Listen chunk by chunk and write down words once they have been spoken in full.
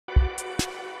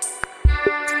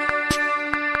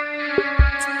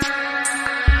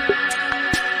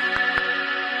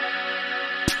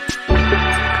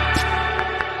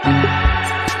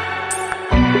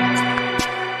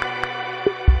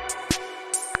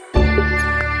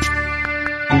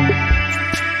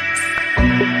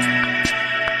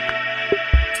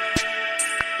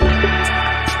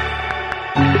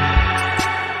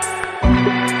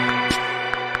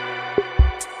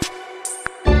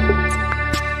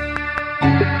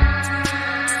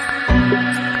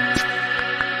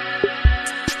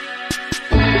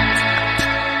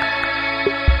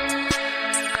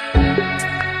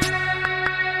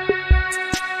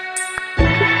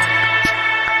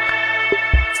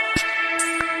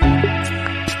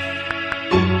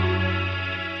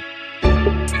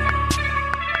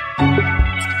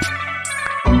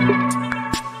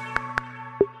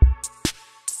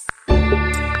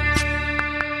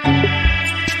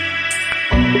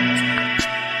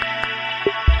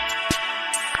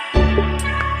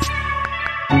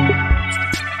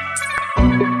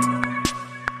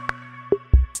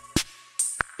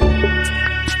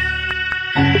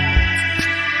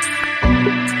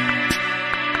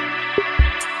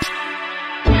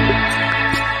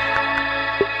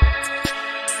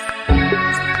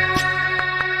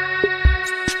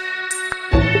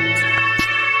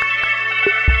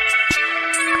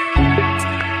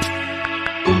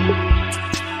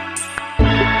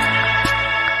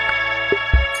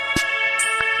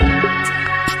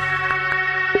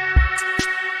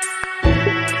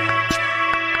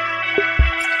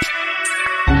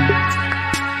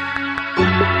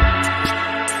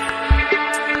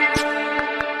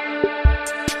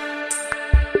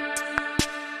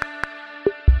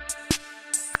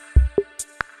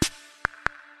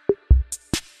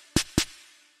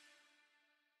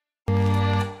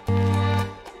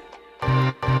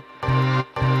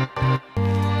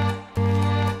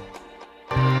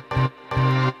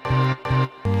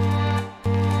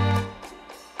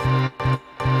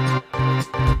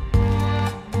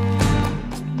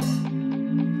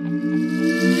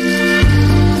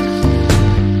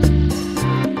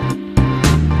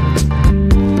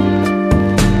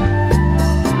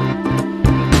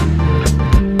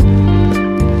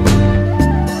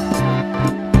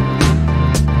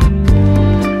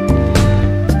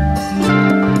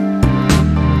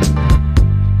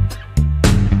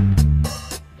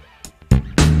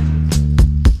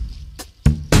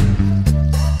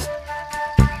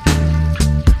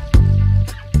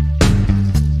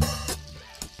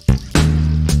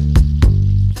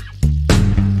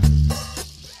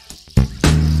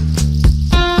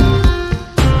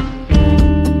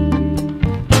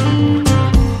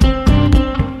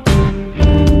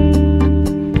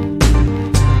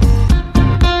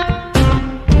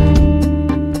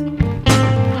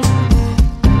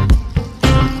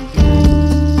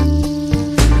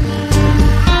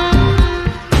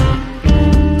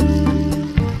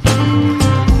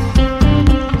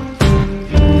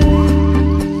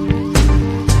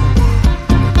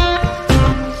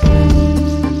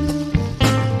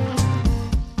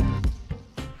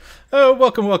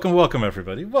Welcome,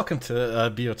 everybody. Welcome to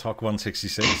BeoTalk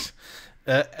 166.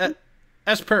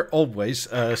 As per always,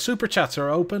 super chats are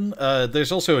open.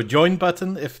 There's also a join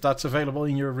button if that's available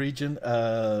in your region.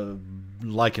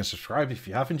 Like and subscribe if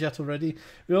you haven't yet already.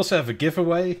 We also have a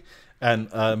giveaway and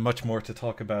much more to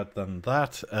talk about than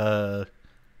that.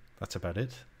 That's about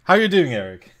it. How are you doing,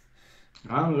 Eric?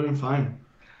 I'm doing fine.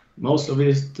 Most of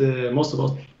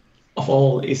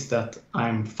all is that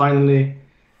I'm finally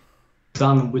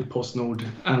done with PostNord,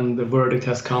 and the verdict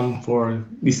has come for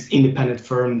this independent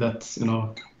firm that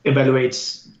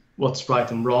evaluates what's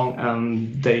right and wrong,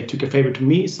 and they took a favor to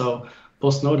me. So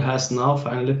PostNord has now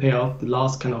finally paid out the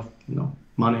last kind of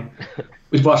money,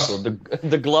 which was so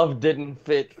the glove didn't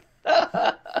fit.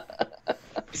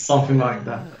 Something like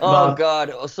that. Oh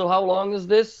God! So how long is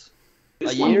this?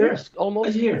 A year, almost.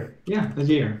 A year, yeah, a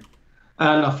year.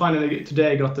 And I finally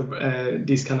today got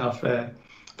this kind of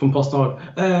from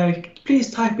PostNord.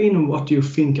 Please type in what you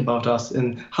think about us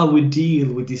and how we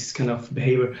deal with this kind of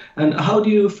behavior, and how do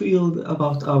you feel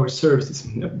about our services.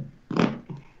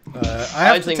 I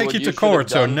have to take you to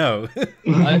court, so no.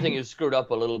 I think you screwed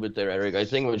up a little bit there, Eric. I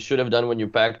think what you should have done when you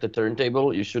packed the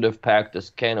turntable, you should have packed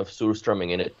this can of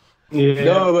surströmming in it. Yeah.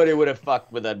 Nobody would have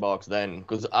fucked with that box then,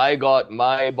 because I got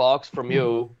my box from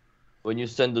you when you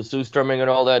sent the surströmming and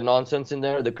all that nonsense in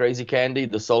there, the crazy candy,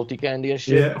 the salty candy and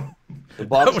shit. Yeah. The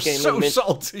box that was came so in mint.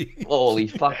 salty. Holy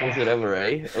fuck, was it ever,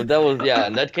 eh? That was, yeah,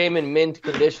 and that came in mint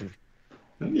condition.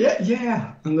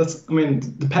 Yeah, and that's,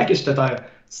 the package that I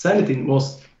sent it in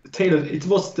was tailored. It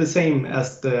was the same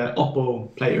as the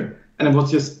Oppo player, and it was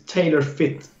just tailor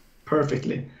fit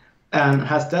perfectly, and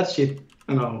has that shit,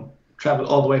 travel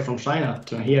all the way from China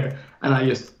to here, and I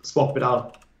just swap it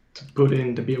out to put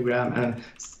in the Beogram, and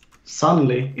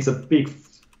suddenly it's a big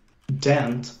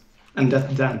dent, and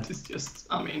that dent is just,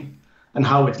 and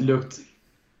how it looked.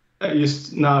 I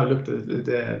just now looked at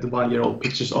the 1-year-old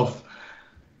pictures of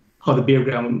how the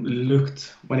Beogram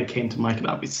looked when it came to my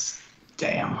club. It's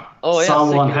damn. Oh, yeah,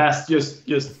 someone has just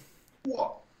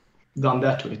done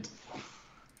that to it,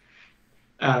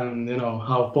 and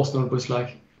how PostNord was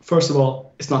like. First of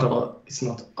all, it's not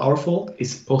our fault.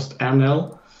 It's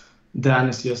PostNL. Then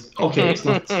it's just okay. It's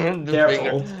not their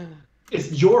fault.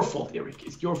 It's your fault, Eric.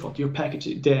 It's your fault. Your package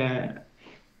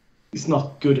is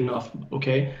not good enough.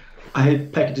 Okay, I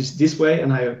had packages this way,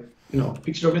 and I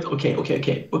picture of it. Okay.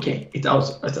 It's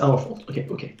our fault.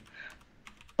 Okay.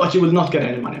 But you will not get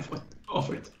any money for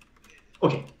it.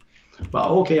 Okay. But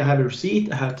okay, I have a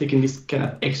receipt. I have taken this kind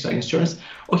of extra insurance.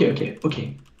 Okay.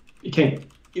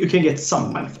 You can get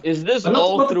some money. Is this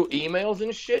all through emails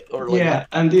and shit, or like? Yeah,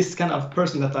 and this kind of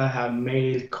person that I have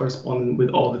mail corresponding with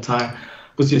all the time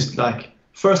was just like,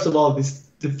 first of all,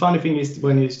 the funny thing is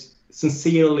when it's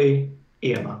sincerely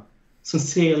Eva,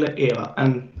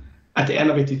 and at the end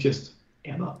of it, it just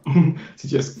Eva. She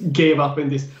just gave up in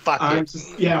this. Fuck it.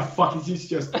 Fuck it. It's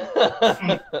just.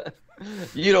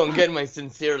 You don't get my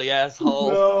sincerely,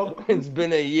 asshole. No. It's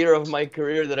been a year of my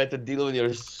career that I had to deal with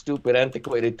your stupid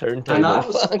antiquated turntable. And I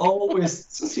was always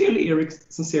sincerely Eric,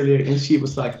 and she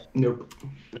was like, nope.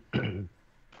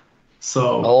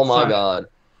 So. Oh my God.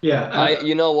 Yeah.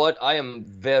 You know what? I am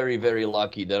very, very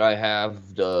lucky that I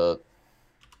have the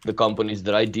companies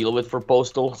that I deal with for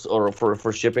postals or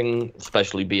for shipping,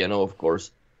 especially B&O, of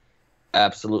course.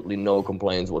 Absolutely no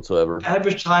complaints whatsoever.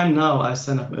 Every time now I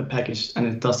send a package and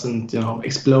it doesn't,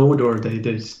 explode, or they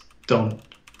just don't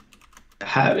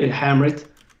hammer it.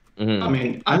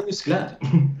 Mm-hmm. I'm just glad.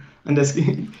 And that's,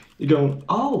 you go,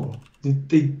 oh,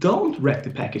 they don't wreck the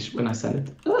package when I send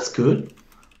it. That's good.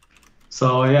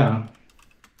 So yeah.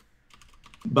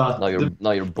 But now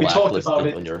you're we talked blacklisted about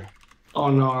it when you're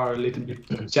on our little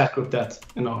bit chat group that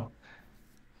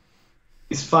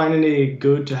it's finally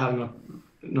good to have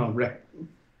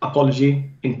apology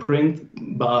in print,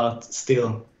 but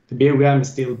still the Beogram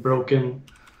is still broken.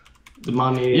 The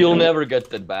money you'll never get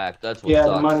that back. That's what sucks,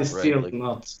 the money is right? still like,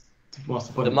 not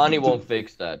the money won't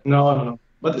fix that. No.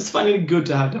 But it's finally good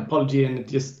to have the apology, and it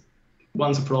just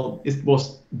once and for all, it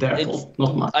was their fault,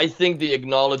 not mine. I think the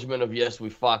acknowledgement of yes, we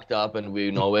fucked up and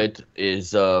we know it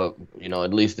is at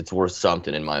least it's worth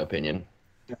something in my opinion.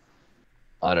 Yeah.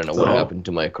 I don't know what happened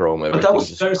to my Chrome. But I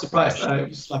was very surprised. I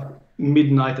was like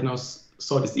midnight, and I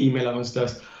saw this email, and I was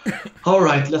just, all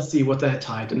right, let's see what they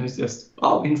typed, and it's just,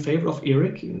 in favor of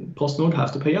Eric, PostNord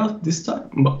have to pay out this time.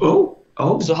 Oh.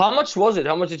 So how much was it?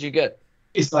 How much did you get?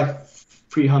 It's like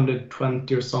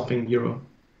 320 or something euro.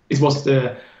 It was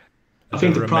I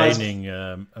think the remaining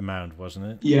amount, wasn't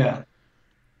it? Yeah,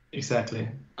 exactly.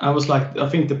 I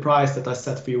think the price that I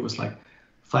set for you was like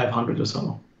 500 or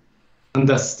so, and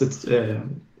that's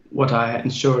what I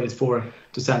insured it for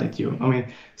to send it to you. I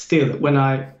mean, still, when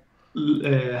I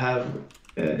have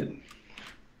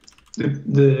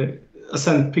I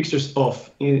send pictures of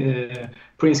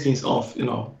print screens of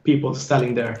people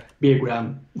selling their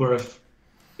beergram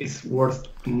is worth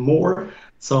more.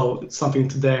 So it's something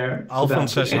to there. Alphon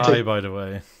says hi, by the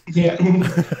way. Yeah.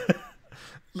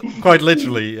 Quite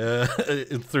literally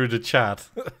through the chat.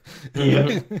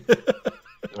 Yeah.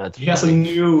 He has a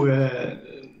new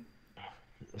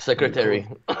secretary.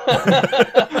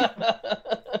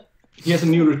 He has a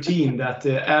new routine that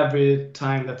every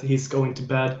time that he's going to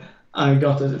bed, I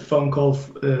got a phone call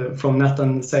from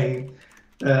Nathan saying,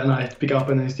 and I pick up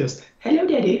and it's just, "Hello,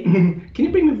 Daddy. Can you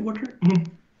bring me water?"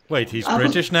 Wait, he's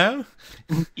British now?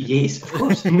 Yes, of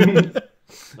course.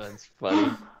 That's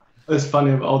funny. It's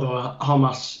funny, although how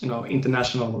much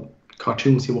international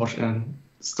cartoons he watched and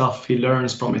stuff he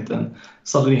learns from it, and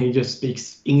suddenly he just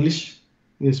speaks English.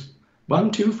 He's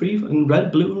 1, 2, 3, and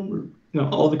red, blue,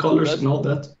 all the colors and all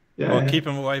that. Yeah. Well, keep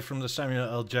him away from the Samuel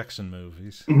L. Jackson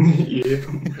movies. Yeah.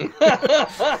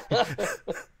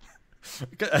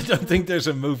 I don't think there's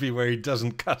a movie where he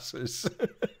doesn't cuss.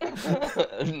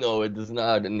 No, it does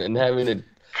not. And having it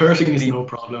cursing is no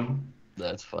problem.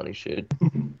 That's funny shit.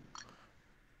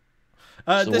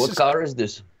 So what car is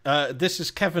this? This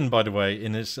is Kevin, by the way.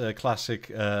 In his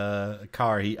classic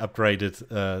car, he upgraded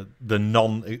the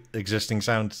non-existing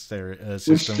sound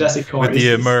system with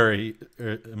the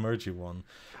Emergy one.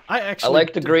 I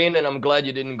like the green, and I'm glad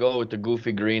you didn't go with the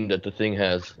goofy green that the thing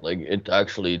has. Like, it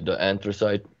actually, the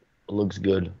anthracite looks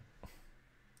good.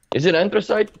 Is it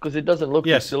anthracite? Because it doesn't look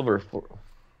like silver.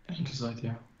 Anthracite,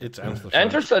 yeah. It's anthracite.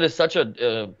 Anthracite is such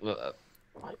a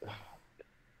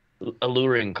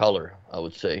alluring color, I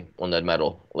would say, on that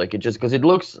metal. Like, it just, because it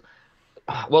looks,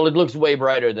 well, it looks way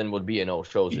brighter than what B&O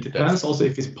shows. It depends also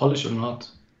if it's polished or not.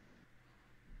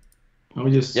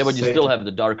 But you still have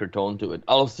the darker tone to it.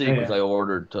 I'll see, because I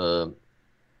ordered an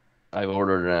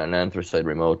anthracite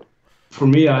remote. For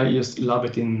me, I just love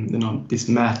it in this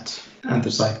matte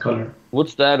anthracite color.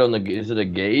 What's that on the? Is it a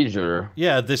gauge or?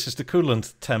 Yeah, this is the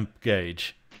coolant temp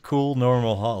gauge. Cool,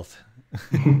 normal, hot,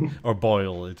 or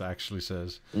boil. It actually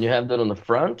says. And you have that on the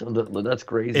front. That's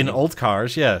crazy. In old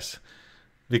cars, yes,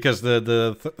 because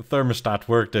the thermostat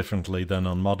worked differently than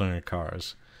on modern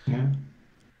cars. Yeah.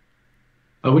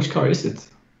 Which car is it?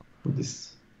 With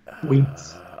this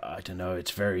wings? I don't know.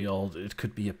 It's very old. It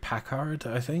could be a Packard,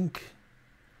 I think.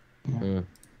 Yeah.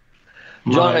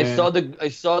 John, I saw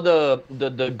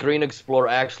the Green Explorer.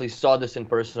 I actually saw this in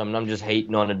person. I'm just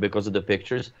hating on it because of the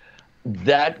pictures.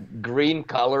 That green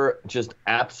color just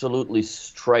absolutely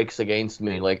strikes against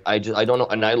me. Like, I don't know,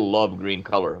 and I love green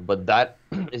color, but that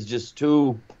is just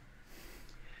too.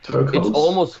 Turquoise? It's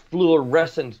almost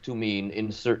fluorescent to me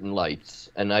in certain lights,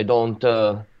 and I don't.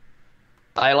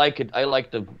 I like it. I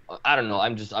like the. I don't know.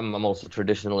 I'm also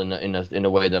traditional in a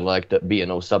way that I like the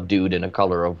B&O subdued in a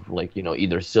color of, like,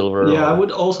 either silver. Yeah, I would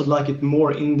also like it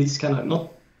more in this kind of,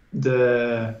 not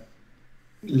the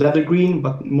leather green,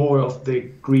 but more of the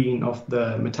green of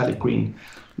the metallic green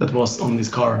that was on this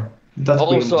car. That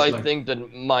also, I think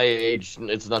that my age.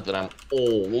 It's not that I'm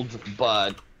old,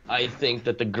 but I think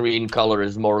that the green color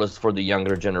is more or less for the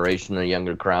younger generation, a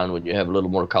younger crowd, when you have a little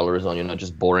more colors on. You're not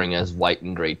just boring as white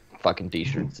and gray fucking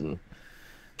t-shirts and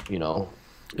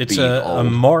it's a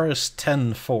Morris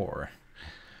 10-4.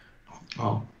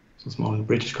 Oh, it's a small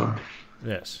British car.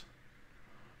 Yes,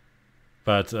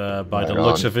 but by the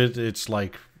looks of it, it's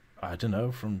like, I don't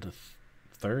know, from the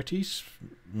 30s,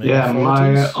 maybe 40s.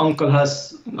 My uncle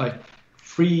has like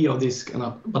 3 of these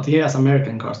but he has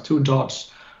American cars, 2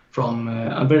 Dodge from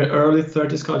a very early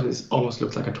 30s car. This almost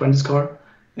looks like a 20s car.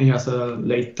 And he has a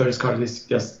late 30s car that is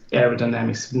just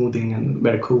aerodynamic, smoothing, and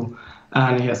very cool.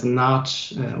 And he has a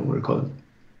Notch, what do you call it?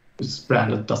 This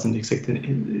brand that doesn't exist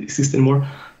anymore.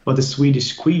 But the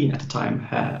Swedish Queen at the time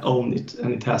owned it,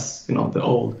 and it has, the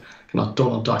old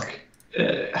Donald Duck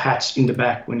hatch in the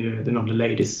back when the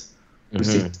ladies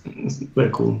sit. It's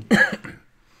very cool.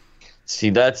 See,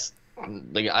 that's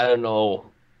like, I don't know.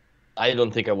 I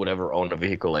don't think I would ever own a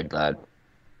vehicle like that.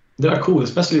 They are cool,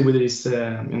 especially with this,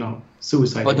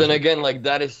 suicide. But then again, like,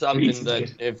 that is something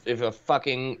that if a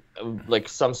fucking, like,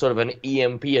 some sort of an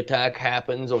EMP attack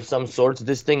happens of some sort,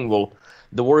 this thing will,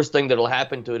 the worst thing that'll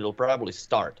happen to it, it'll probably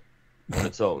start on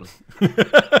its own.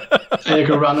 And you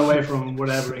can run away from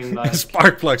whatever in, like,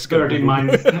 spark plugs 30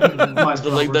 miles. So,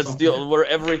 like, that's where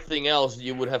everything else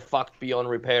you would have fucked beyond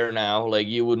repair now. Like,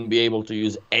 you wouldn't be able to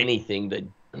use anything that,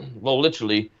 well,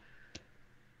 literally,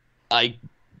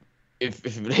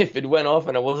 If it went off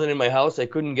and I wasn't in my house, I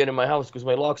couldn't get in my house because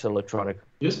my locks are electronic.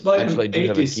 Just buy an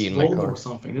 80s Volvo or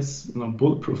something. It's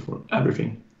bulletproof for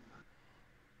everything.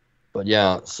 But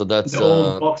yeah, so that's The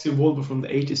old boxy Volvo from the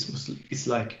 80s is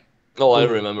like. Oh, I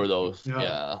remember those. Yeah.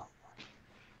 Yeah.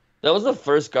 That was the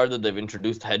first car that they've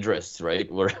introduced headrests, right?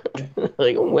 Where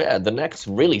like, oh yeah, the necks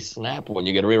really snap when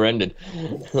you get rear-ended.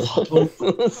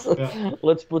 Yeah.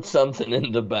 Let's put something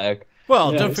in the back.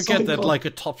 Well, Yeah, don't it's forget something that called- like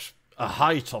a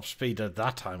high top speed at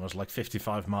that time was like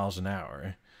 55 miles an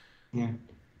hour. Yeah.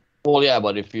 Well, yeah,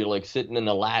 but if you're like sitting in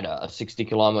a ladder, a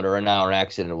 60-kilometer-an-hour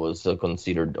accident was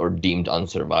considered or deemed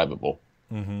unsurvivable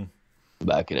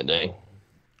back in the day.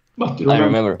 But you I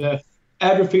remember.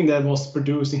 Everything that was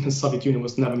produced in the Soviet Union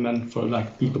was never meant for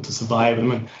like people to survive. I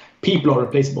mean, people are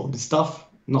replaceable. The stuff,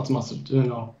 not so much. You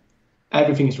know,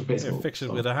 everything is replaceable. Yeah, fix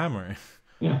it with a hammer.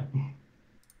 Yeah.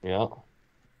 Yeah.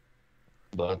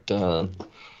 But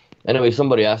anyway,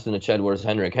 somebody asked in the chat, where's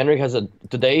Henrik? Henrik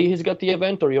today he's got the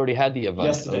event, or he already had the event?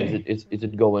 Yesterday. Is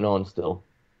it going on still?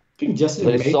 I think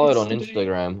yesterday. I saw it on today.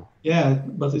 Instagram. Yeah,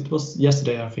 but it was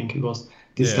yesterday. I think it was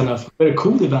this Yeah. kind of very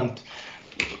cool event.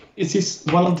 It's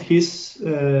one of his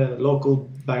local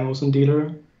Bang Olufsen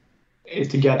dealer.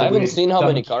 Together. I haven't with seen how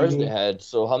many cars Lamborghini. they had.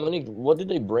 So what did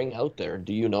they bring out there?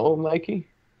 Do you know, Mikey?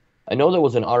 I know there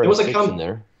was an was a RS6 in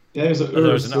there. Yeah, it was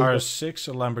There was an Urus. RS6,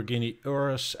 a Lamborghini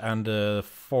Urus, and a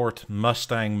Ford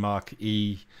Mustang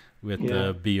Mach-E with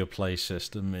the Beoplay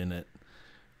system in it.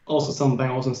 Also some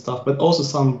Bang Olufsen stuff, but also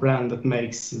some brand that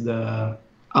makes the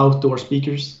outdoor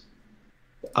speakers,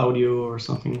 audio or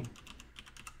something.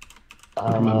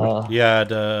 I remember.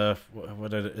 Yeah,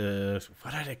 what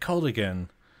are they called again?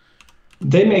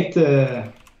 They make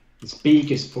the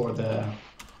speakers for the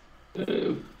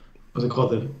what's it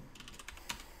called,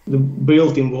 the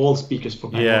built-in wall speakers for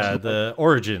Bang Yeah, Olufsen. the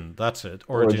Origin. That's it.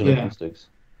 Origin Yeah. Acoustics.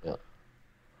 Yeah.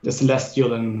 The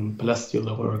Celestial and Celestial,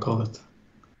 or whatever I call it.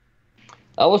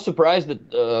 I was surprised that,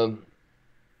 the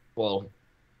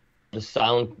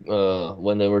sound,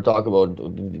 when they were talking about,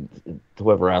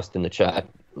 whoever asked in the chat,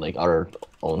 like our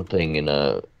own thing in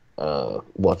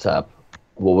WhatsApp,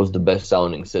 what was the best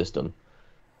sounding system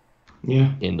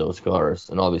in those cars?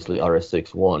 And obviously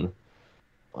RS6 won.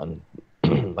 And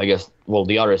I guess,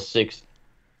 the RS6,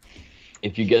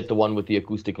 if you get the one with the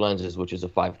acoustic lenses, which is a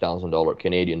 $5,000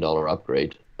 Canadian dollar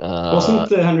upgrade.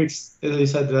 Wasn't Henrik's, he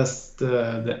said that's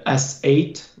the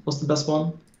S8 was the best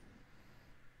one?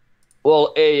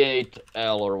 Well,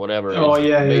 A8L or whatever Oh, is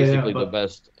yeah, basically the but-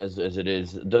 best as it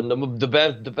is.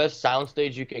 The best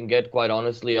soundstage you can get, quite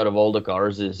honestly, out of all the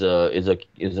cars is a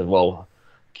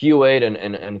Q8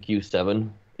 and Q7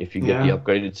 if you get the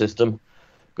upgraded system,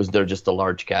 because they're just a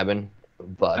large cabin.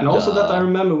 But And also that I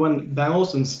remember when Bang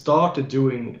Olufsen started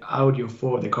doing audio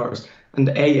for the cars, and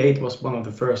the A8 was one of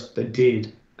the first they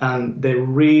did, and they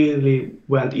really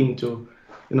went into,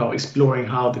 exploring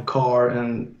how the car,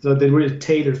 and so they really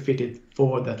tailor fitted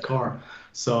for that car.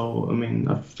 So I mean,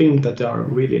 I think that they are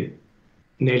really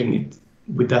nailing it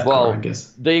with that car, I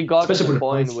guess. They got Especially to for the the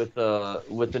point price.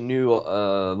 with the new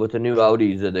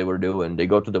Audis that they were doing. They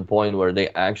got to the point where they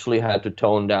actually had to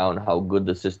tone down how good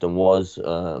the system was,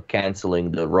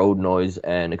 canceling the road noise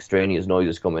and extraneous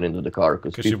noises coming into the car,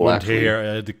 because Because you people won't actually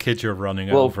hear the kids you're running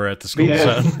over at the school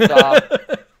Yeah. zone.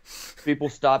 people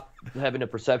stop having a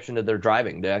perception that they're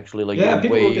driving. They actually People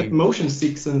way. will get motion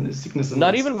sickness. And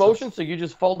Not even motion sick. You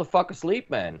just fall the fuck asleep,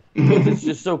 man. It's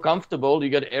just so comfortable. You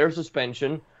get air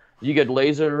suspension. You get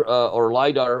laser or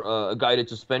LiDAR guided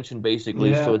suspension,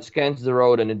 basically. Yeah. So it scans the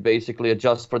road and it basically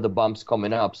adjusts for the bumps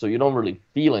coming up. So you don't really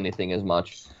feel anything as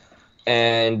much.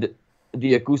 And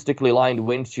the acoustically lined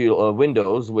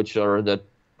windows, which are that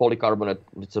polycarbonate,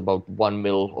 it's about 1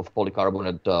 mil of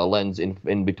polycarbonate lens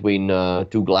in between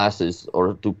two glasses,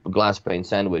 or two glass pane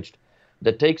sandwiched,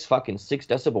 that takes fucking 6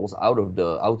 decibels out of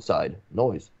the outside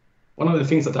noise. One of the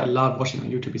things that I love watching on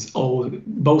YouTube is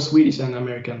both Swedish and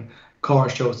American car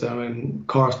shows. I mean,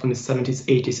 cars from the 70s,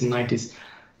 80s, and 90s.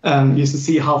 Just to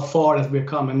see how far that we've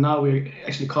come, and now we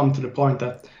actually come to the point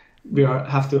that we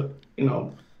have to,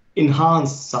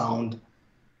 enhance sound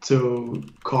to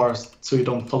cars so you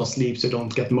don't fall asleep, so you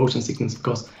don't get motion sickness,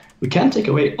 because we can take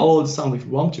away all the sound if we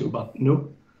want to, but no.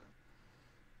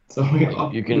 So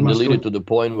you can delete it to the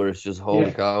point where it's just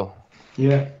holy cow.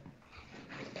 Yeah.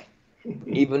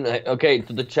 Even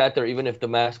to the chatter, even if the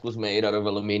mask was made out of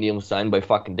aluminium, signed by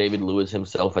fucking David Lewis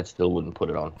himself, I still wouldn't put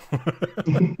it on.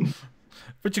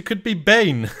 But you could be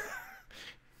Bane.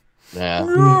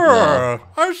 Yeah.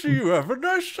 I see you have a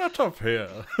nice setup here.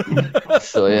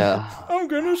 So yeah, I'm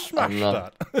gonna smash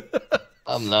that.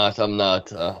 I'm not.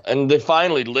 And they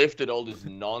finally lifted all this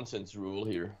nonsense rule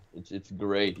here. It's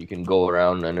great. You can go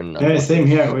around and Yeah, same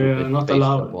here. We're not based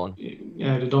allowed. upon.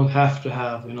 Yeah, they don't have to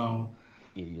have,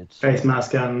 Idiots. face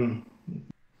mask and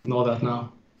all that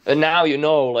now. And now you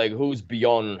know, like, who's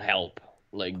beyond help.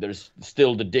 Like, there's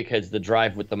still the dickheads that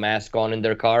drive with the mask on in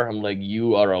their car. I'm like,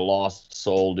 you are a lost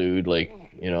soul, dude. Like,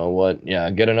 you know what? Yeah,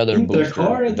 get another In their booster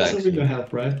car, it doesn't vaccine. really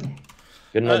help, right?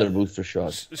 Get another booster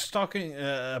shot. Talking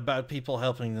about people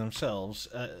helping themselves,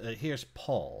 here's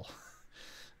Paul.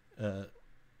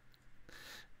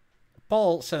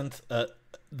 Paul sent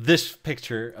this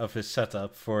picture of his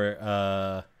setup for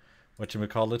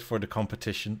whatchamacallit, for the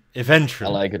competition. Eventually.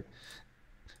 I like it.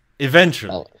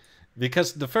 Eventually.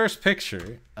 Because the first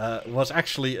picture was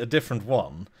actually a different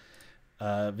one.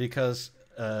 Because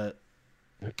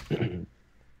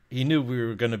he knew we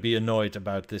were going to be annoyed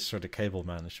about this sort of cable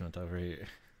management over here.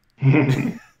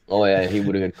 Oh yeah, he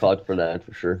would have got caught for that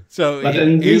for sure. So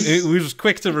he was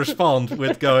quick to respond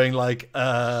with going like,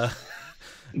 but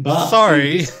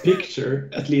sorry. In this picture,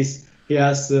 at least he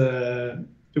has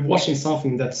watching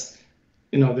something that's,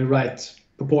 you know, the right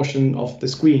proportion of the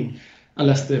screen,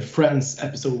 unless the Friends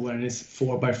episode when it's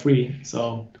 4:3.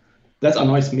 So that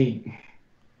annoys me.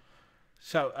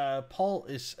 So Paul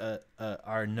is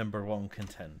our number one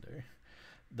contender.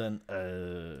 Then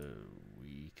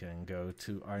we can go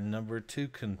to our number two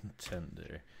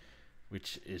contender,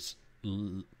 which is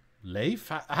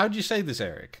Leif. How do you say this,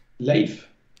 Eric? Leif.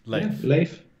 Leif. Yeah,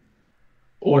 Leif.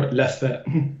 Or Leffe.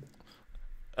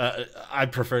 I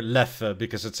prefer Leffe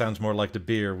because it sounds more like the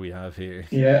beer we have here.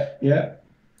 Yeah.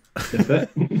 Leffe.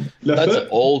 That's an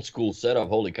old school setup.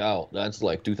 Holy cow. That's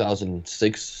like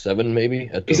 2006, 7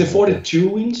 maybe. Is it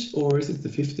 42-inch or is it the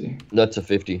 50? That's a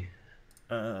 50.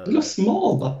 It looks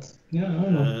small, but yeah, I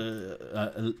don't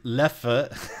know. Leffe.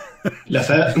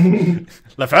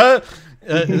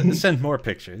 Leffe. Send more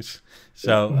pictures.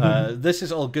 So this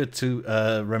is all good to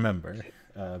remember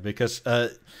because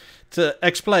to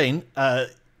explain,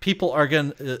 people are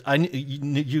going.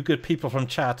 You good people from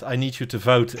chat. I need you to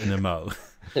vote in a mo.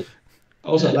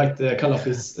 Also, I like the color of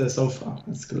his sofa.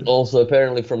 That's good. Also,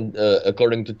 apparently, from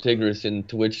according to Tigris in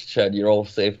Twitch chat, you're all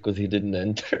safe because he didn't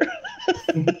enter.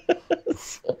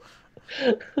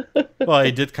 Well,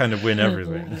 he did kind of win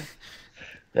everything.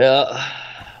 Yeah,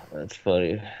 that's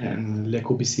funny. And Le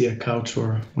Corbusier couch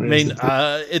or. I mean,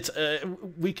 it's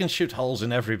we can shoot holes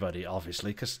in everybody,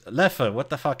 obviously. Because Leffe, what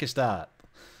the fuck is that?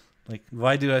 Like,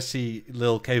 why do I see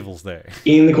little cables there?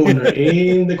 In the corner,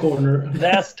 in the corner.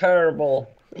 That's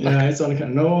terrible. Yeah, it's on the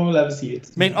camera. No, let us see it.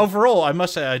 I mean, overall, I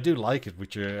must say I do like it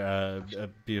with your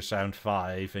BeoSound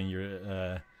 5 and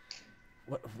your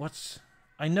what's.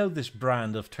 I know this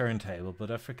brand of turntable,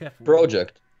 but I forget.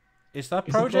 Project. Is that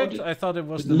Project? I thought it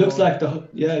was. It looks like the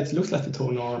it looks like the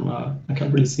tone arm. I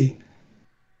can't really see.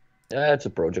 Yeah, it's a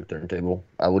Project turntable.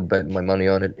 I would bet my money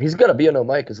on it. He's got a B&O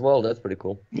mic as well. That's pretty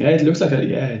cool. Yeah, it looks like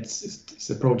it's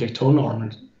a Project tone arm.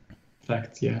 In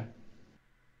fact, yeah,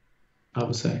 I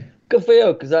would say. Good for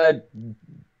you, because I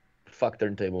fuck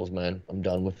turntables, man. I'm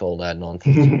done with all that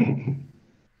nonsense. And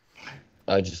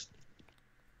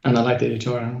I like the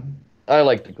guitar. I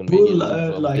like the convenience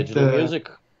of like digital music.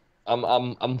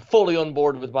 I'm fully on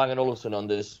board with Bang and Olufsen on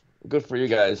this. Good for you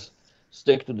guys.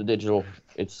 Stick to the digital.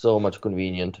 It's so much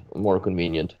more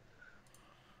convenient.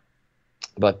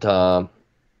 But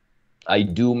I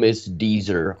do miss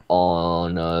Deezer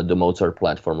on the Mozart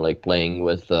platform, like playing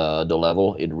with the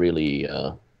level.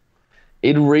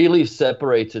 It really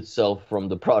separates itself from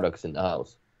the products in the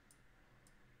house.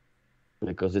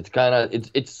 Because it's kind of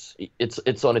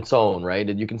it's on its own, right?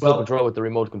 And you can still control it with the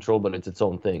remote control, but it's its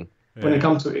own thing. When it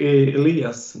comes to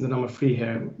Elias, the number 3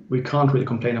 here, we can't really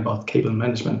complain about cable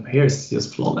management. Here it's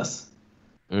just flawless.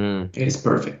 It is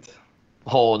perfect.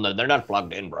 Oh no, they're not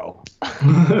plugged in, bro.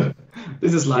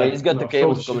 This is like he's got the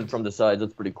cables coming from the side.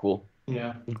 That's pretty cool.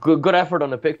 Yeah. Good effort on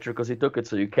the picture because he took it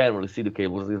so you can't really see the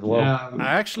cables as well. Yeah.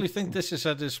 I actually think this is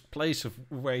at his place of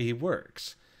where he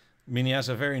works. I mean, he has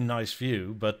a very nice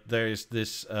view, but there's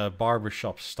this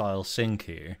barbershop style sink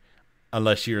here.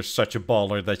 Unless you're such a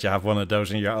baller that you have one of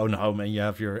those in your own home and you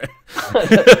have your...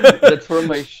 That's for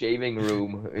my shaving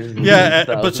room. Yeah,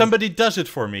 but somebody does it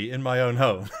for me in my own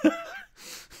home.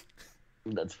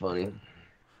 That's funny.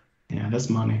 Yeah, that's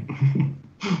money.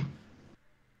 I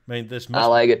mean, I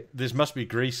like it. This must be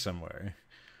Greece somewhere.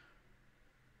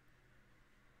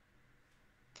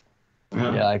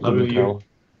 Yeah, I couldn't tell.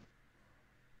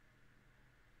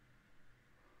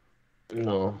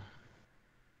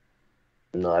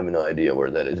 No, I have no idea where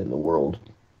that is in the world,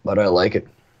 but I like it.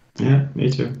 Yeah, me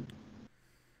too.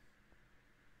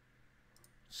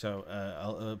 So,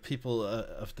 people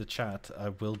of the chat, I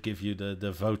will give you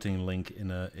the voting link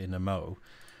in a mo,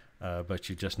 but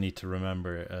you just need to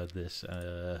remember this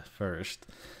first.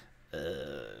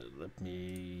 Let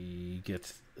me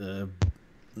get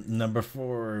number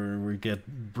 4. We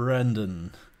get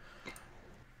Brendan.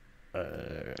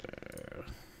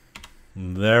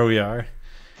 There we are.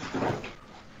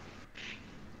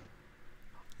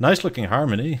 Nice looking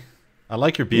harmony. I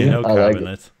like your B&O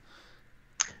cabinet.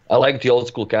 I like the old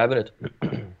school cabinet.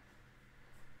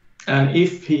 And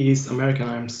if he is American,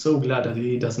 I'm so glad that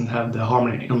he doesn't have the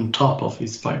harmony on top of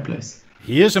his fireplace.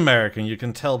 He is American. You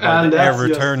can tell by the air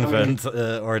return vent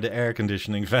or the air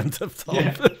conditioning vent up top.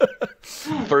 Yeah.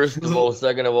 First of all,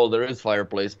 second of all, there is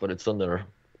fireplace, but it's under.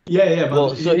 Yeah. But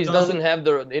well, so he doesn't have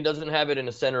it in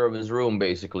the center of his room,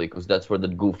 basically, because that's where the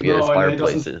goofy ass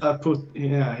fireplace is. He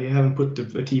haven't put the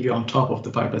TV on top of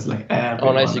the fireplace like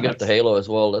everyone. Oh, nice! You got the halo as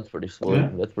well. That's pretty slick. Yeah.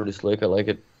 That's pretty slick. I like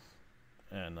it.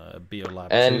 And Beolab.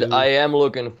 And I am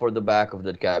looking for the back of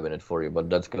that cabinet for you, but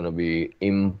that's gonna be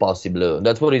impossible.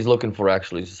 That's what he's looking for,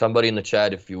 actually. So somebody in the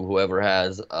chat, whoever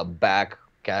has a back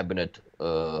cabinet,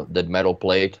 that metal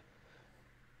plate,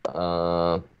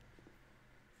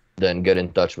 then get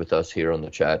in touch with us here on the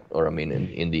chat, or I mean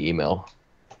in the email,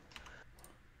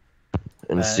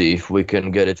 and see if we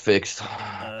can get it fixed.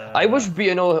 I wish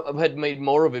B&O had made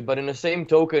more of it, but in the same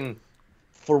token,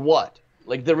 for what?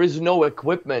 Like, there is no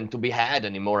equipment to be had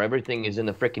anymore. Everything is in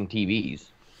the frickin' TVs.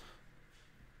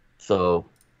 So,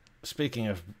 speaking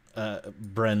of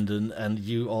Brendan, and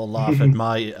you all laugh at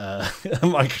my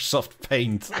Microsoft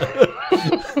Paint.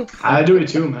 I do it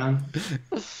too, man.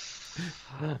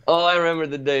 Oh, I remember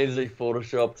the days they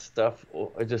photoshopped stuff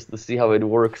just to see how it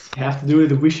works. You have to do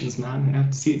the visions, man. You have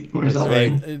to see it for yourself.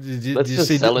 Let's just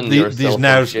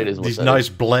these nice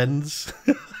blends.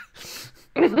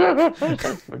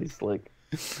 That's pretty slick.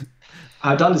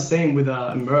 I've done the same with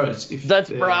a merge. That's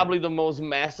probably the most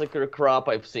massacre crop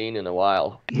I've seen in a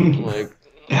while. Like,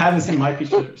 I haven't seen my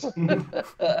pictures.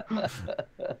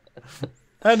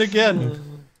 And again.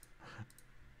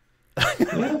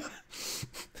 Yeah.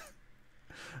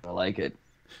 I like it.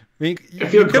 I mean, you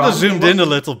could have zoomed in a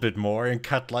little bit more and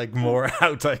cut like more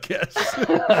out, I guess.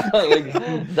 Like,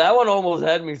 that one almost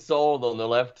had me sold on the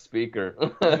left speaker.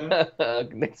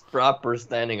 It's proper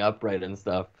standing upright and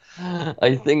stuff.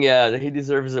 I think, yeah, he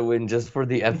deserves a win just for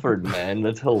the effort, man.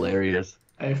 That's hilarious.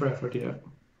 A for effort, yeah.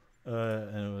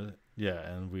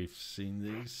 And we've seen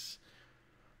these.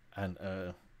 And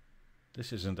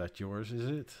this isn't that yours, is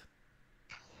it?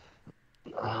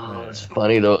 Oh, it's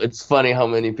funny though. It's funny how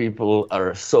many people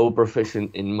are so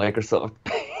proficient in Microsoft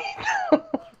Paint.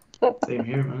 Same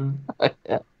here, man.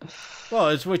 Yeah. Well,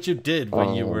 it's what you did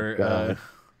when you were.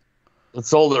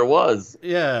 That's all there was.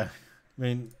 Yeah, I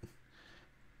mean,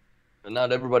 and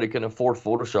not everybody can afford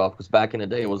Photoshop, because back in the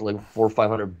day it was like $400 or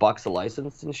 $500 a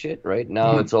license and shit. Right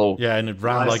now it's all and it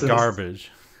ran like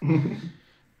garbage.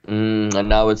 And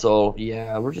now it's all,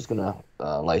 we're just gonna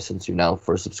license you now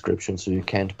for a subscription, so you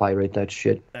can't pirate that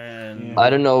shit. And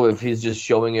I don't know if he's just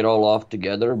showing it all off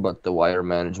together, but the wire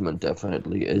management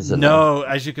definitely is. No,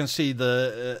 as you can see,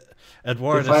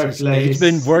 Eduardo, he's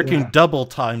been working double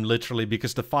time literally,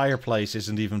 because the fireplace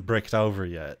isn't even bricked over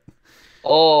yet.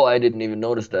 Oh, I didn't even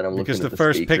notice that. I'm because looking at the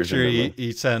first picture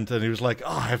he sent, and he was like,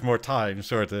 "Oh, I have more time."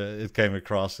 Sort of, it came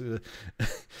across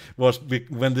was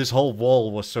when this whole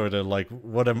wall was sort of like,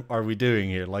 "What are we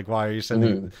doing here? Like, why are you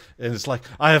sending?" And it's like,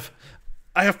 "I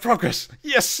have progress."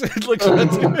 Yes, it looks good.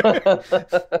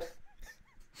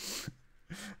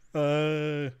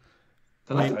 I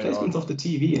like the placement of the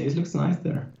TV. It looks nice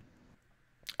there.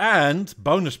 And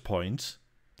bonus point,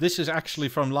 this is actually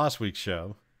from last week's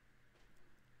show.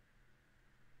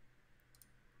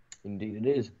 Indeed it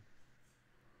is.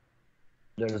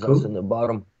 There's us in the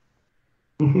bottom.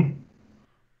 I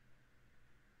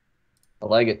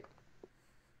like it.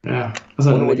 Yeah. I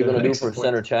wonder what you're going to do for a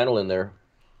center channel in there.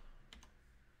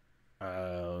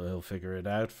 He'll figure it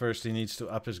out. First he needs to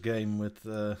up his game with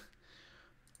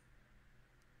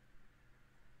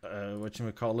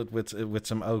whatchamacallit, with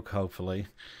some oak, hopefully.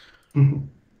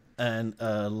 And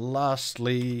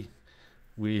lastly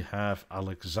we have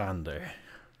Alexander.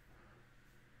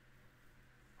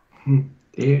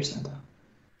 Dear Santa. I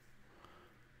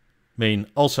mean,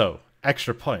 also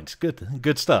extra points.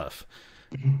 Good stuff.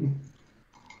 I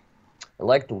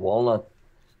like the walnut.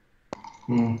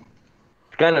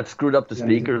 Kind of screwed up the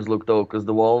speakers look though, because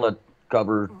the walnut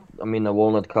covers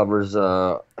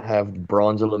have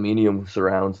bronze aluminum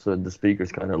surrounds, so the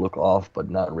speakers kind of look off, but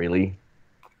not really.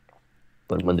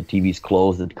 But when the TV's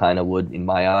closed, it kind of would, in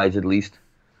my eyes at least.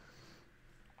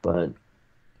 But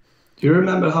do you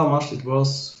remember how much it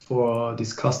was for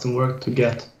this custom work to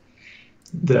get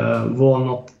the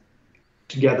walnut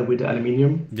together with the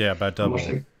aluminium? Yeah, about double.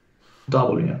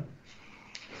 Double, yeah.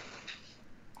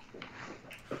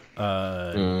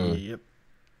 Yep.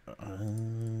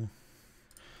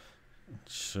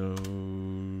 So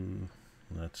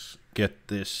let's let's get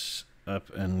this up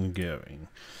and going.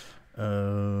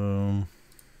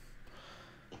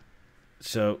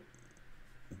 So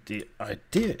the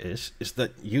idea is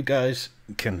that you guys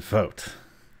can vote.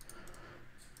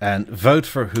 And vote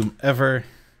for whomever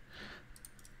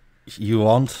you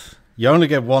want. You only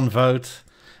get one vote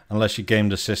unless you game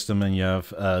the system and you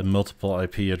have multiple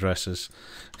IP addresses.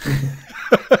 Then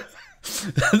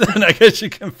I guess you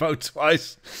can vote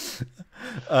twice.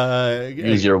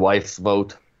 Use your wife's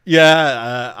vote.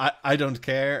 Yeah, I don't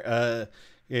care.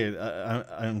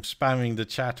 I'm spamming the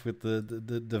chat with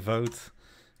the vote.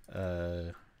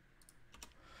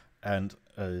 And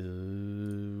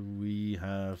we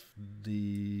have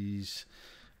these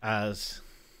as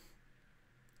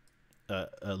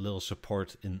a little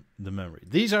support in the memory.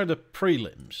 These are the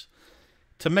prelims.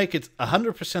 To make it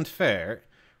 100% fair,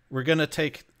 we're going to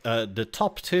take the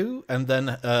top two, and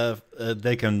then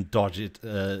they can dodge it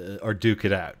or duke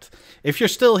it out. If you're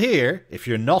still here, if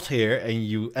you're not here and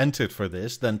you entered for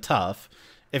this, then tough.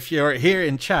 If you're here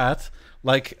in chat,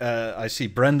 like I see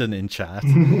Brendan in chat,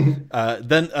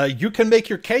 then you can make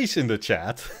your case in the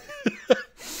chat.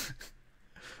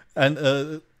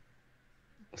 And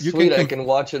I can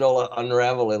watch it all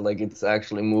unravel it like it's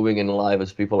actually moving in live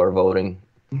as people are voting.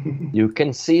 You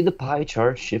can see the pie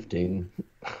chart shifting.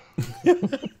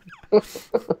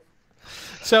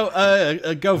 So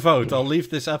go vote. I'll leave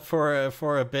this up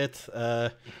for a bit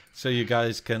so you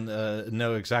guys can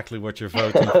know exactly what you're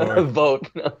voting for. Vote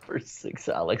number 6,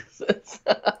 Alex.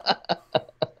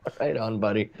 Right on,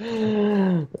 buddy.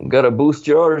 Gotta boost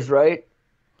yours, right?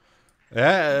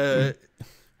 Yeah.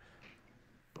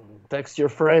 Text your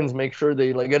friends. Make sure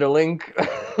they get a link.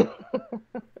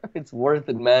 It's worth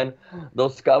it, man.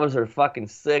 Those covers are fucking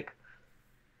sick.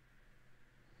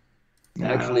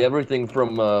 Yeah. Actually, everything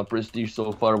from Prestige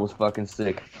so far was fucking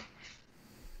sick.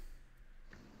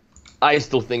 I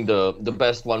still think the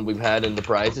best one we've had in the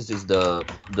prizes is the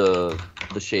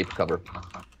shape cover.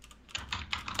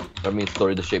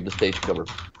 The stage cover.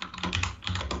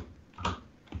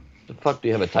 The fuck, do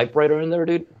you have a typewriter in there,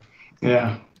 dude?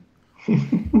 Yeah.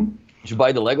 Did you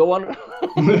buy the Lego one?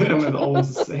 They're all the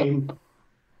same.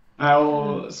 I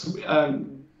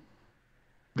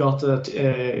got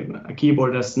a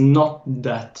keyboard that's not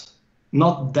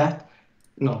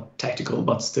tactical,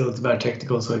 but still it's very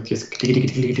tactical, so it just click,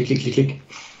 click, click, click, click, click, click.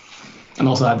 And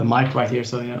also I have the mic right here,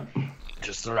 so yeah.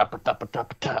 Just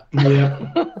rap-a-tap-a-tap-a-tap. Yeah.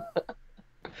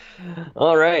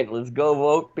 All right, let's go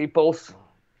vote, peoples.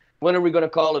 When are we going to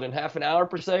call it? In half an hour,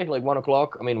 per se? Like 1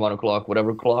 o'clock? I mean, 1 o'clock,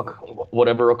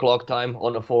 whatever o'clock time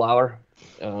on a full hour.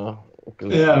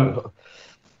 Yeah.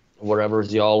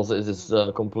 Wherever's y'all's is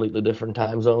completely different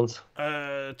time zones.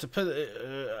 I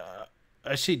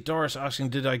see Doris asking,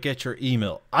 did I get your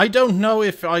email? I don't know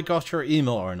if I got your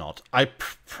email or not. I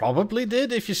probably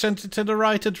did if you sent it to the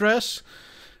right address.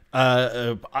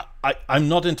 I'm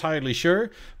not entirely sure,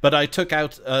 but I took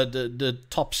out the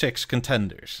top 6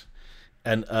 contenders.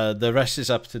 And the rest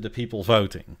is up to the people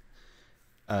voting.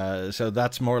 So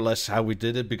that's more or less how we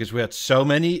did it, because we had so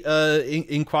many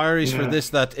inquiries for this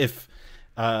that if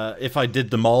I did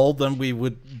them all, then we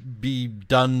would be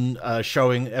done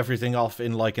showing everything off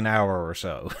in like an hour or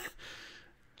so.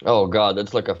 Oh God,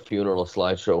 that's like a funeral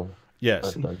slideshow.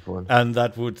 Yes, and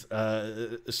that would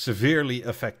severely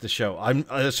affect the show.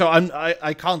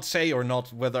 I can't say or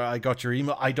not whether I got your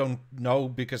email. I don't know,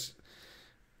 because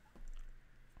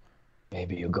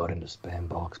maybe you got in the spam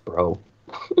box, bro.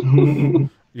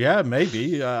 Yeah,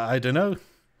 maybe. I don't know.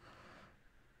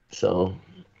 So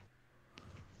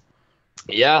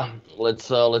yeah, let's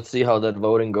see how that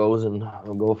voting goes, and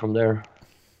we'll go from there.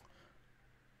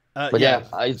 But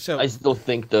I still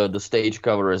think the stage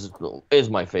cover is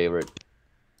my favorite,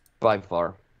 by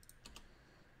far,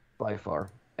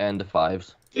 and the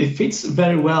 5s. It fits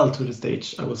very well to the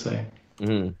stage, I would say.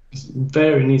 Mm-hmm. It's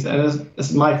very nice, and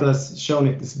as Michael has shown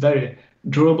it, it's very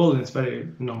durable and it's very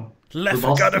Left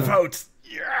got a vote.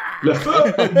 Yeah. Left.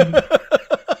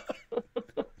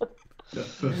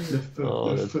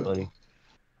 Oh, that's funny.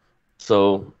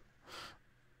 So,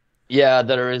 yeah,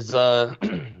 there is.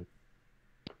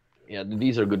 Yeah,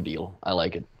 these are a good deal. I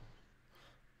like it.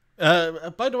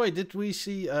 By the way, did we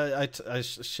see? I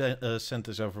sent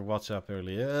this over WhatsApp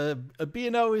earlier.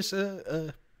 B&O is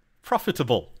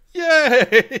profitable.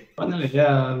 Yay! Finally,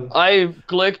 yeah. I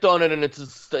clicked on it and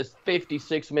it's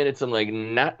 56 minutes. I'm like,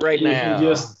 not right now.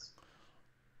 You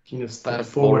just fast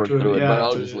forward through it, yeah, but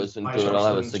I'll just listen to it. I'll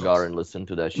have a cigar and listen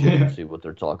to that shit and see what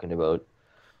they're talking about.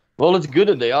 Well, it's good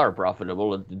that they are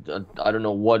profitable. I don't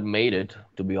know what made it,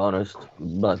 to be honest,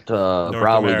 but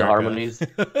probably the harmonies.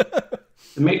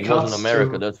 They made It cuts. wasn't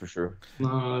America, that's for sure.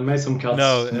 No, they made some cuts.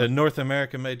 No, North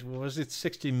America made, was it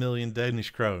 60 million Danish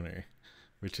kroner?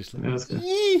 Which is like, Yeah, that's good.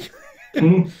 "Eee."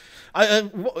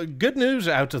 Mhm. Good news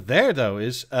out of there though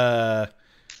is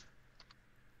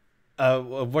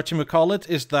whatchamacallit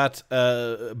is that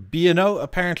B&O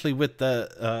apparently with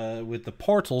the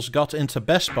portals got into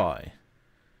Best Buy.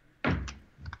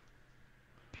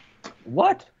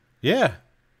 What? Yeah.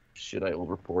 Shit, I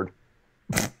overpoured.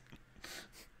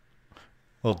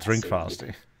 Well, drink Saved faster.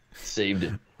 it. Saved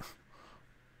it.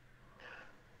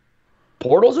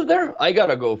 Portals are there? I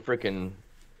gotta go frickin'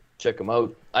 check them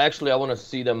out. I want to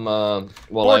see them while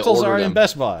Portals I order are them. in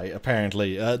Best Buy,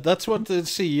 apparently. That's what the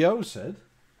CEO said.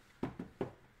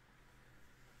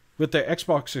 With their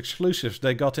Xbox exclusives,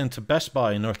 they got into Best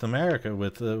Buy in North America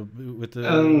with the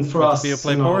And for us,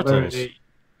 Beoplay you know, portals. very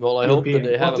Well, I hope that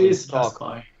European. they have What them in is Best stock.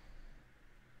 Buy?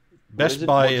 Best it?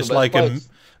 Buy What's is the like Best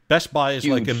Buy? Best Buy is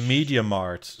like a Huge. Media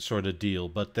Mart sort of deal,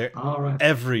 but they're All right.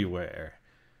 everywhere.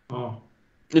 Oh,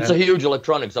 It's a huge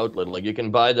electronics outlet. Like you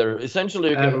can buy there. Essentially,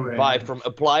 you can Everywhere. buy from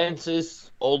appliances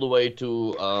all the way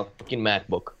to fucking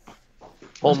MacBook,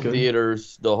 home good.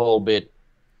 theaters, the whole bit.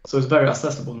 so it's very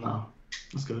accessible now.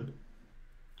 That's good.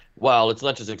 Well, it's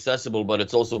not just accessible, but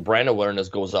it's also brand awareness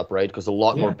goes up, right? Because a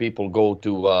lot more Yeah. people go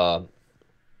to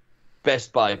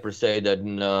Best Buy per se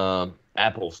than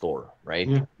Apple Store, right?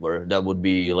 Yeah. Where that would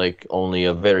be like only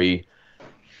a very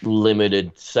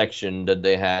limited section that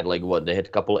they had. Like what they had a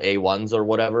couple A1s or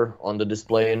whatever on the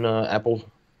display in Apple.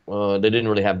 They didn't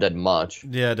really have that much,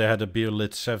 Yeah, they had a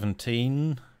Beolit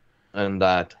 17. and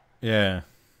that Yeah.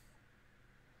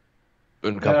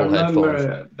 and a I couple remember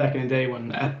headphones. back in the day when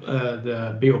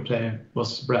the Beoplay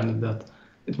was branded that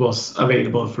it was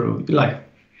available through like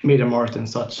Media Mart and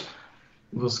such.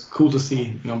 It was cool to see,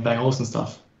 you know, Bang Olufsen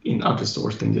stuff in other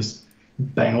stores than just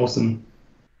Bang Olufsen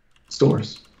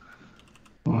stores.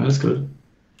 Oh, that's good.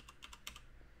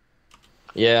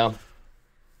 Yeah.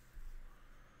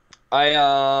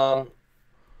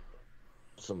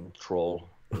 Some troll.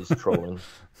 He's trolling.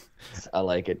 I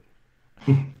like it.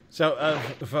 So,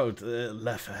 vote.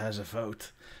 Leffe has a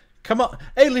vote. Come on,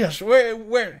 Elias.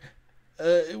 Where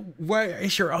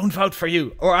is your own vote for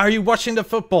you? Or are you watching the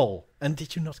football? And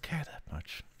did you not care that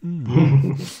much?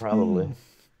 Probably.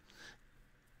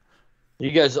 You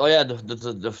guys, oh yeah,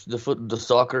 the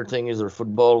soccer thing is or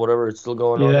football, whatever, it's still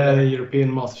going on. Yeah,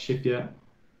 European Mastership, yeah.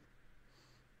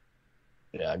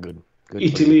 Yeah, good. Good.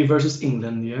 Italy versus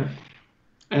England, yeah.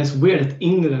 And it's weird that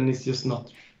England is just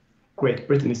not Great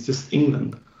Britain, it's just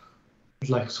England. It's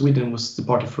like Sweden was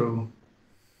departed through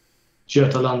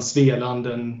Götaland,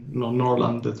 Svealand, and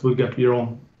Norrland, that we got your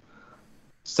own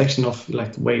section of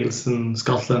like Wales and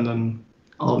Scotland and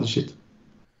all the shit.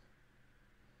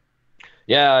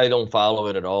 Yeah, I don't follow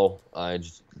it at all. I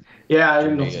just Yeah, to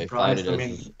I'm not me, I find surprised. it I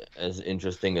mean, as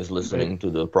interesting as listening to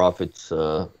the Profits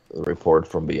report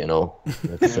from B&O.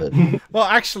 That's it. Well,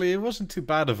 actually, it wasn't too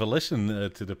bad of a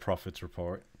listen to the Profits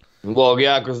report. Well,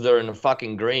 yeah, because they're in the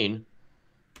fucking green.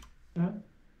 yeah.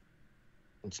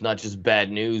 It's not just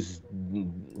bad news,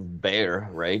 bear,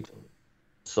 right?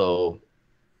 So,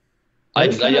 I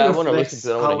It kind yeah, I of want to listen reflects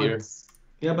to it. I how want to hear. it's-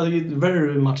 Yeah, but it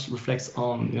very much reflects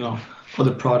on, you know,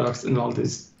 other products and all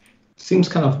this. Seems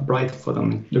kind of bright for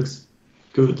them. It looks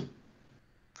good.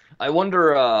 I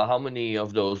wonder how many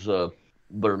of those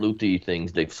Berluti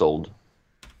things they've sold.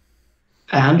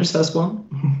 Anders has one.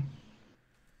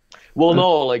 Well,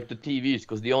 no, like the TVs,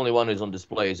 because the only one is on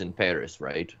display is in Paris,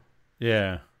 right?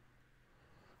 Yeah.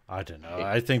 I don't know.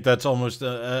 I think that's almost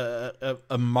a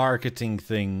marketing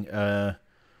thing. Yeah,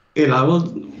 I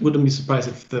wouldn't be surprised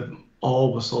if the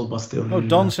all was sold, but still. Oh,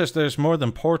 Don says there's more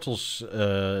than Portals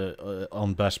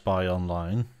on Best Buy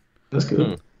online. That's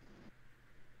good.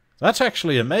 That's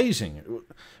actually amazing.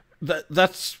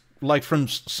 That's like from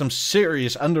some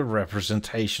serious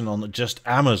underrepresentation on just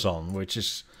Amazon, which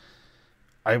is...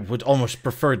 I would almost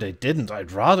prefer they didn't.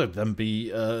 I'd rather them be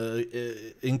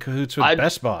in cahoots with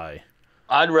Best Buy.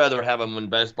 I'd rather have them on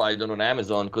Best Buy than on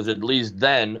Amazon, because at least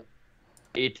then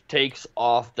it takes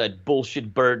off that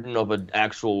bullshit burden of an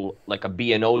actual, like a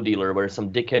B&O dealer, where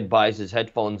some dickhead buys his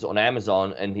headphones on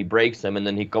Amazon and he breaks them, and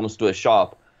then he comes to a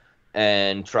shop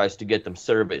and tries to get them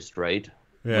serviced, right?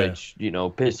 Yeah. Which, you know,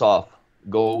 piss off.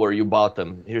 Go where you bought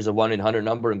them. Here's a 1-800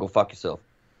 number and go fuck yourself.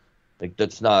 Like,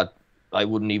 that's not... I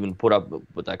wouldn't even put up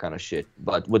with that kind of shit.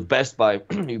 But with Best Buy,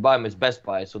 you buy them as Best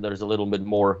Buy, so there's a little bit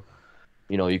more,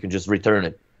 you know, you can just return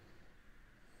it.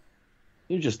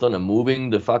 You're just on a moving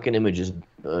the fucking images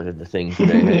the thing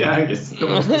today. Yeah, I guess.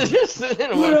 Just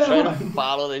we're trying to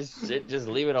follow this shit. Just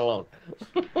leave it alone.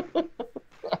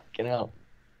 Fucking hell.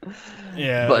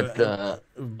 Yeah. But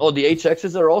oh, the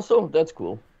HXs are also, that's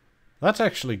cool. That's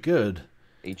actually good.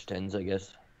 H10s, I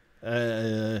guess.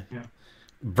 Yeah.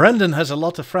 Brendan has a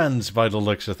lot of friends by the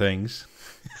looks of things.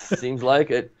 Seems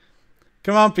like it.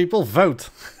 Come on, people, vote.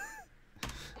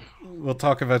 We'll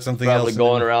talk about something Probably else.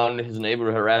 going around his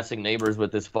neighbor, harassing neighbors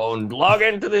with his phone. Log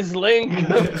into this link.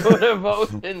 Put a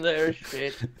vote in there.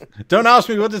 Shit. Don't ask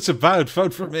me what it's about.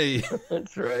 Vote for me.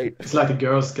 That's right. It's like the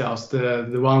Girl Scouts. The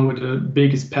one with the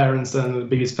biggest parents and the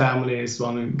biggest family is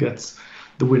one who gets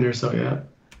the winner. So yeah,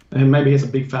 and maybe it's a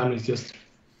big family. It's just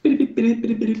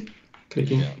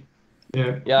clicking.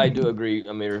 Yeah, I do agree.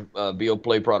 I mean,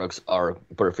 Beoplay products are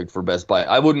perfect for Best Buy.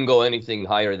 I wouldn't go anything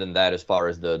higher than that as far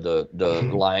as the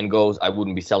line goes. I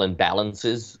wouldn't be selling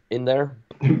balances in there.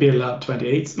 Beolab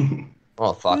 28.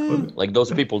 Oh, fuck. Like,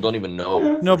 those people don't even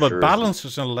know. No, but sure.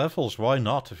 balances and levels, why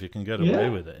not if you can get away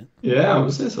with it? Yeah, I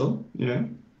would say so. Yeah.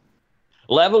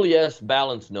 Level, yes.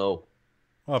 Balance, no.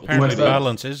 Well, apparently What's that?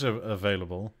 balance is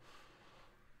available.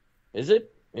 Is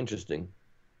it? Interesting.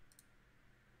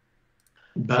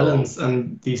 Balance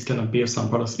and these kind of BFSM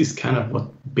products is kind of what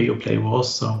Beoplay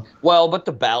was. So Well, but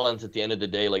the balance at the end of the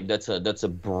day, like, that's a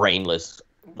brainless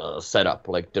setup.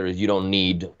 Like, you don't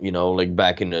need, like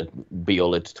back in the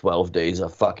Beolit 12 days, a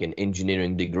fucking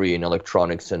engineering degree in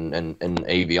electronics and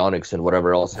avionics and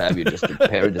whatever else have you just to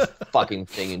pair this fucking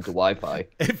thing into Wi-Fi.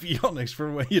 Avionics for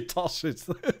when you toss it.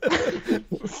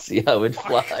 See how it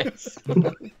flies.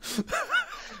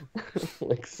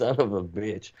 Like, son of a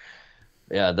bitch.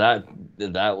 Yeah,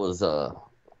 that was the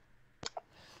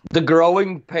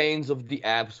growing pains of the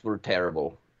apps were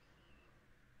terrible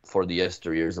for the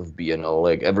yesteryears of B&O.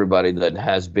 Like, everybody that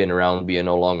has been around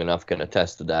B&O long enough can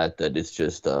attest to that it's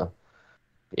just the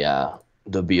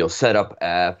Beo Setup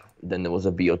app, then there was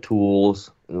a Beo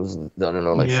Tools. It was, I don't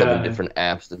know, like 7 different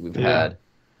apps that we've had.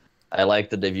 I like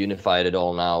that they've unified it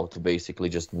all now to basically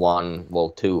just one,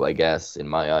 well, 2, I guess, in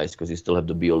my eyes, because you still have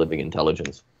the Beo Living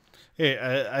Intelligence.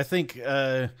 Hey, I think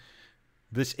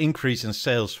this increase in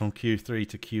sales from Q3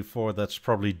 to Q4, that's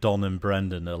probably Don and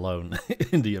Brendan alone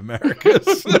in the Americas.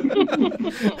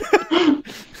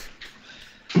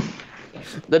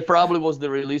 That probably was the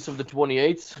release of the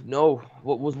 28th. No,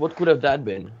 what could have that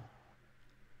been?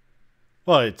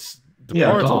 Well, it's the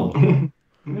portal. Dawn.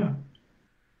 Yeah.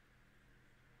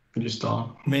 Just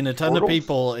Dawn. I mean, a ton Portals? of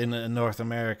people in North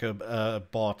America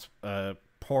bought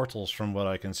portals from what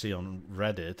I can see on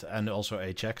Reddit, and also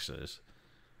HXs.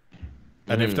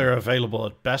 And if they're available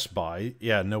at Best Buy,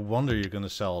 yeah, no wonder you're going to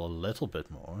sell a little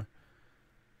bit more.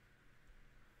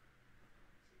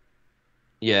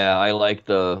 Yeah, I like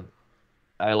the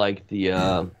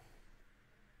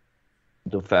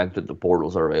fact that the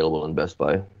portals are available in Best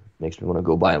Buy. Makes me want to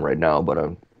go buy them right now, but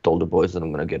I told the boys that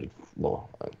I'm going to get it. Well,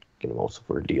 I get them also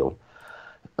for a deal.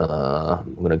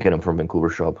 I'm going to get them from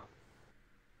Vancouver shop.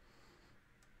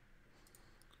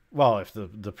 Well, if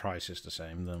the price is the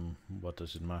same, then what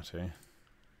does it matter?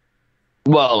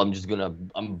 Well,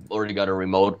 I'm already got a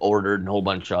remote ordered and a whole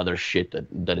bunch of other shit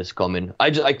that is coming.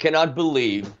 I cannot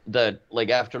believe that, like,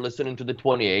 after listening to the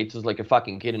 28, it's like a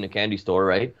fucking kid in a candy store,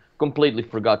 right? Completely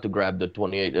forgot to grab the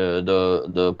 28,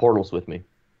 the portals with me.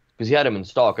 Because he had them in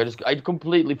stock. I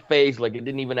completely phased, like, I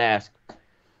didn't even ask.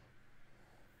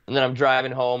 And then I'm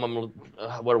driving home,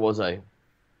 where was I?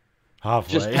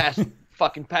 Halfway. Just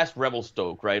past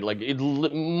Revelstoke, right? Like, it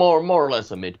more or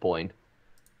less a midpoint.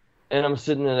 And I'm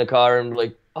sitting in the car and I'm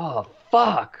like, oh,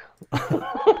 fuck.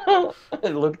 I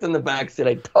looked in the back seat.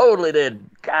 I totally did.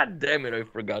 God damn it, I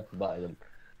forgot to buy them.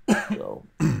 So,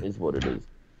 is what it is.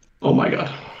 Oh my god.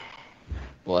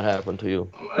 What happened to you?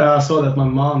 I saw that my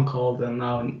mom called and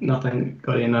now nothing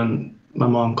got in and my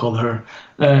mom called her.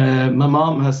 My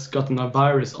mom has gotten a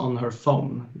virus on her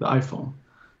phone, the iPhone.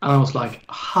 And I was like,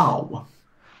 how?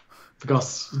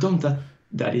 Because you don't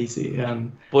that easy.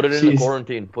 And put it in the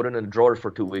quarantine. Put it in a drawer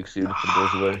for 2 weeks, see if it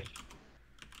goes away.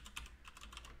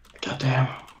 God damn.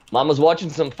 Mama's watching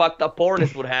some fucked up porn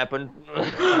is what happened.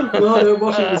 No, they're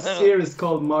watching a series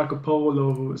called Marco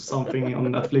Polo or something on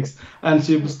Netflix. And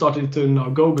she started to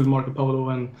Google Marco Polo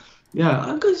and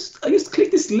I just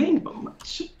clicked this link. But I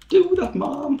should do that,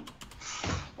 Mom.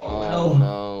 Oh,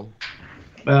 no.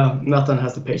 Well, nothing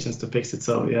has the patience to fix it,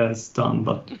 so yeah, it's done.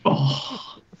 But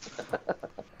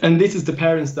and this is the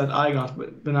parents that I got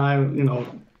when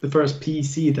the first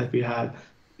PC that we had.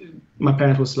 My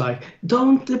parents was like,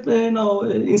 "Don't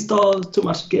install too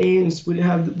much games. We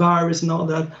have the virus and all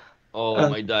that." Oh,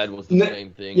 my dad was the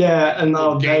same thing. Yeah, and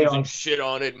now they games are and shit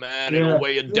on it, man. It'll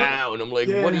weigh it down. I'm like,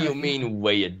 what do you mean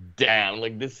weigh it down?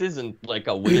 Like, this isn't like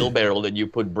a wheelbarrow that you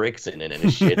put bricks in it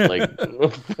and shit. Like,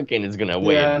 fucking, it's gonna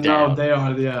weigh it down. Yeah, now they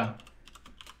are. Yeah.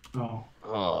 Oh.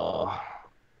 Oh,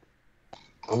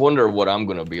 I wonder what I'm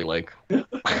gonna be like.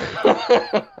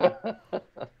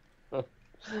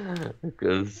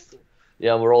 Because,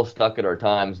 yeah, we're all stuck at our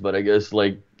times, but I guess,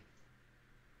 like,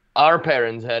 our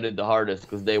parents had it the hardest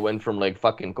because they went from, like,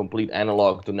 fucking complete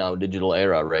analog to now digital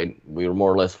era, right? We were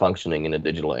more or less functioning in a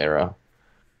digital era.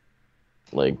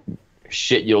 Like,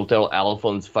 shit you'll tell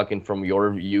Alphonse fucking from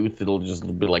your youth, it'll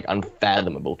just be, like,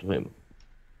 unfathomable to him.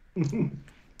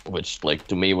 Which, like,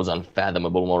 to me was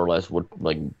unfathomable, more or less, what,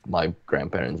 like, my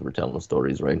grandparents were telling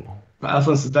stories, right?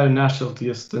 Alphonse is very natural to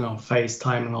just,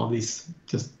 FaceTime and all these,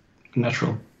 just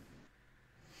natural.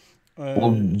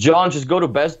 Well, John, just go to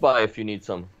Best Buy if you need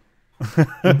some.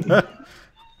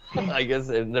 I guess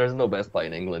there's no Best Buy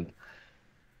in England.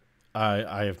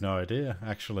 I have no idea,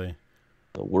 actually.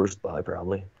 The worst buy,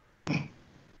 probably.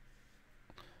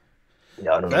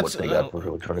 Yeah, I don't know what they got for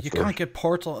electronic stores. You can't get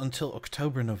Portal until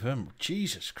October, November.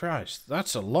 Jesus Christ,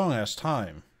 that's a long-ass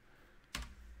time. I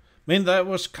mean, that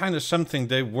was kind of something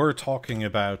they were talking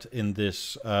about in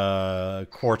this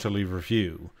quarterly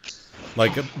review.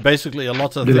 Like, basically, a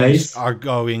lot of things are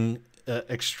going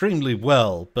extremely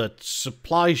well, but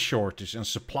supply shortage and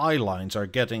supply lines are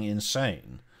getting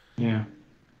insane. Yeah.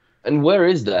 And where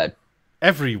is that?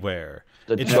 Everywhere.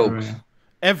 It's jokes.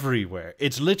 Everywhere.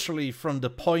 It's literally from the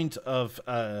point of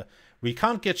we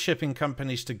can't get shipping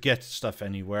companies to get stuff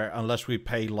anywhere unless we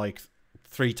pay like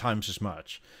 3 times as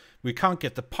much. We can't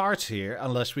get the parts here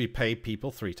unless we pay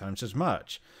people 3 times as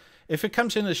much. If it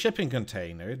comes in a shipping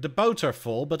container, the boats are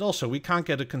full, but also we can't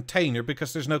get a container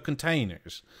because there's no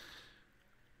containers.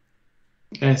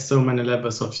 There's so many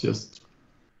levels of just...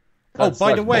 Oh,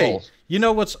 by the way, you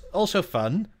know what's also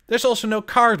fun? There's also no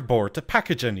cardboard to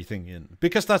package anything in,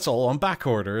 because that's all on back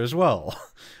order as well.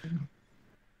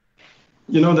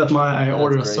 You know that I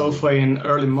ordered a sofa in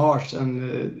early March,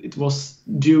 and it was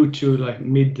due to like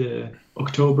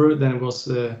mid-October, then it was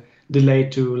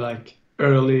delayed to like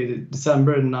early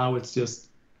December, and now it's just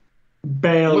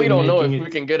barely. We don't know if we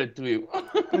can get it to you.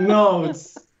 No,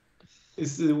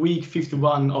 it's week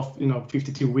 51 of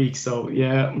 52 weeks. So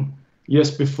yeah,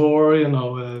 just before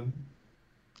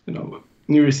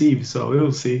New Year's Eve. So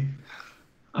we'll see.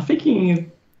 I'm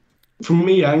thinking, for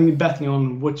me, I'm betting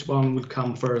on which one would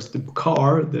come first: the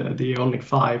car, the Ioniq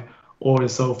 5, or the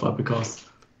sofa, because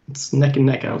it's neck and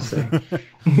neck, I would say.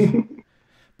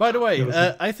 By the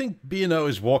way, I think B&O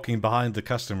is walking behind the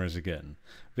customers again,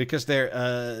 because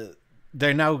they're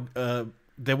now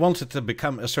they wanted to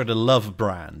become a sort of love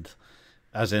brand,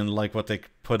 as in like what they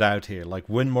put out here, like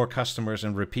win more customers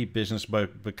and repeat business by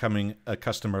becoming a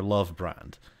customer love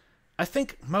brand. I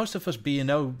think most of us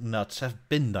B&O nuts have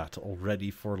been that already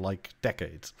for like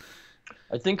decades.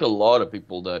 I think a lot of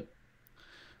people that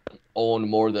own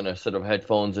more than a set of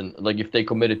headphones, and like if they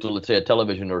committed to, let's say, a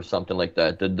television or something like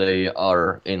that, that they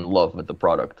are in love with the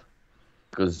product.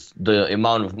 Because the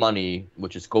amount of money,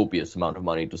 which is copious amount of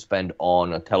money to spend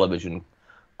on a television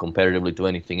comparatively to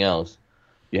anything else,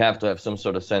 you have to have some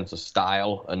sort of sense of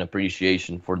style and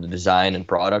appreciation for the design and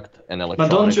product and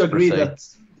electronics. But don't you agree that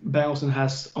Bang Olufsen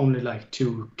has only like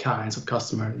 2 kinds of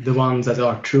customer? The ones that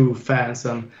are true fans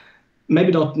and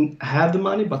maybe don't have the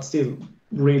money, but still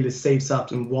really saves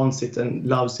up and wants it and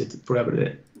loves it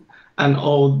forever. And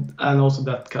also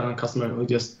that kind of customer who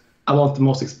just, I want the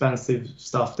most expensive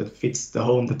stuff that fits the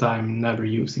home that I'm never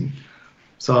using.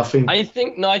 So I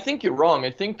think you're wrong.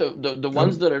 I think the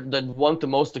ones that want the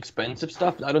most expensive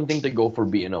stuff, I don't think they go for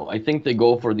B&O. I think they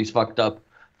go for these fucked up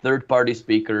third-party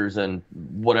speakers and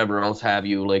whatever else have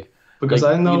you. Because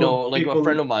I know, like a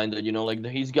friend of mine that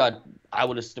he's got, I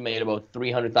would estimate, about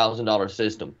 $300,000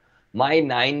 system. My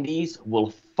 90s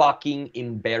will fucking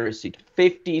embarrass it.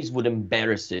 50s would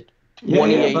embarrass it.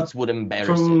 28s would embarrass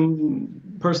it. From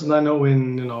person I know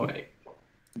in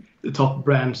the top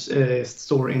brand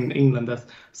store in England that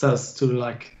sells to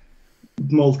like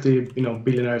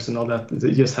billionaires and all that.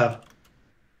 They just have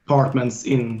apartments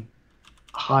in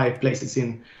high places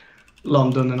in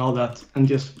London and all that, and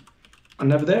just are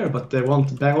never there. But they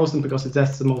want Bang Olufsen because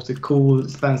that's the most cool,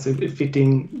 expensive,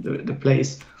 fitting the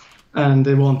place. And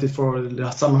they want it for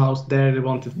the summer house there, they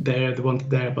want it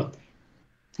there, but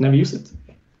never use it.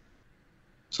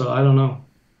 So I don't know.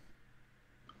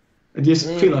 I just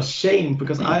feel ashamed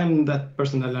because I'm that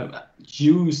person that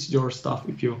use your stuff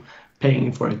if you're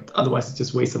paying for it. Otherwise, it's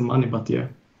just waste of money. But yeah.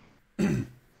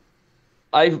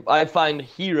 I find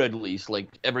here, at least, like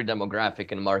every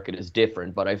demographic and market is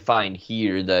different, but I find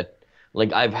here that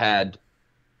like I've had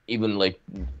even like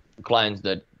clients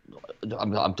that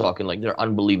I'm talking like they're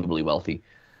unbelievably wealthy,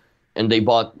 and they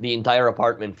bought the entire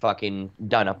apartment fucking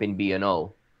done up in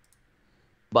B&O,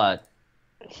 but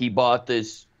he bought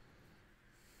this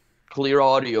clear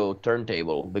audio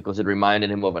turntable because it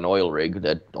reminded him of an oil rig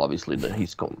that obviously that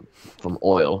he's come from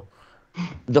oil.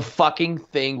 The fucking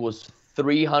thing was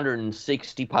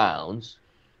 360 pounds.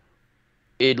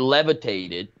 It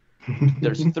levitated.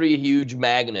 There's 3 huge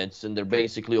magnets, and they're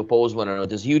basically opposed one another.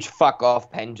 This huge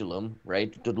fuck-off pendulum,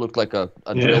 right? It looked like a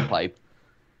drill pipe.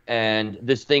 And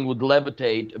this thing would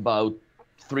levitate about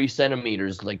 3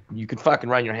 centimeters. Like, you could fucking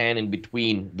run your hand in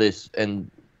between this, and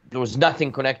there was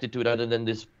nothing connected to it other than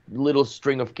this little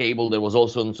string of cable that was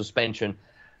also in suspension.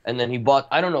 And then he bought,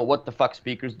 I don't know what the fuck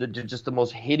speakers, they're just the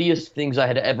most hideous things I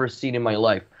had ever seen in my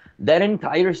life. That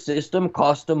entire system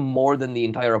cost him more than the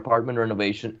entire apartment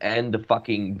renovation and the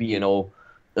fucking B&O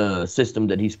system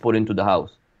that he's put into the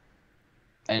house.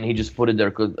 And he just put it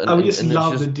there. I would just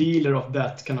love the dealer of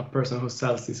that kind of person who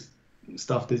sells this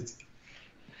stuff. That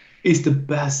is the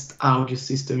best audio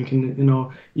system. You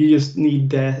can, you just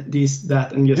need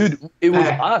that, and just dude, it was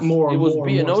us. More, it was more,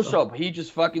 B&O more shop. He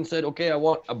just fucking said, okay, I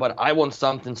want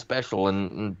something special.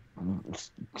 And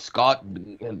Scott,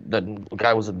 that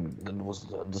guy was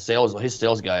his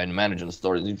sales guy and managing the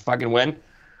store. He fucking went,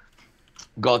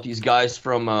 got these guys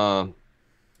from I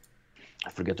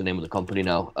forget the name of the company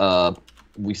now.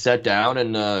 We sat down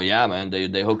and yeah, man,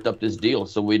 they hooked up this deal.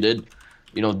 So we did.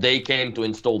 They came to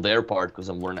install their part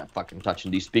because we're not fucking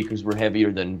touching. These speakers were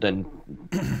heavier than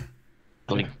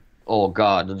like, oh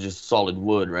god, they're just solid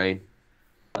wood, right?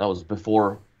 That was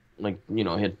before, like,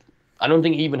 I don't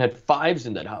think he even had 5s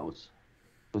in that house.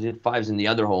 Because he had 5s in the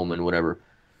other home and whatever.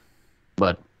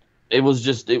 But it was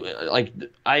just,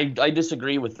 I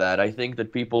disagree with that. I think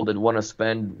that people that want to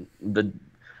spend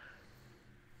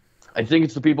I think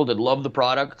it's the people that love the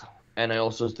product. And I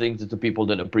also think that the people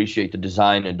that appreciate the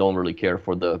design and don't really care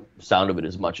for the sound of it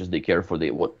as much as they care for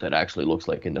what that actually looks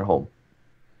like in their home.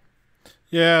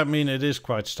 Yeah, I mean, it is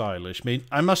quite stylish. I mean,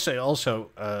 I must say also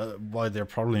why they're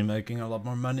probably making a lot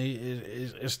more money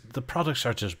is the products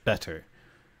are just better.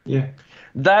 Yeah.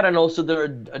 That, and also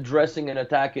they're addressing and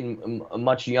attacking a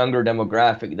much younger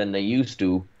demographic than they used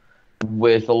to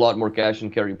with a lot more cash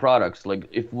and carry products. Like,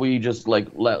 if we just, like,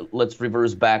 let's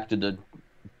reverse back to the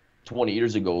 20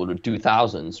 years ago, the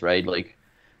 2000s, right? Like,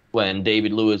 when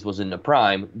David Lewis was in the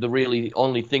prime, the really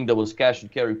only thing that was cash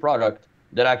and carry product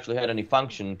that actually had any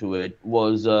function to it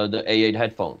was the A8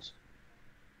 headphones.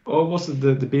 Or was it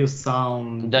the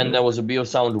BeoSound? Then there was a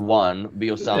BeoSound 1,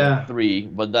 BeoSound 3,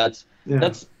 but that's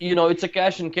it's a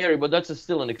cash and carry, but that's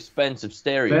still an expensive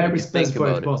stereo. Very expensive for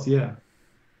it was, yeah.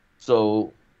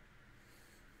 So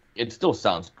it still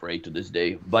sounds great to this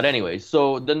day. But anyway,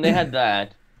 so then they had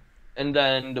that, and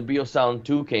then the BeoSound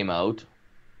 2 came out,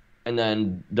 and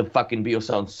then the fucking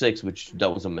BeoSound 6, which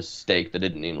that was a mistake that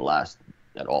didn't even last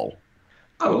at all.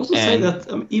 I would also say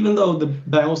that even though the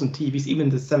Bang Olufsen TVs, even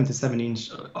the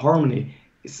 77-inch Harmony,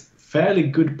 is fairly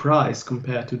good price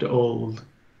compared to the old,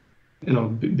 Vision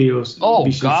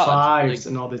 5s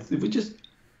and all that. It was just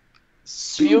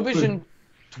super... BeoVision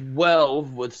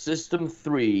 12 with System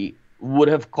 3 would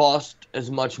have cost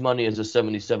as much money as a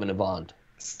 77 Avant.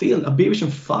 Still, a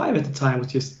BeoVision 5 at the time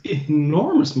was just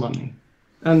enormous money.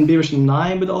 And BeoVision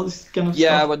 9 with all this kind of stuff.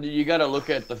 Yeah, but you gotta look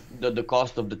at the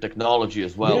cost of the technology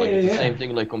as well. It's the same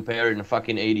thing like comparing a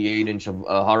fucking 88-inch of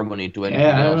Harmony to anything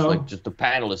else. Like, just the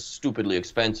panel is stupidly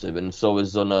expensive, and so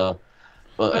is on a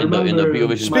in the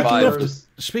BeoVision 5.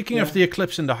 Speaking of the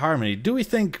Eclipse and the Harmony, do we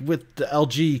think with the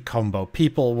LG combo,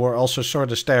 people were also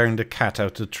sort of staring the cat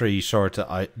out the tree sort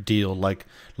of deal? Like,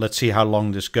 let's see how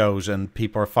long this goes, and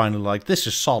people are finally like, this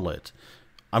is solid.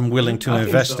 I'm willing to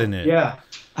invest in it. Yeah.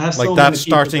 I have like, that's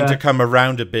starting to come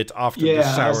around a bit after the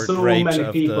sour grapes. Yeah, so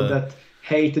many people that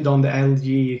hated on the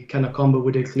LG kind of combo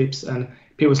with the Eclipse, and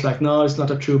people was like, no, it's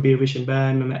not a true BeoVision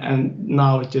band, and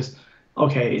now it's just,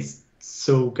 okay, it's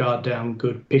so goddamn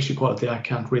good picture quality, I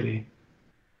can't really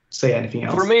say anything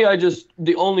else. For me,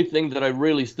 the only thing that I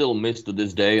really still miss to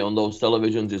this day on those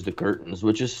televisions is the curtains,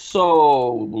 which is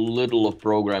so little of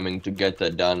programming to get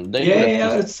that done.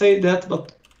 I'd say that,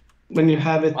 but when you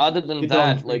have it, other than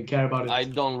that, like, care about it. I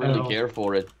don't really care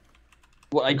for it.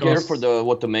 Well, I care for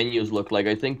what the menus look like.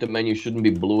 I think the menu shouldn't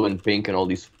be blue and pink and all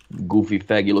these goofy,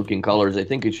 faggy-looking colors. I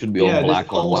think it should be all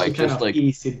black or white. Kind of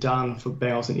easy done for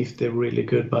Bang Olufsen if they're really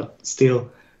good, but still,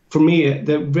 for me,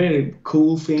 the very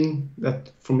cool thing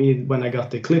that for me when I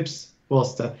got the Eclipse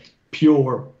was that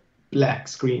pure black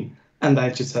screen, and I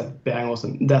just had Bang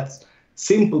Olufsen. That's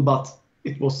simple, but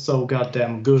it was so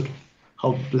goddamn good.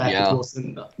 How black it was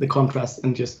and the contrast,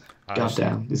 and just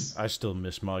goddamn this. I still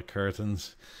miss my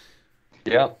curtains.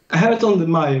 Yeah, I have it on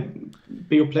my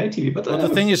Beoplay TV, but the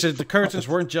thing is that the curtains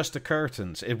weren't just the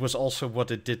curtains; it was also what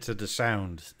it did to the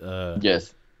sound.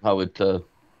 Yes, how it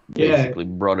basically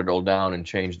brought it all down and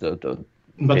changed the But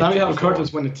pitch now you of have the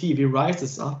curtains song. when the TV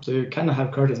rises up, so you kind of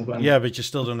have curtains when. Yeah, but you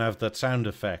still don't have that sound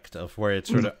effect of where it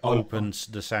sort of opens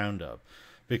the sound up.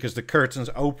 Because the curtains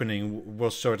opening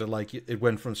was sort of like it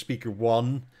went from speaker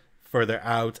 1 further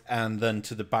out and then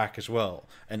to the back as well.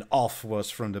 And off was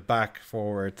from the back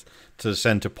forward to the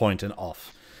center point and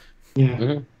off. Yeah.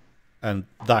 Mm-hmm. And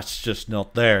that's just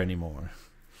not there anymore.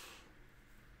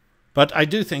 But I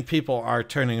do think people are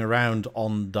turning around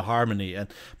on the harmony. And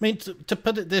I mean, to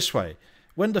put it this way,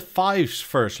 when the 5s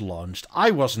first launched,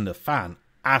 I wasn't a fan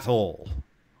at all.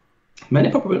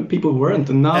 Many people weren't,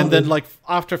 and now. And then, like,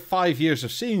 after 5 years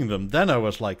of seeing them, then I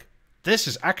was like, this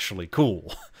is actually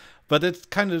cool. But it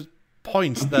kind of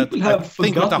points that I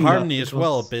think with the harmony as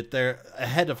well a bit, they're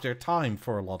ahead of their time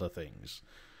for a lot of things.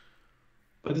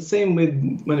 But the same with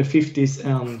when the 50s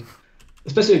and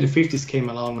especially the 50s came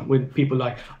along with people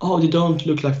like, oh, they don't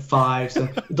look like 5s and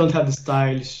they don't have the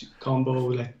stylish combo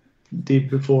like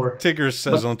did before. Tigger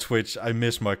says on Twitch, I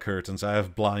miss my curtains. I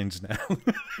have blinds now.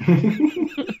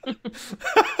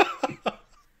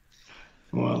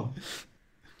 Well.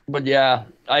 But yeah,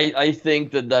 I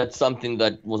think that that's something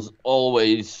that was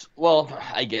always, well,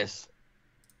 I guess,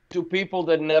 to people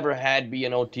that never had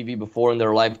B&O TV before in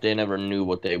their life, they never knew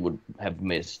what they would have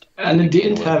missed. And they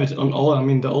didn't have it on all, I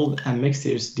mean, the old MX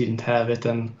series didn't have it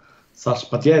and such,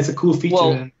 but yeah, it's a cool feature.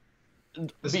 Well,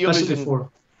 and especially for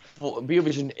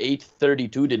BeoVision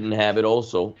 832 didn't have it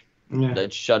also. Yeah.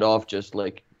 That shut off just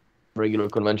like regular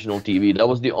conventional TV. That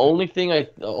was the only thing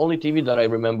the only TV that I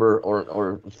remember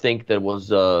or think that was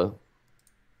the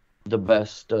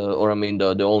best or I mean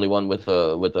the only one with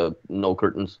no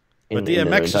curtains. But the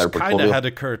MXs kind of had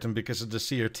a curtain because of the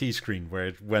CRT screen where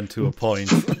it went to a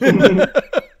point.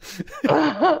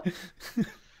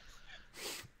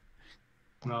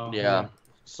 Yeah.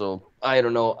 So I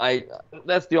don't know.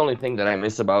 That's the only thing that I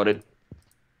miss about it.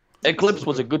 Eclipse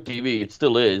was a good TV. It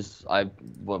still is.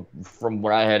 From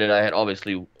where I had it, I had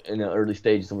obviously in the early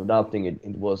stages of adopting it.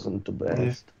 It wasn't the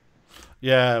best.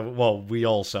 Yeah. Well, we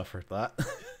all suffered that.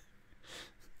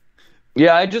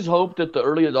 Yeah, I just hope that the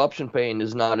early adoption pain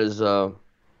is not as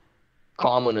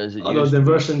common as it used to be. Although the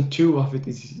version 2 of it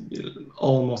is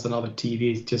almost another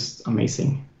TV. It's just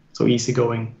amazing. So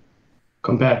easygoing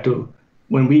compared to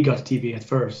when we got TV at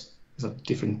first. It's a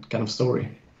different kind of story.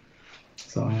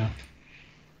 So yeah.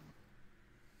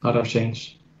 A lot of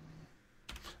change.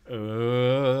 I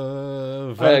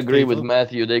agree with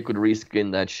Matthew. They could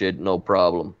reskin that shit, no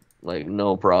problem. Like,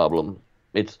 no problem.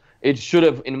 It should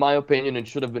have, in my opinion, it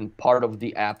should have been part of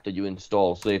the app that you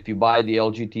install. So if you buy the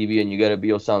LG TV and you get a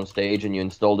BeoSound stage and you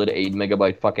installed an 8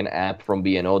 megabyte fucking app from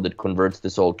B&O that converts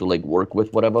this all to like work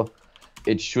with whatever,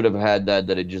 it should have had that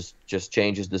it just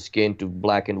changes the skin to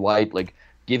black and white. Like,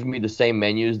 give me the same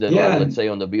menus that are, let's say,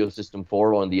 on the BeoSystem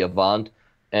 4 or on the Avant,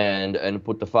 and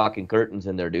put the fucking curtains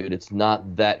in there, dude. It's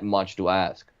not that much to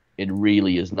ask. It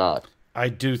really is not. I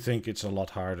do think it's a lot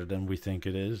harder than we think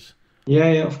it is. Yeah,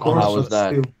 of course. How is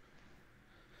that?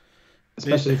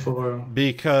 Especially for...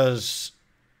 Because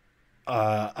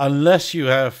unless you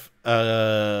have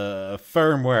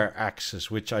firmware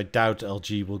access, which I doubt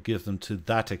LG will give them to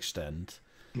that extent,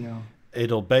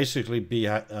 it'll basically be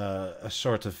a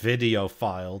sort of video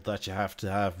file that you have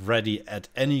to have ready at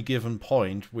any given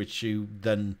point, which you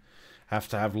then have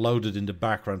to have loaded in the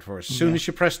background for. As soon as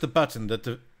you press the button, that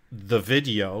the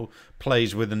video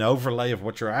plays with an overlay of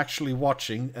what you're actually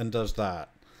watching and does that.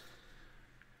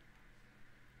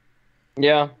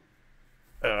 Yeah.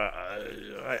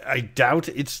 I doubt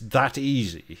it's that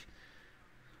easy. I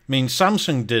mean,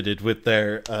 Samsung did it with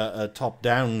their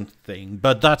top-down thing,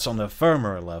 but that's on a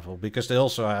firmware level because they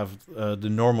also have the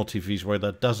normal TVs where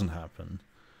that doesn't happen.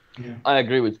 Yeah. I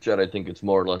agree with Chad. I think it's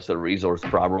more or less a resource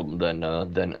problem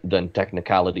than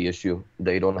technicality issue.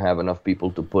 They don't have enough people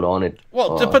to put on it.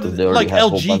 Well, but like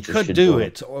LG could do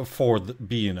it for the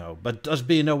B&O, but does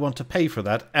B&O want to pay for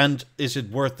that? And is it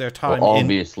worth their time? Well,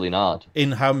 obviously not.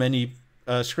 In how many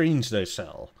screens they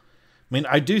sell? I mean,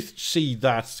 I do see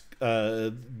that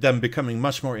them becoming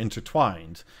much more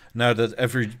intertwined now that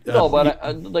every. No,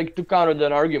 but like to counter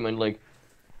that argument, like.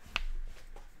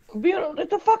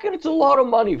 It's a lot of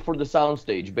money for the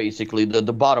soundstage, basically, the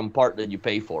bottom part that you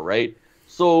pay for, right?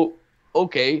 So,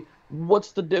 okay,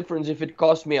 what's the difference if it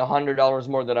cost me $100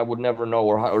 more that I would never know,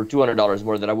 or $200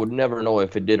 more that I would never know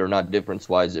if it did or not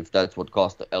difference-wise, if that's what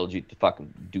cost the LG to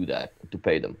fucking do that, to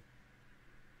pay them.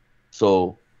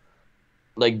 So,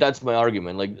 like, that's my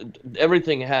argument. Like,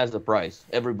 everything has a price.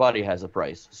 Everybody has a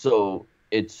price. So,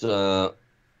 it's,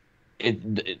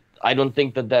 I don't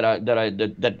think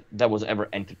that was ever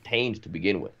entertained to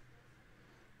begin with.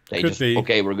 They Could just, be.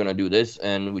 okay, we're gonna do this,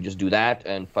 and we just do that,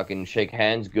 and fucking shake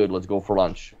hands, good, let's go for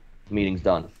lunch. Meeting's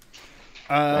done.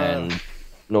 And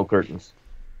no curtains.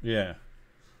 Yeah.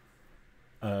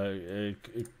 It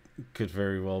could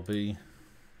very well be.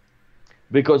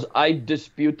 Because I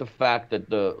dispute the fact that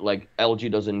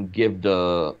LG doesn't give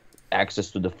the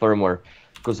access to the firmware.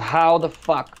 Because how the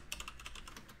fuck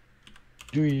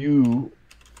do you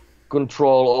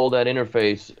control all that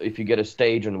interface if you get a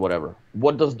stage and whatever?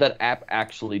 What does that app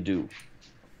actually do?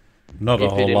 Not a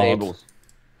if whole it enables? lot.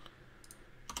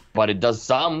 But it does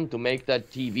some to make that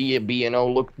TV a B&O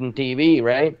looking TV,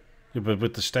 right? Yeah, but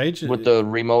with the stage, With the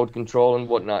remote control and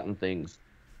whatnot and things.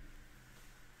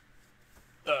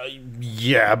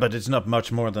 Yeah, but it's not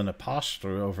much more than a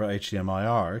pass-through over HDMI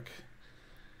ARC.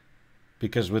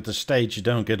 Because with the stage, you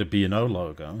don't get a B&O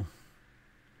logo.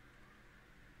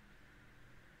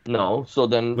 No, so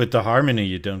then... With the Harmony,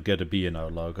 you don't get a B&O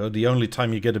logo. The only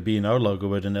time you get a B&O logo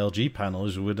with an LG panel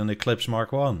is with an Eclipse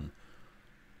Mark 1.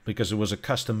 Because it was a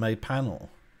custom-made panel.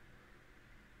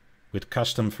 With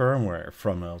custom firmware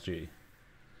from LG.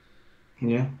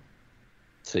 Yeah.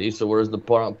 See, so where's the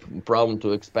problem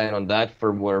to expand on that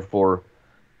firmware for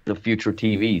the future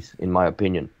TVs, in my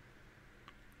opinion?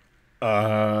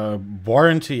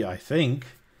 Warranty, I think.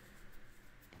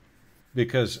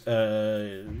 Because,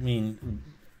 I mean,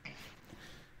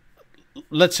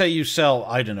 let's say you sell,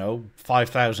 I don't know,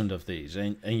 5,000 of these,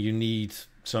 and you need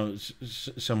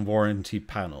some warranty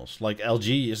panels. Like,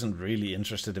 LG isn't really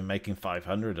interested in making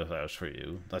 500 of those for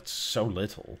you. That's so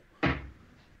little.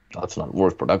 That's not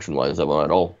worth production-wise at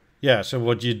all. Yeah, so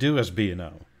what do you do as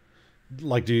B&O?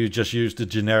 Like, do you just use the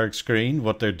generic screen,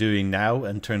 what they're doing now,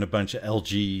 and turn a bunch of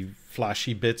LG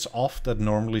flashy bits off that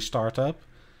normally start up?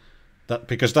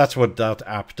 Because that's what that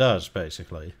app does,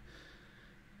 basically.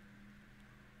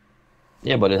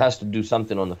 Yeah, but it has to do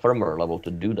something on the firmware level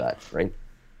to do that, right?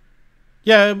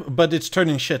 Yeah, but it's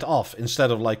turning shit off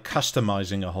instead of, like,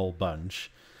 customizing a whole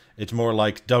bunch. It's more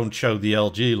like, don't show the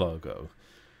LG logo.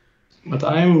 But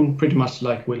I'm pretty much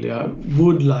like Willie. I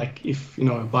would like, if you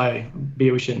know, buy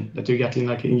Beovision, that you get in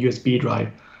like a USB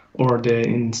drive, or the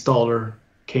installer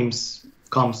comes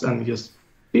and just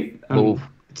beep and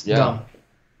it's done.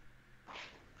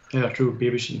 Yeah, true.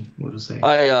 Beovision, what to say?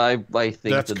 I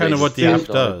think that's kind of what the app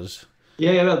does.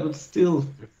 Yeah, but still,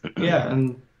 yeah,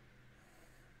 and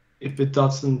if it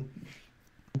doesn't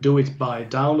do it by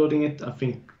downloading it, I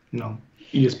think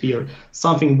USB or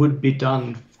something would be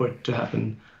done for it to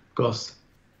happen. Because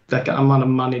that amount of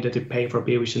money that you pay for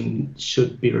Beovision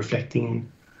should be reflecting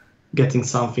getting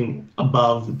something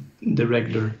above the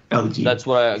regular LG. That's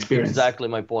what experience. Exactly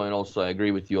my point. Also, I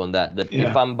agree with you on that.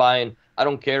 If I'm buying, I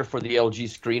don't care for the LG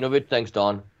screen of it. Thanks,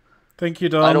 Don. Thank you,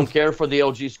 Don. I don't care for the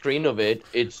LG screen of it.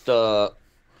 It's that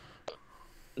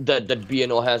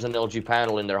B&O has an LG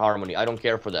panel in their Harmony. I don't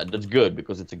care for that. That's good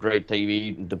because it's a great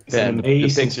TV. The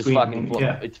picture's fucking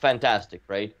it's fantastic,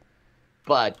 right?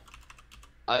 But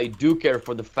I do care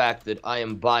for the fact that I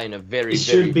am buying a very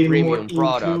premium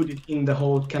product. It should be included in the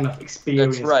whole kind of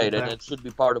experience. That's right, and it should be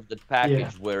part of the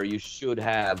package where you should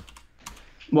have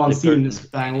one seamless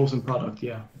Bang Olufsen product.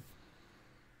 Yeah.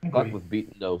 Fuck, we've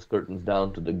beaten those curtains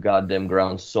down to the goddamn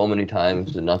ground so many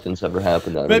times and nothing's ever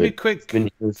happened out of it. Maybe quick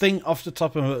thing off the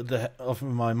top of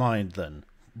my mind then.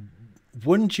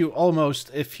 Wouldn't you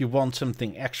almost, if you want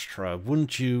something extra,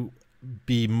 wouldn't you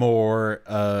be more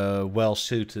well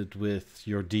suited with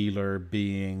your dealer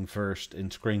being versed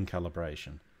in screen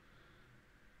calibration?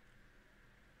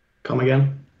 Come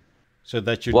again? So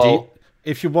that your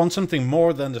if you want something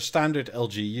more than the standard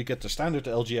LG, you get the standard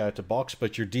LG out the box,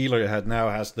 but your dealer now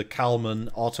has the Calman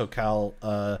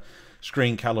AutoCal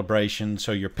screen calibration,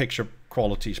 so your picture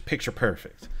quality is picture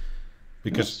perfect.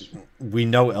 Because we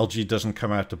know LG doesn't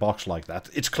come out the box like that.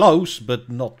 It's close, but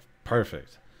not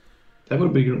perfect. That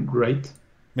would be great. I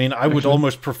mean, I would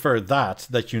almost prefer that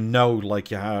like you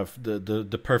have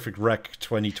the perfect Rec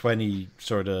 2020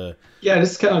 sort of... Yeah,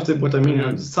 this is kind of what I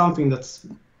mean. Something that's,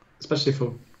 especially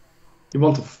for, you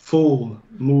want a full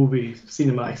movie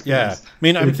cinema experience. Yeah, I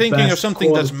mean, I'm thinking of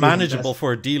something that's manageable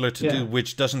for a dealer to do,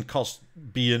 which doesn't cost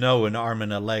B&O an arm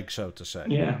and a leg, so to say.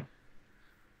 Yeah.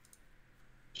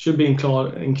 Should be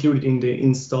included in the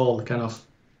install kind of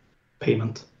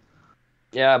payment.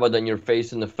 Yeah, but then you're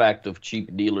facing the fact of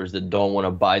cheap dealers that don't want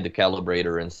to buy the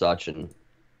calibrator and such and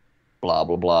blah,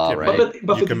 blah, blah, right?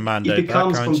 But you can mandate if it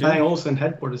comes that, from Bang Olufsen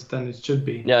headquarters, then it should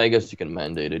be. Yeah, I guess you can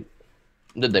mandate it.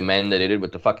 Did they mandated it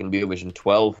with the fucking Beovision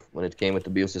 12 when it came with the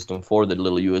Beosystem 4, the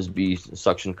little USB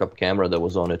suction cup camera that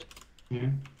was on it.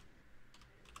 Yeah.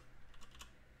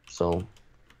 So.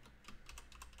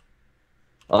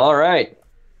 All right.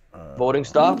 Voting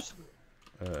stops?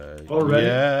 Already?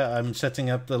 Yeah, I'm setting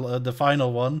up the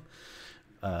final one.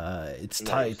 It's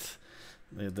tight.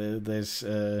 There's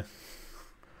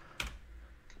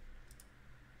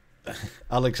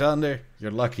Alexander.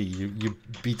 You're lucky. You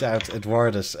beat out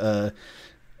Eduardus.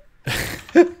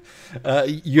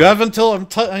 You have until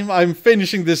I'm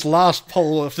finishing this last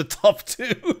poll of the top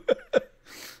 2.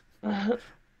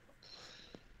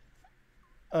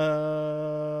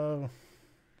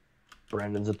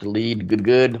 Brandon's at the lead.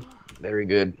 Good. Very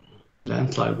good.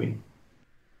 Landslide win.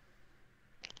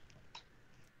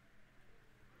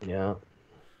 Yeah.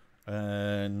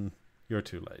 And you're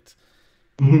too late.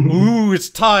 Ooh, it's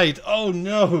tied. Oh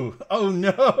no. Oh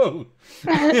no.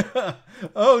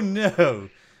 Oh no.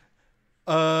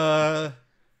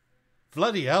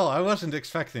 Bloody hell, I wasn't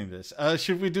expecting this.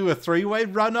 Should we do a 3-way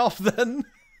runoff then?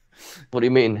 What do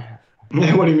you mean?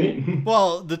 What do you mean?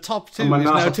 Well, the top 2 Oh, is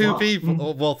now God. 2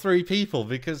 people. Well, 3 people,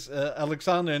 because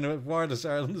Alexander and Eduardus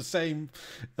are on the same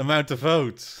amount of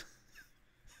votes.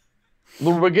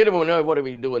 Well, we're getting. What are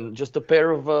we doing? Just a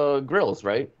pair of grills,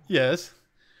 right? Yes.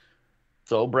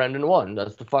 So Brandon won.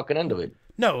 That's the fucking end of it.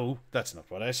 No, that's not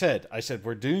what I said. I said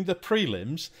we're doing the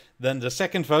prelims, then the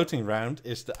second voting round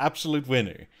is the absolute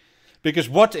winner. Because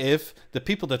what if the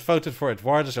people that voted for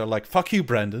Eduardus are like, fuck you,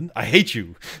 Brandon, I hate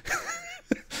you.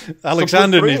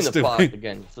 Alexander so needs to win.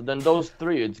 Again. So then those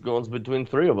 3, it goes between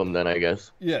 3 of them then, I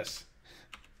guess. Yes.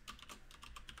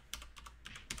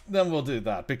 Then we'll do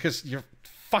that, because you're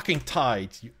fucking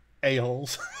tied, you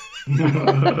a-holes.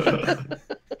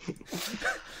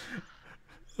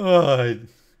 Oh,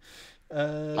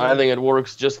 I think it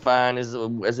works just fine as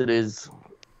it is.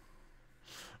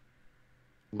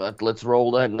 But let's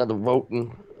roll that another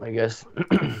voting, I guess.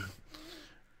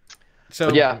 So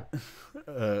but yeah.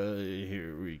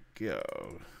 Here we go.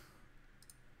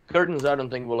 Curtains, I don't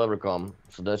think will ever come,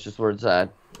 so that's just where it's at.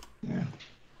 Yeah.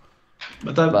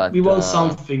 But we want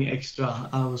something extra,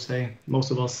 I would say,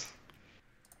 most of us.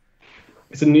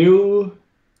 It's a new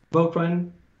vote now.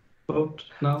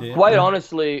 Yeah. Quite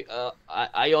honestly,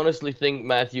 I honestly think,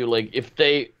 Matthew, like if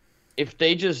they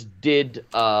just did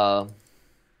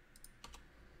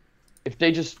if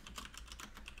they just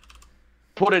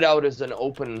put it out as an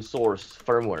open source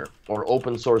firmware or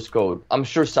open source code, I'm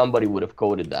sure somebody would have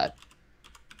coded that.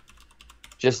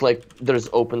 Just like there's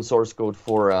open source code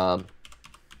for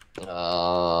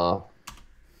the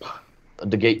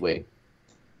gateway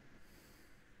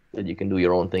that you can do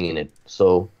your own thing in it.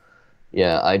 So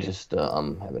yeah, I just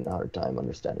I'm having a hard time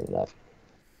understanding that.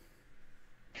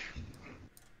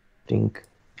 Think.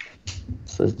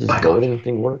 So is this voting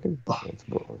thing working? Let's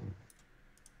go.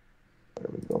 There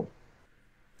we go.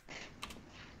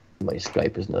 My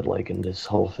Skype is not liking this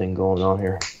whole thing going on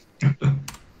here.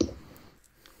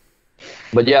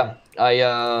 But yeah,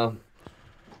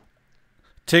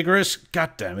 Tigris,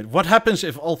 goddammit. What happens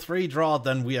if all 3 draw,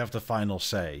 then we have the final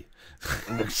say?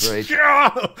 That's right.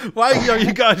 Why are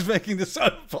you guys making this so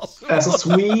impossible? As a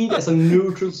Swede, as a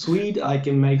neutral Swede, I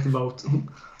can make the vote.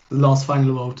 The last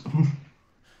final vote.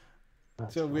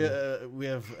 So we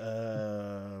have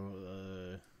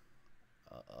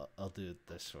I'll do it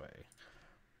this way.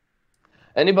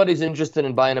 Anybody's interested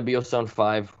in buying a BeoSound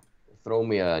 5, throw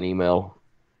me an email.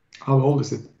 How old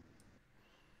is it?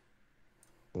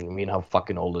 I mean, how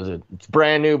fucking old is it? It's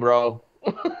brand new, bro.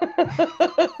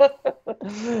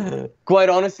 Quite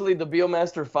honestly, the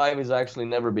Beomaster 5 has actually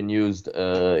never been used.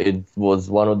 It was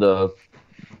one of the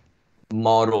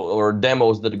model or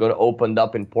demos that got opened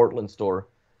up in Portland store,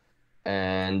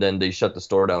 and then they shut the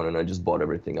store down, and I just bought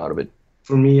everything out of it.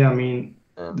 For me, I mean,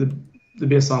 the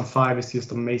BeoSound 5 is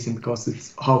just amazing because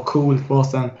it's how cool it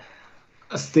was, and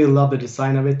I still love the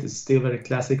design of it. It's still very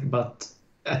classic, but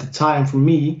at the time, for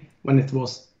me, when it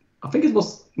was, I think it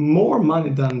was more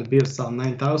money than the BeoSound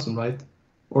 9000, right?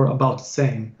 Or about the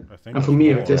same. I think And for me,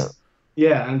 it just,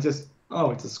 yeah, and just,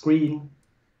 oh, it's a screen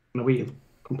and a wheel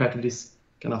compared to this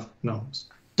kind of,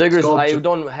 Tigris, I sculpture.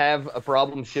 don't have a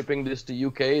problem shipping this to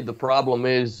UK. The problem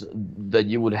is that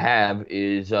you would have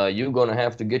is you're going to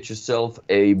have to get yourself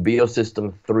a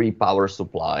Beosystem 3 power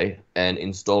supply and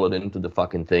install it into the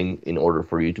fucking thing in order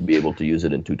for you to be able to use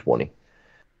it in 220.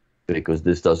 Because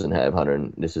this doesn't have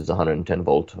this is a 110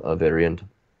 volt variant.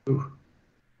 Ooh.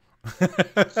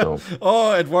 So.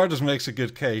 Oh, Eduardus makes a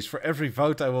good case. For every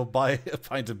vote, I will buy a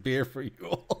pint of beer for you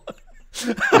all.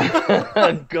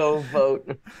 Go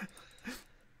vote.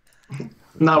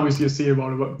 Now we see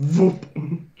about it. Whoop.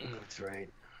 That's right.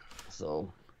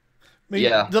 So, I mean,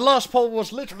 yeah. The last poll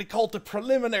was literally called the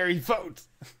preliminary vote.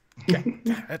 God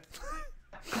damn it.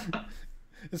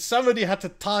 Somebody had to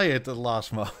tie it at the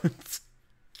last moment.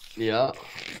 Yeah.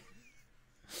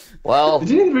 Well, You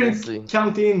didn't we'll really see.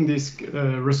 count in this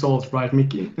result, right,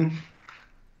 Mickey?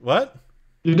 What?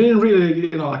 You didn't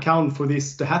really, account for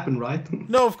this to happen, right?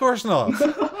 No, of course not.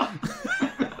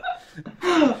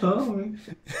 Oh,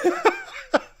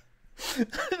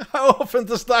 How often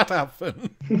does that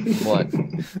happen? What?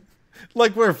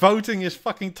 Like where voting is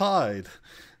fucking tied.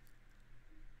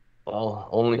 Well,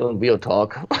 only on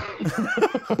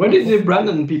BeoTalk. where did the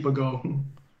Brandon people go?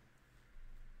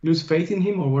 Lose faith in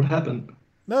him, or what happened?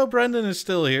 No, Brendan is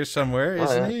still here somewhere, Oh,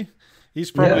 isn't yeah. he? He's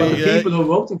Yeah, but probably the people who are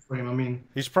voting for him, I mean.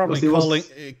 he's probably because he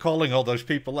was- calling all those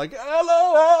people like,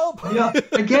 "Hello, help!" Yeah,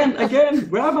 again,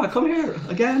 where am I? Come here,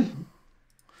 again.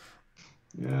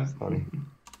 Yeah. Funny.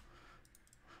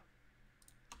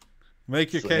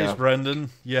 Make your So, case, yeah. Brendan.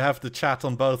 You have the chat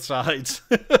on both sides.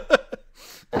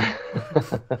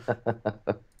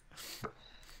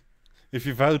 If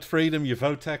you vote freedom, you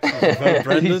vote Texas. You vote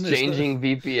Brendan. He's changing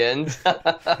VPNs.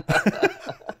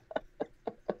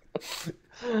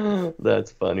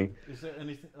 That's funny. Is there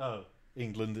anything? Oh,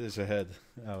 England is ahead.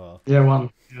 Oh well. Yeah, one.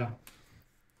 Yeah.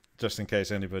 Just in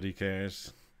case anybody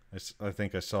cares. I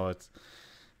think I saw it.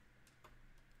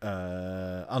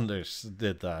 Anders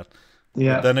did that.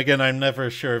 Yeah. But then again, I'm never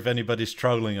sure if anybody's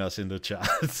trolling us in the chat.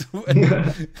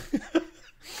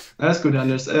 That's good,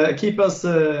 Anders. Keep us,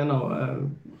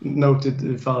 noted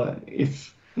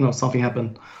if something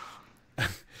happened.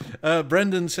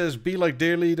 Brendan says, "Be like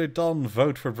dear leader Don.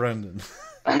 Vote for Brendan."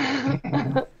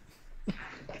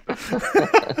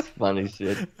 That's funny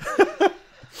shit.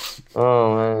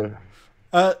 Oh man.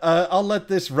 I'll let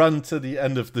this run to the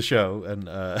end of the show, and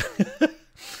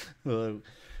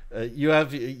you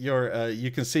have your.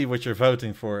 You can see what you're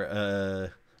voting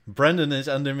for. Brendan is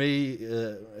under me.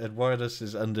 Eduardus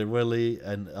is under Willie,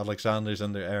 and Alexander's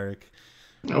under Eric.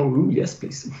 Oh yes,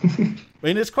 please. I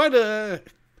mean, it's quite a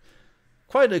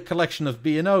collection of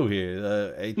B&O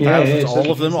here. 8,000, Yeah,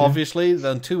 all of them, yeah. obviously.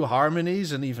 Then 2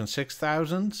 harmonies and even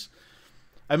 6,000s.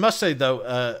 I must say,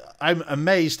 though, I'm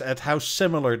amazed at how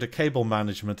similar the cable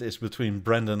management is between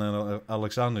Brendan and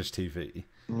Alexander's TV.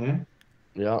 Yeah.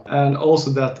 Yeah. And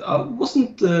also that I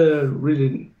wasn't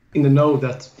really in the know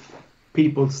that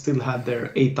people still had their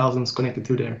 8,000s connected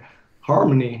to their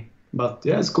harmony. But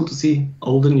yeah, it's cool to see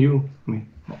old and new. I mean,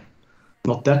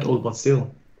 not that old, but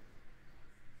still.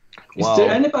 Is Wow.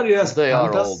 there anybody else? They are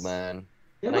Pandas? old, man.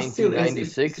 Yeah, but still,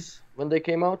 1996 when they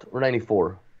came out, or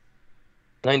 94?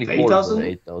 94 is 8,000? when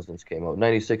the 8000s came out.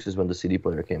 96 is when the CD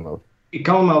player came out. It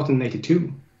came out in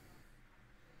 82.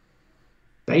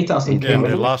 The 8,000 Yeah, came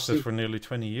they out. lasted for nearly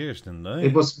 20 years, didn't they?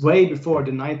 It was way before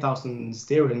the 9,000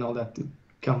 stereo and all that to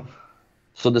come.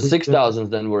 So the 6000s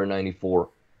then were 94.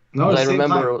 No, I the same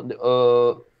remember.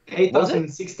 time. 8,000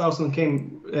 and 6,000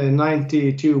 came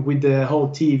 92 with the whole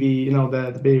TV,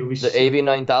 the big which The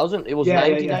AV9000. It was Yeah,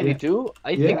 yeah, 1992.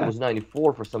 I think Yeah. it was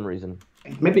 94 for some reason.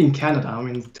 maybe in Canada. I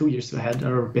mean, 2 years ahead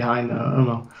or behind. I don't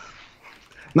know.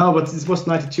 No, but it was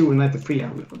 92 and 93.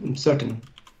 I'm certain.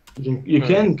 You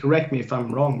can correct me if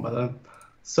I'm wrong, but I'm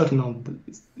certain on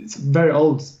it's very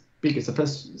old speakers,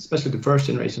 especially the first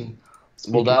generation.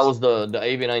 Well, that speakers. was the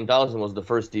AV9000 was the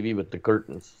first TV with the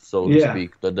curtains, so to Yeah.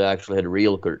 speak. That they actually had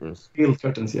real curtains. Real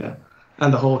curtains, yeah,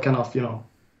 and the whole kind of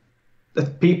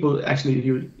that people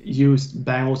actually used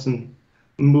Bang Olufsen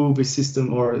movie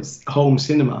system or home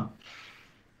cinema,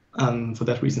 and for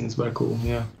that reason it's very cool.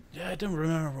 Yeah. Yeah, I don't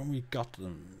remember when we got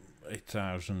them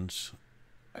 8,000s.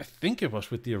 I think it was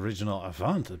with the original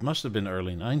Avant. It must have been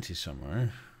early 90s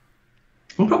somewhere.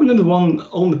 I'm probably the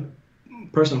only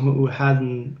person who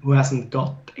hasn't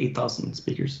got 8,000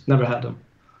 speakers. Never had them.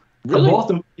 Really? I bought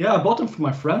them. Yeah, I bought them for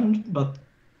my friend, but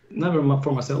never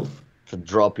for myself. To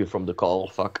drop you from the call,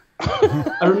 fuck.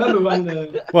 I remember when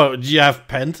the Well, did you have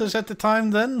Pentas at the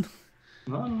time then?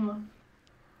 no.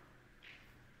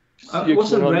 I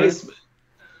 600?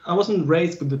 wasn't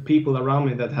raised with the people around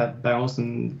me that had Bang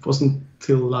Olufsen. It wasn't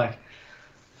till like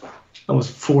I was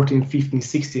 14, 15,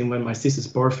 16 when my sister's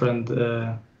boyfriend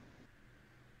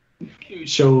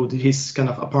showed his kind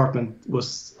of apartment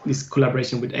was this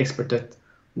collaboration with Expert that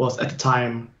was at the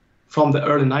time from the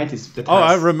early 90s. That Oh,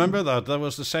 I has- remember that. That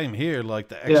was the same here. Like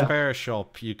the Yeah. Xpair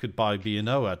shop, you could buy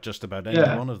B&O at just about any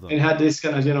Yeah, one of them. it had this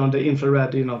kind of, the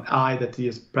infrared, eye that he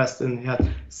just pressed, and he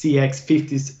had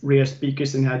CX50s rear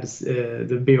speakers, and he had this,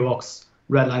 the Beovox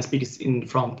redline speakers in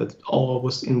front that all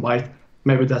was in white.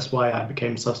 Maybe that's why I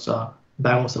became such a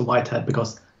Bang Olufsen whitehead,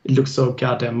 because it looked so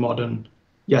goddamn modern.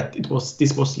 Yet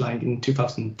this was like in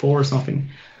 2004 or something,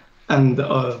 and the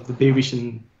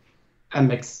Beovision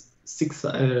MX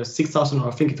 6,000, or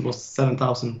I think it was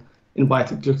 7,000 in white.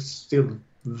 It looks still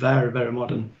very, very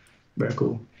modern, very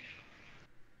cool.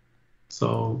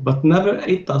 So, but never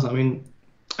 8,000. I mean,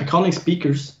 iconic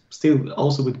speakers, still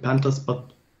also with Pentas,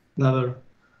 but never.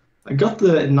 I got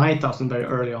the 9000 very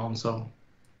early on, so.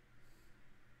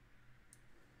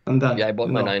 And then Yeah, I bought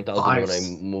my 9000 when I fives.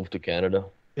 moved to Canada.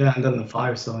 Yeah, and then the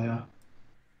 5, so yeah.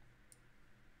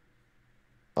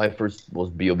 My first was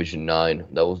Beovision 9.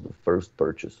 That was the first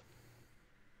purchase.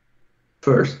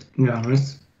 First, yeah, right.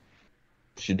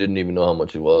 She didn't even know how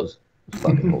much it was. It's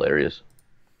fucking hilarious.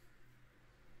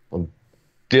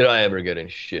 Did I ever get in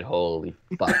shit? Holy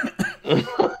fuck.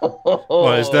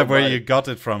 Well, is that where you got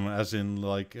it from? As in,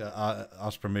 like,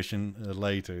 ask permission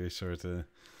later, sort of?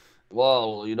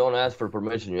 Well, you don't ask for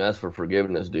permission, you ask for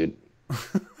forgiveness, dude.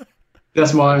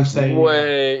 That's what I'm saying.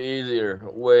 Way easier,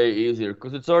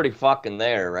 because it's already fucking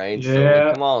there, right? Yeah. So,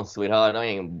 like, come on, sweetheart, I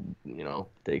ain't,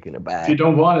 taking it back. If you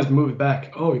don't want it, move it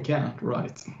back. Oh, you can't,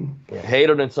 right. Hate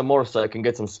it and some more so I can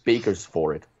get some speakers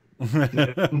for it.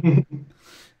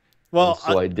 Well,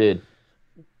 so I did.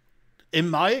 In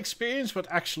my experience, what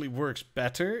actually works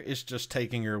better is just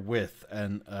taking her with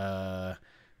and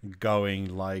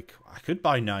going like, I could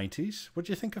buy 90s. What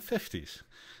do you think of 50s?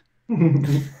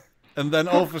 And then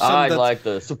all of a sudden, I like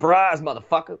the surprise,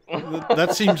 motherfucker.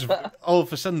 That seems all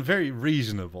of a sudden very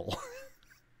reasonable.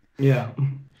 Yeah.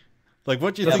 Like,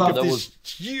 what do you think of these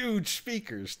huge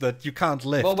speakers that you can't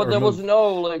lift? Well, but there was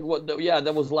no,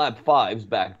 there was Lab 5s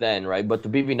back then, right? But the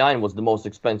BV9 was the most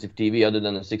expensive TV other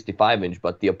than the 65-inch,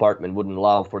 but the apartment wouldn't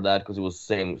allow for that because it was the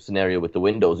same scenario with the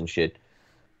windows and shit.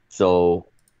 So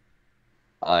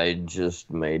I just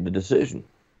made the decision.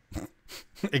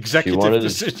 Executive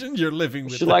decision? You're living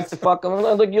with She liked the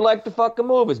fucking, you like the fucking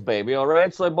movies, baby, all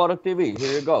right? So I bought a TV.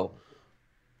 Here you go.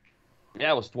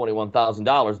 Yeah, it was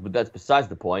 $21,000, but that's besides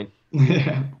the point.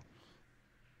 Yeah.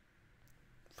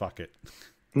 Fuck it.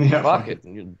 Yeah. Fuck it.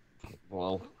 You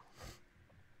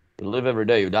live every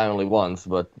day, you die only once,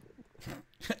 but...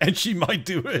 And she might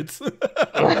do it.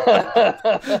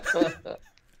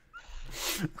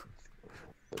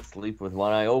 Sleep with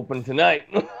one eye open tonight.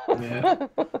 Yeah.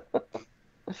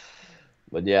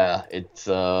 But yeah, it's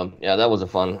that was a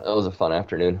fun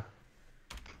afternoon.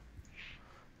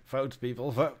 Vote,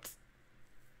 people, vote.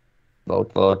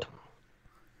 Vote.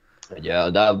 Yeah,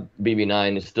 that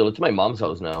BB9 is still, it's my mom's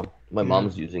house now. My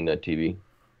mom's using that TV.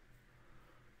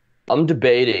 I'm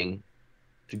debating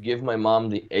to give my mom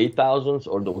the 8000s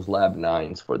or those Lab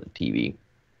 9s for the TV.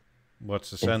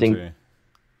 What's the center?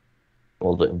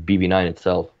 Well, the BB9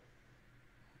 itself.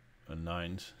 A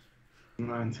 9s.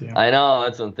 9s, yeah. I know,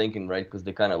 that's what I'm thinking, right? Because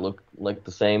they kind of look like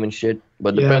the same and shit.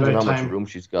 But depends on how much room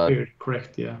she's got.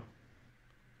 Correct, yeah.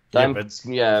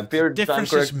 The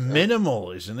difference is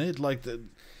minimal, isn't it? Like,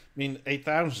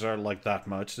 8000s are like that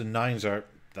much. The 9s are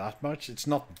that much. It's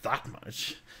not that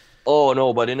much. Oh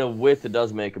no, but in a width, it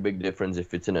does make a big difference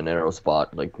if it's in a narrow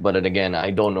spot. Like, but then again,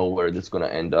 I don't know where this is gonna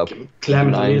end up. Clamp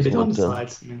it a little bit on the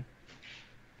sides.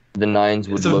 The 9s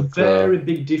would look. It's a very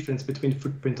big difference between the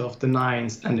footprint of the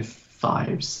 9s and the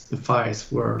 5s. The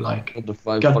 5s were like, the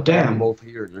 5s goddamn, both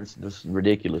here. This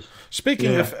ridiculous.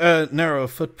 Speaking of narrow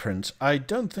footprints, I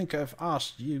don't think I've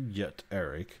asked you yet,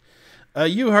 Eric.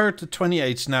 You heard the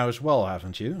 28s now as well,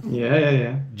 haven't you?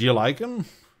 Yeah. Do you like them?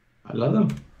 I love them.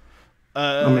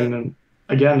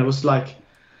 Again, it was like,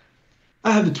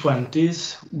 I have the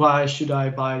 20s. Why should I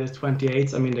buy the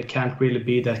 28s? They can't really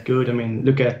be that good.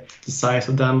 Look at the size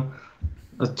of them.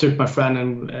 I took my friend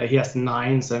and he has the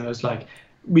 9s, and it was like,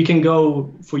 we can go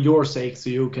for your sake, so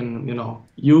you can,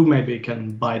 you maybe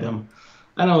can buy them.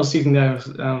 And I was sitting there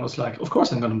and I was like, of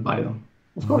course I'm going to buy them.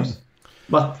 Of course.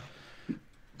 But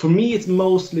for me, it's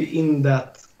mostly in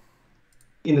the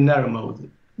narrow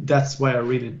mode. That's why I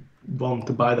really want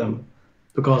to buy them.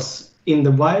 Because in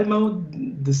the wide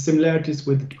mode, the similarities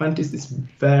with the 20s is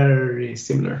very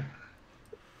similar.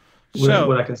 So,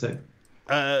 what I can say.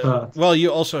 Well,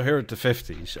 you also heard the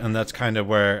 50s, and that's kind of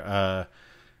where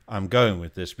I'm going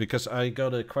with this, because I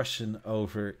got a question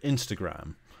over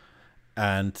Instagram,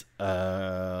 and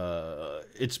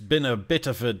it's been a bit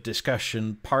of a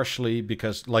discussion, partially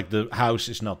because the house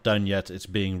is not done yet, it's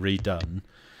being redone.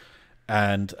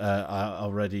 And I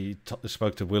already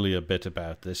spoke to Willie a bit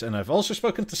about this, and I've also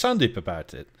spoken to Sandeep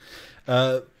about it.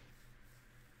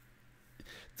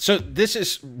 So this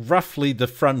is roughly the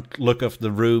front look of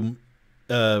the room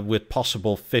with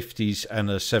possible 50s and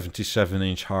a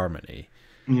 77-inch Harmony.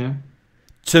 Yeah.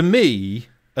 To me,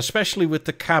 especially with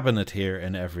the cabinet here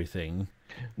and everything...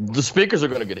 The speakers are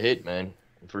going to get hit, man,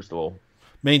 first of all.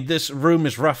 This room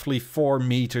is roughly 4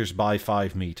 meters by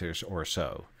 5 meters or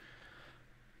so.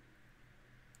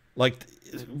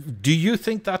 Do you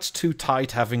think that's too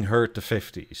tight, having heard the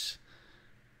 50s?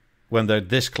 When they're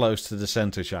this close to the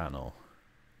center channel?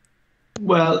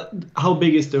 Well, how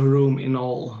big is the room in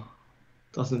all?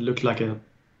 Doesn't look like a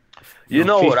You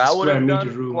know what 50 I would square have meter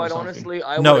done, room or quite something. honestly?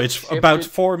 I No, would have it's shifted. about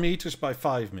 4 meters by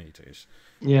 5 meters.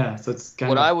 Yeah, so it's kind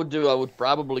What of. I would do, I would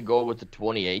probably go with the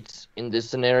 28s in this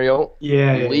scenario.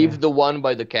 Yeah, Leave yeah. the one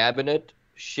by the cabinet,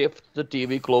 shift the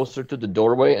TV closer to the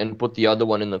doorway, and put the other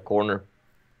one in the corner.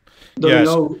 Do you Yes.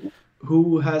 know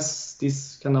who has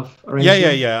this kind of Yeah,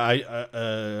 arrangement? yeah.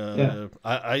 Yeah.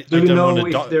 I Do you don't know want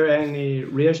if to. there are any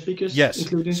rear speakers Yes.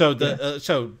 included? So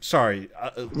Yeah. sorry.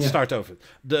 Yeah. Start over.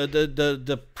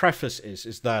 The preface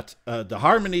is that the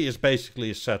harmony is basically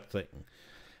a set thing.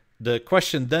 The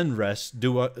question then rests: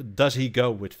 does he go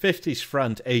with 50s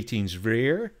front, 18s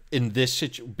rear in this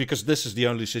because this is the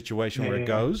only situation where it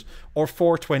goes, or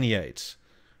 428s?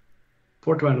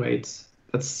 428.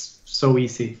 That's so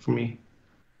easy for me,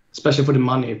 especially for the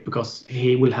money, because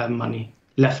he will have money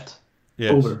left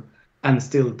over, and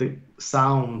still the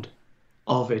sound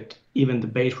of it, even the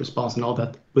bass response and all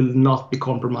that, will not be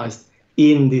compromised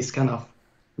in this kind of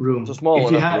room. It's a small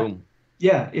enough room.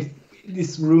 Yeah, if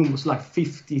this room was like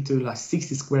 50 to like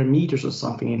 60 square meters or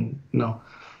something in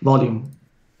volume,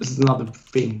 this is another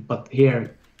thing. But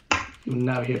here, you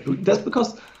never hear. That's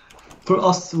because for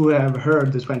us who have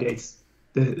heard the 28s,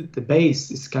 the bass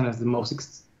is kind of the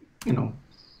most,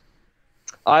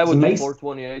 I would do amazing.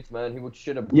 428s, man. He would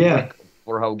shit a brick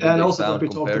for how good and they also sound what we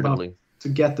talked about, comparatively. to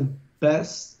get the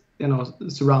best,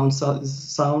 surround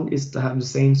sound is to have the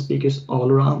same speakers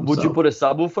all around. Would you put a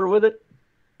subwoofer with it?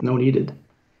 No needed.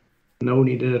 No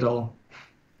needed at all.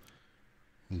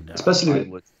 No.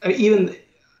 Especially, even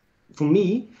for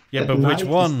me. Yeah, but which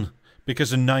one?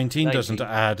 Because a 19 doesn't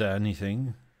add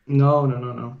anything.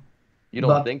 No. You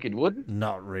don't think it would?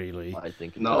 Not really. I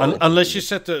think it No. Unless you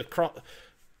set the...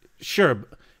 Sure.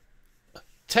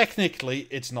 Technically,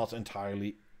 it's not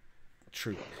entirely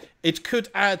true. It could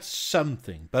add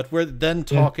something, but we're then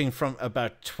talking from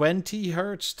about 20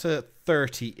 hertz to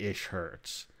 30-ish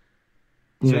hertz.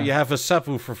 So you have a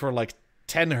subwoofer for like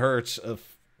 10 hertz of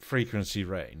frequency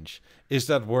range. Is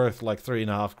that worth like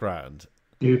 $3,500?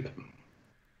 Nope.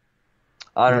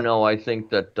 I don't know. I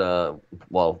think that,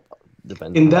 well,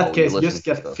 depends. In that case, just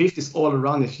get 50s all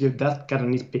around if you're that kind of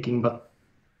nitpicking, but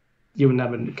you will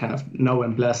never kind of know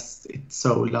and blast it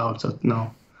so loud, so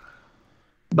no.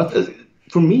 But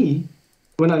for me,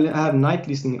 when I have night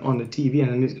listening on the TV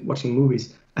and I'm watching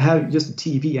movies, I have just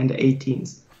the TV and the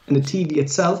 18s. And the TV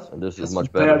itself is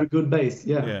much better. Very good bass,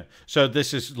 yeah. So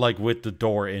this is like with the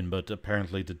door in, but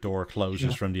apparently the door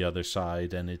closes from the other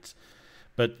side, and it's.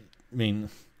 But I mean,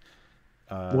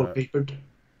 wallpapered.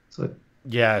 So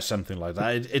yeah, something like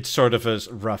that. It's sort of a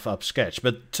rough up sketch,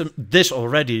 but this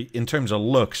already, in terms of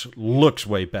looks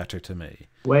way better to me.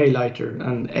 Way lighter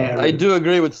and airy. I do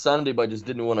agree with Sandy, but I just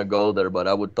didn't want to go there. But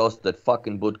I would toss that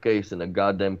fucking bookcase in a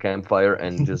goddamn campfire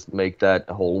and just make that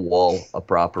whole wall a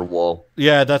proper wall.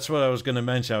 Yeah, that's what I was going to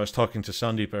mention. I was talking to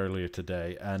Sandeep earlier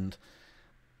today, and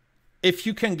if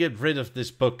you can get rid of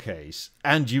this bookcase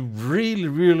and you really,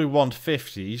 really want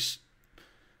 50s,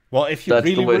 well, if you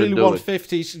really want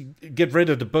 50s, get rid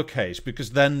of the bookcase,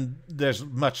 because then there's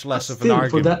much less of an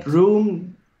argument. For that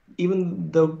room,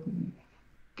 even though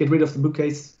get rid of the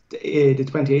bookcase, the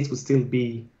 28s would still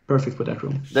be perfect for that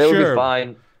room. They would be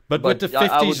fine. But with the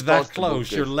 50s that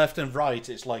close, your left and right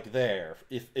is like there,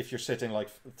 if you're sitting like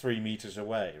 3 meters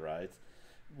away, right?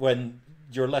 When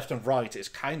your left and right is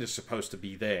kind of supposed to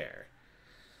be there.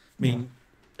 I mean,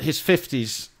 his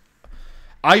 50s,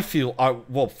 I feel,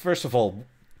 well, first of all,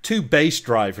 2 bass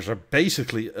drivers are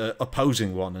basically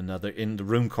opposing one another in the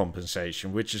room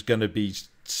compensation, which is going to be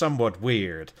somewhat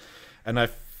weird. And I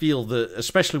feel that,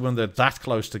 especially when they're that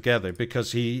close together,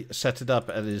 because he set it up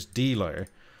at his dealer,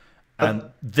 and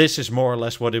this is more or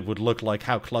less what it would look like,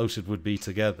 how close it would be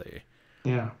together.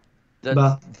 Yeah.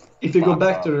 But if you go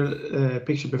back to the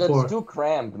picture before... That's too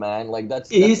cramped, man. Like,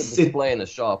 that's a display in a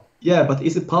shop. Yeah, but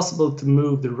is it possible to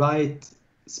move the right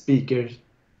speaker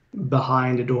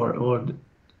behind the door or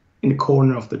in the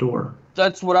corner of the door?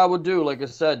 That's what I would do. Like I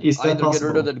said, either possible? get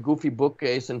rid of that goofy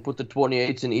bookcase and put the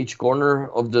 28s in each corner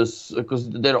of this, because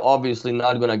they're obviously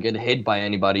not going to get hit by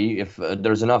anybody if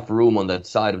there's enough room on that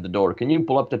side of the door. Can you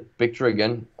pull up the picture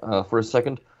again for a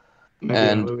second?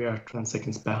 Maybe we are 10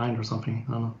 seconds behind or something.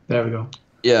 I don't know. There we go.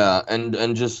 Yeah,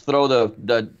 and just throw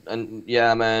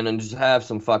and just have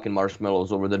some fucking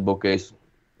marshmallows over that bookcase,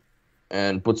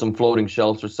 and put some floating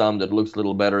shelves or something that looks a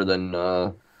little better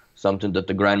than something that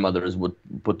the grandmothers would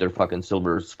put their fucking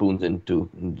silver spoons into.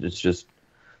 It's just,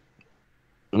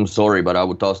 I'm sorry, but I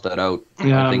would toss that out.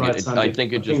 Yeah, I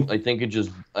think it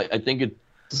to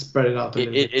spread it out a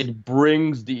little bit. It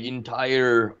brings the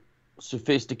entire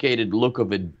sophisticated look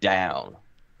of it down.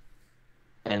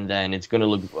 and then it's gonna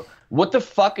look. What the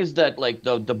fuck is that? Like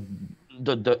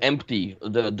the empty,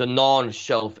 the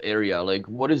non-shelf area. Like,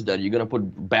 what is that? You're gonna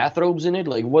put bathrobes in it?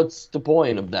 Like, what's the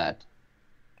point of that?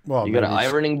 Well, You got an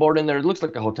ironing board in there. It looks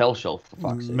like a hotel shelf. For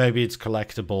fuck's sake. Maybe it's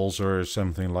collectibles or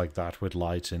something like that with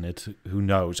lights in it. Who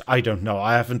knows? I don't know.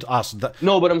 I haven't asked that.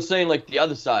 No, but I'm saying like the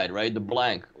other side, right? The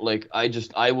blank. Like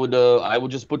I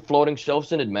would just put floating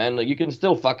shelves in it, man. Like you can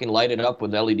still fucking light it up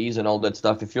with LEDs and all that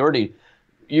stuff. If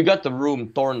you got the room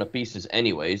torn to pieces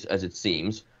anyways, as it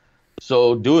seems.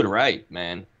 So do it right,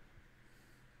 man.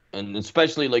 And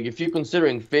especially like if you're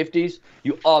considering 50s,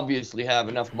 you obviously have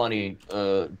enough money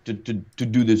to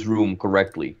do this room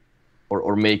correctly,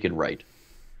 or make it right.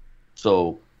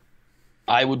 So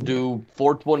I would do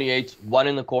 4 28s, one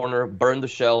in the corner, burn the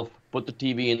shelf, put the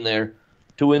TV in there,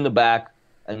 2 in the back,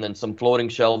 and then some floating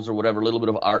shelves or whatever, a little bit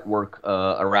of artwork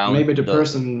around. Maybe the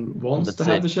person wants to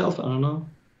have the shelf. I don't know.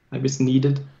 Maybe it's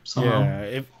needed somehow.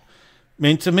 Yeah. I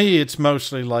mean, to me, it's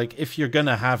mostly like if you're going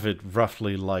to have it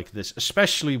roughly like this,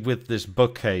 especially with this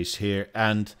bookcase here,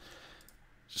 and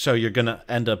so you're going to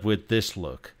end up with this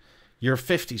look. Your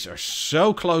 50s are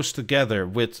so close together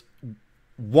with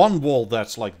one wall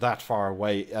that's like that far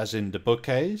away, as in the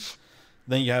bookcase.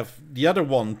 Then you have the other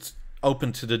one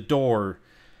open to the door.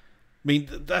 I mean,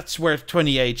 that's where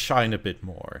 28 shine a bit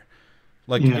more.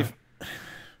 Like, if...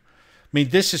 I mean,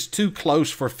 this is too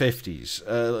close for 50s.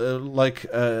 Like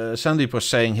Sandeep was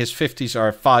saying, his 50s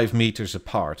are 5 meters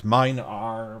apart. Mine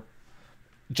are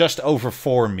just over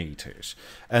 4 meters.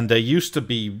 And they used to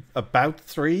be about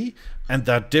 3. And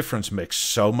that difference makes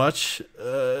so much,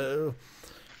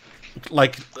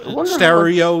 like,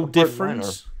 stereo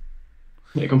difference.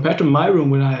 Yeah, compared to my room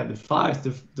when I had the 5s,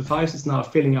 the 5s is now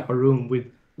filling up a room with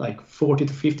like 40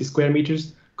 to 50 square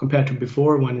meters compared to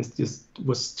before when it just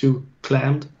was too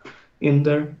clammed in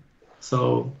there.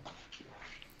 So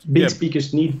big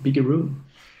speakers need bigger room.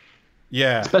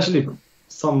 Yeah. Especially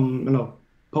some,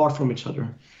 apart from each other.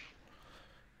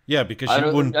 Yeah, because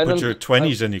you wouldn't put your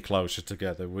 20s any closer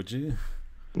together, would you?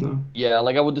 No. Yeah,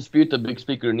 like I would dispute the big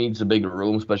speaker needs a bigger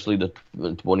room, especially the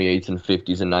 28s and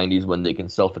 50s and 90s when they can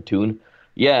self-attune.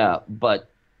 Yeah, but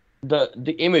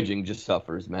the imaging just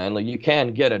suffers, man. Like you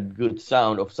can't get a good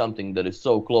sound of something that is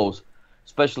so close.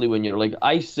 Especially when you're like,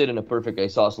 I sit in a perfect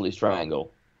isosceles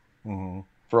triangle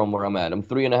from where I'm at. I'm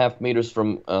 3.5 meters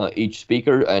from each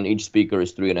speaker, and each speaker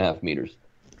is 3.5 meters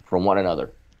from one another.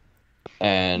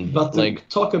 And but like,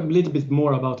 talk a little bit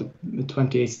more about the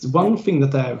 28. One thing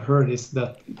that I've heard is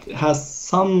that it has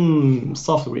some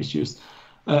software issues.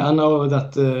 I know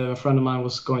that a friend of mine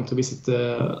was going to visit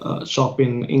a shop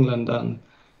in England, and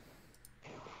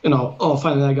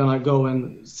finally I'm gonna go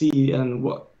and see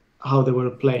how they were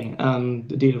playing, and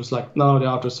the dealer was like, no, they're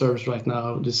out of service right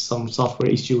now, there's some software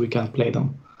issue, we can't play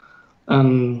them.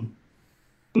 And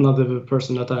another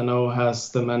person that I know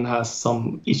has them and has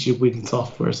some issue with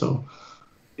software. So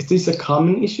is this a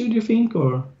common issue, do you think?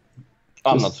 Or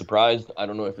I'm not surprised. I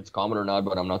don't know if it's common or not,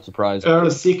 but I'm not surprised. Early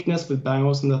sickness with Bang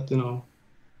Olufsen that,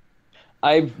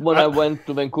 When I went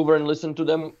to Vancouver and listened to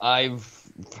them, I've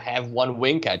have one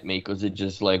wink at me because it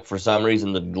just like for some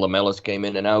reason the lamellas came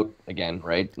in and out again,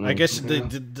 right? I guess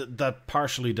that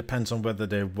partially depends on whether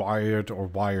they're wired or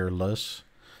wireless,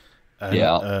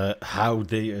 and how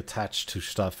they attach to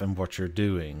stuff and what you're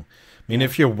doing. I mean,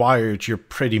 if you're wired, you're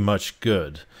pretty much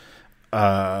good.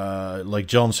 Like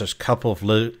John says, couple of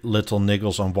little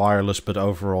niggles on wireless, but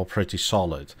overall pretty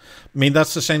solid. I mean,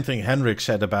 that's the same thing Henrik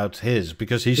said about his,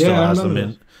 because he still has them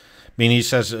in. I mean, he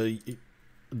says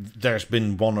there's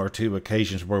been 1 or 2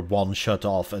 occasions where one shut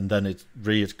off and then it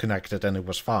reconnected and it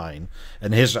was fine.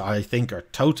 And his, I think, are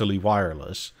totally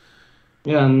wireless.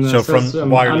 Yeah, and so from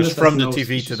wireless from the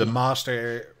TV to the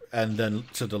master and then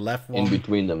to the left one. In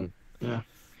between them. Yeah.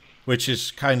 Which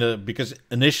is kind of, because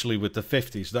initially with the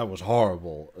 50s, that was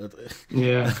horrible.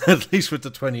 Yeah. At least with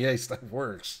the 28s, that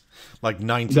works. Like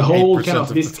 98% the whole of the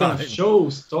time. This kind of show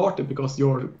started because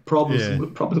your problems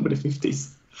with the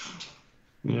 50s.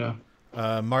 Yeah.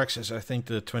 Mark says, I think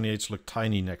the 28s look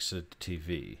tiny next to the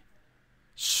TV.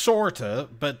 Sorta,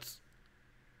 but...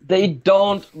 They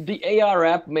don't... The AR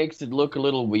app makes it look a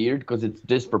little weird because it's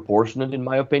disproportionate, in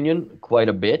my opinion, quite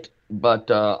a bit.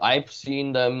 But I've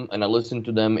seen them and I listened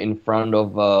to them in front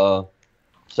of a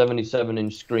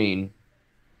 77-inch screen.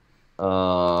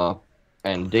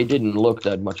 And they didn't look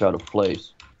that much out of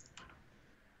place.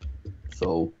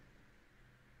 So...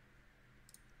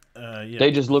 They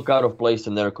just look out of place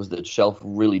in there because that shelf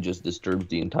really just disturbs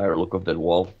the entire look of that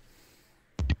wall.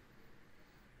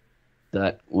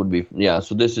 That would be... Yeah,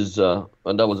 so this is... and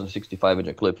that was a 65-inch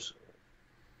Eclipse.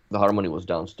 The Harmony was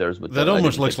downstairs. But that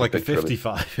almost looks like a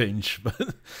 55-inch.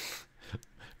 But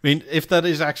mean, if that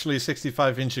is actually a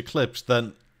 65-inch Eclipse,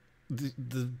 then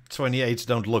the 28s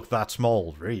don't look that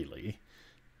small, really.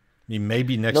 I mean,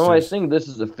 maybe next to... No, I think this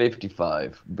is a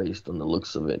 55 based on the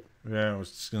looks of it. Yeah, I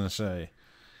was just going to say.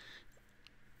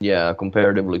 Yeah,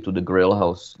 comparatively to the Grill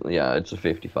House, yeah, it's a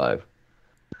 55.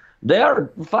 They are,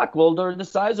 well, they're the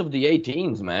size of the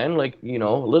 18s, man. Like, you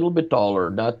know, a little bit taller,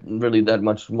 not really that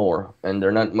much more. And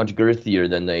they're not much girthier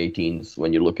than the 18s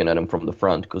when you're looking at them from the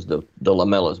front, because the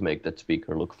lamellas make that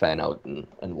speaker look fan out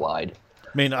and wide. I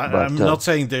mean, I'm not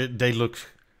saying they look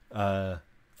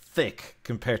thick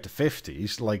compared to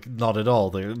 50s. Like, not at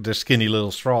all. They're skinny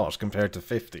little straws compared to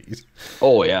 50s.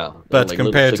 Oh, yeah. But like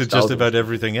compared to just about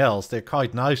everything else, they're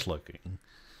quite nice looking.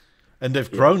 And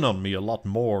they've grown on me a lot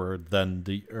more than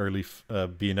the early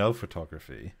B&O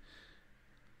photography.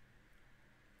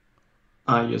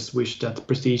 I just wish that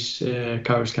Prestige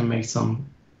covers can make some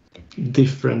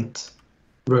different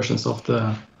versions of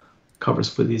the covers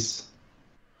for this.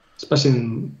 Especially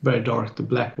in very dark, the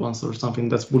black ones or something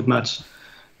that would match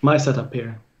my setup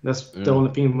here. That's the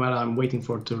only thing where I'm waiting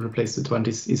for to replace the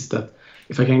 20s is that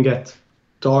if I can get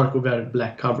dark or very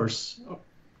black covers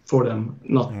for them.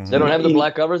 Not They don't have the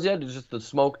black covers yet? It's just the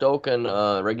smoked oak and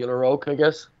regular oak, I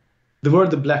guess? There were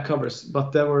the black covers,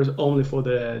 but they were only for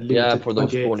the limited. Yeah, for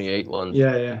those 28. 28 ones.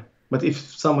 Yeah. But if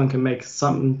someone can make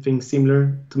something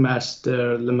similar to match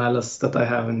the lamellas that I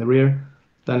have in the rear,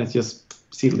 then it's just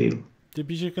seal deal.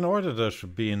 Because you can order those for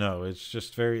B&O. It's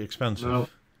just very expensive. No.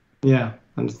 Yeah,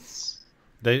 and it's...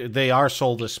 They are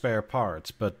sold as spare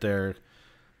parts, but they're...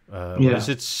 What is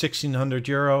it,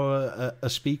 €1,600 a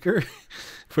speaker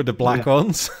for the black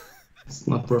ones? It's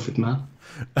not profit, man.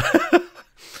 I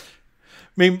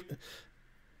mean,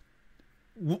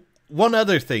 one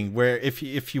other thing where if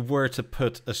you were to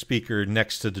put a speaker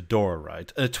next to the door,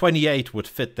 right, a 28 would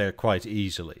fit there quite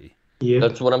easily. Yeah,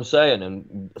 that's what I'm saying.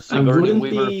 And Sigourney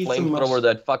Weaver flamethrower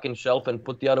that fucking shelf and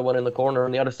put the other one in the corner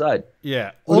on the other side.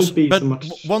 Yeah. Also, but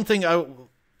one thing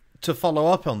to follow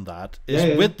up on that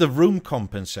is with the room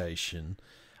compensation,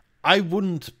 I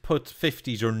wouldn't put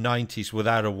 50s or 90s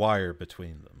without a wire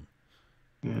between them.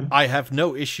 Yeah. I have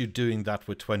no issue doing that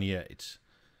with 28s.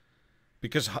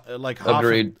 Because like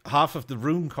half of the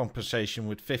room compensation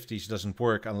with 50s doesn't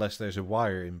work unless there's a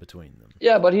wire in between them.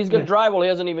 Yeah, but he's got drywall. He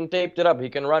hasn't even taped it up. He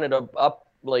can run it up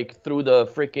like through the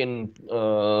freaking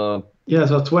so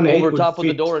 28 over top of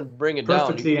the door and bring it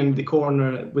perfectly down. in the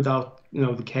corner without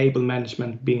the cable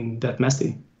management being that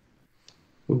messy.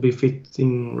 Would be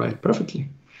fitting right perfectly.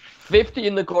 50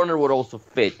 in the corner would also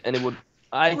fit, and it would.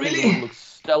 I think it would look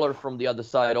stellar from the other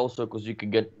side also, because you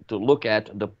could get to look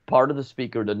at the part of the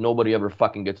speaker that nobody ever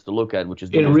fucking gets to look at, which is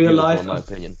the most beautiful, in my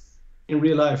opinion. In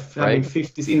real life, having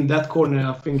 50s in that corner,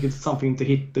 I think it's something to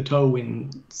hit the toe in.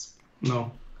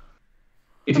 No.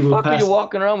 If you are you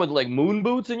walking around with like moon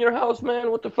boots in your house,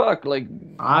 man? What the fuck? Like,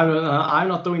 I'm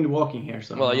not doing the walking here.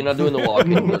 So. Well, you're not doing the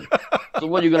walking. So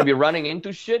what, you're gonna be running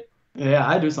into shit? Yeah,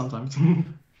 I do sometimes.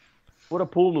 Put a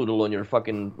pool noodle on your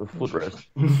fucking footrest,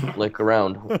 like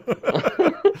around.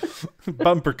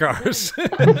 Bumper cars.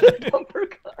 Bumper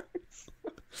cars.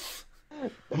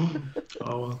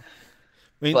 Oh well.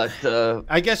 I mean,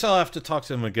 I guess I'll have to talk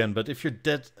to him again. But if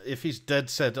he's dead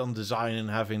set on design and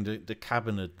having the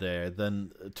cabinet there,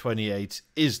 then 28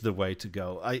 is the way to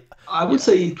go. I would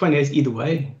say 28 either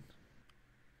way.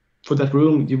 For that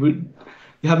room,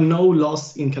 you have no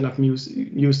loss in kind of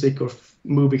music or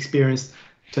movie experience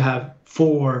to have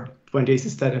 4 28s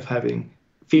instead of having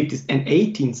 50s and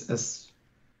 18s as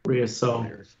rear. So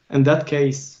in that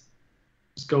case,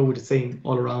 just go with the same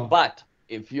all around. But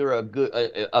if you're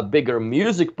a bigger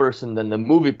music person than the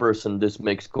movie person, this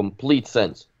makes complete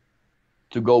sense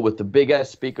to go with the big ass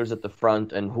speakers at the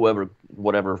front and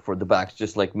whatever for the backs,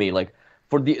 just like me. Like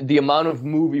for the amount of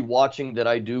movie watching that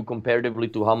I do comparatively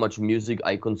to how much music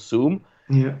I consume,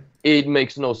 it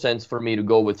makes no sense for me to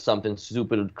go with something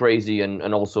stupid, crazy,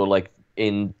 and also like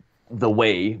in the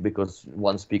way, because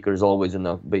one speaker is always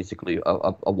in basically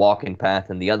a walking path,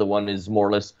 and the other one is more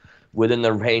or less within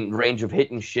the range of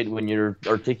hitting shit when you're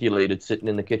articulated sitting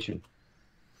in the kitchen.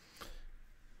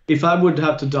 If I would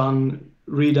have to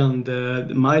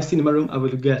redone my cinema room, I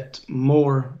would get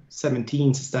more 17s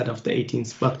instead of the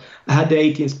 18s. But I had the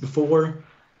 18s before,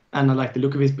 and I like the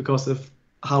look of it because of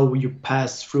how you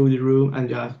pass through the room and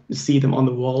you see them on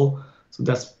the wall. So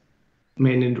that's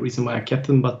mainly the reason why I kept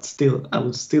them. But still, I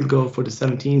would still go for the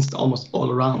 17s almost all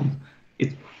around.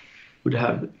 It would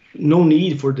have no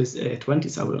need for this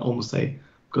 20s, I would almost say,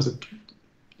 because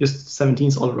just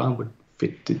 17s all around would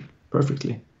fit it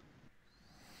perfectly.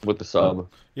 With the sub.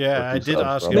 Yeah, I did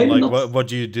ask him, like, what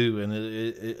do you do?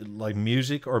 And like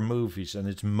music or movies? And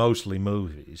it's mostly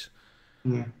movies.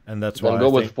 Yeah. And that's Then why go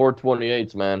I with think,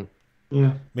 428s, man.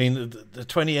 Yeah. I mean, the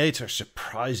 28s are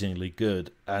surprisingly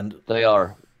good, and They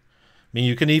are. I mean,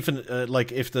 you can even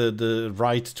like if the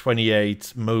right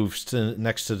 28 moves to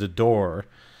next to the door,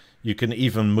 you can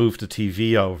even move the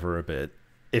TV over a bit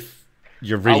if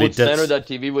you're really. I would center that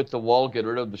TV with the wall, get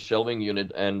rid of the shelving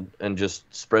unit, and just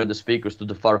spread the speakers to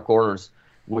the far corners,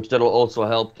 which that'll also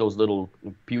help those little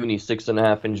puny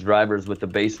 6.5-inch drivers with the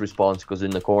bass response, because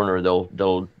in the corner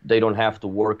they don't have to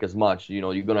work as much. You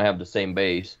know, you're gonna have the same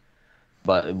bass,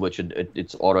 but which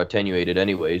it's auto attenuated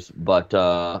anyways. But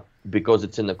because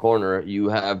it's in the corner, you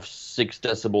have 6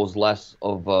 decibels less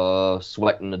of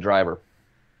sweat in the driver.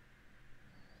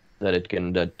 That it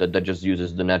can that just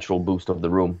uses the natural boost of the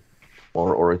room,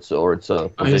 or its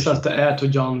position. I just have to add to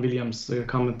John Williams'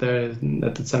 comment there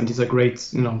that the 70s are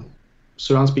great, you know,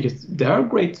 surround speakers. They are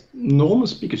great normal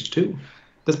speakers too.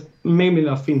 That's maybe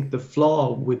I think the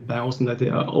flaw with Bang Olufsen, that they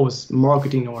are always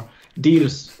marketing, or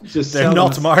dealers just They're sell them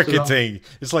not as marketing. surround.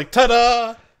 It's like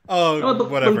ta-da! Oh, No,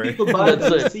 but whatever. when people buy them,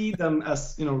 That's they it. see them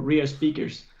as, you know, rear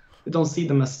speakers. They don't see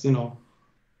them as, you know,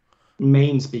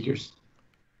 main speakers.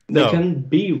 They No. can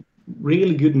be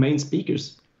really good main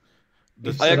speakers.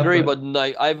 I agree, but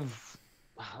I've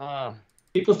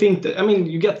People think that, I mean,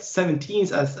 you get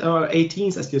 17s as or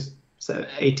 18s as just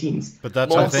 18s. But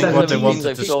that's I most think what they 17s wanted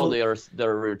I've to. sold,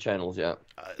 they're rear channels, yeah.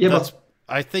 Yeah, That's, but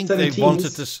I think they 17s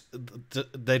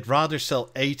wanted they'd rather sell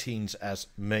 18s as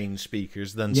main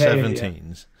speakers than Yeah, yeah,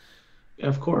 17s.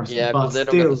 of course. Yeah, but because they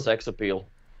don't get still, the sex appeal.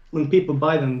 when people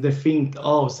buy them, they think,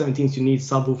 oh, 17s, you need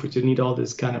subwoofers, you need all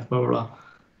this kind of blah, blah, blah.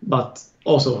 But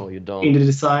also, No, you don't. in the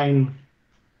design,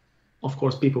 of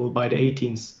course, people will buy the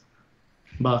 18s.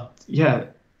 But yeah,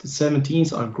 the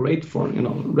 17s are great for, you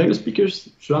know, regular speakers,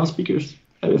 surround speakers,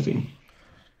 everything.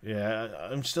 Yeah,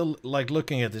 I'm still like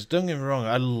looking at this. Don't get me wrong,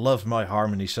 I love my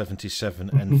Harmony 77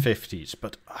 and 50s,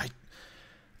 but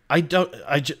I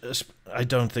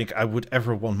don't think I would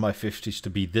ever want my 50s to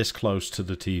be this close to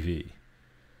the TV.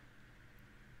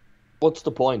 What's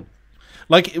the point?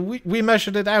 Like, we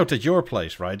measured it out at your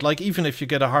place, right? Like, even if you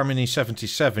get a Harmony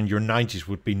 77, your 90s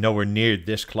would be nowhere near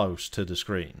this close to the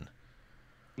screen.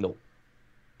 No.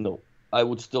 I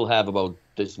would still have about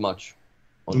this much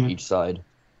on each side.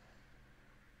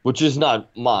 Which is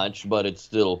not much, but it's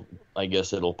still, I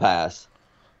guess it'll pass.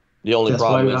 The only That's why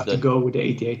problem we is have that... to go with the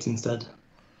 88s instead.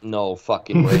 No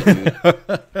fucking way, dude.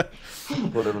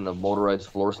 Put it on a motorized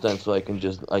floor stand so I can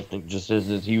just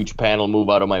this huge panel move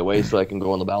out of my way so I can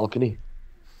go on the balcony.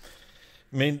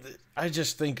 I mean, I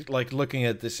just think, like, looking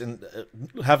at this and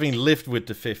having lived with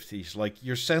the 50s, like,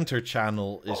 your center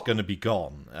channel is going to be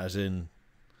gone. As in,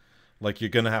 like, you're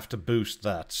going to have to boost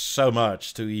that so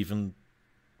much to even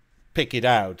pick it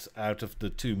out of the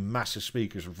 2 massive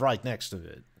speakers right next to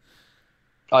it.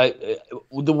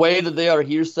 The way that they are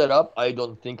here set up, I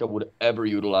don't think I would ever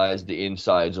utilize the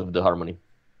insides of the Harmony.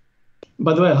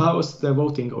 By the way, how is the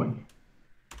voting going?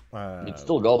 It's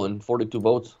still going, 42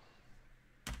 votes.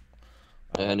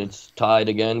 And it's tied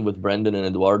again with Brendan and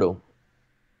Eduardo.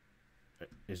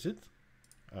 Is it?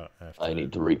 Oh, I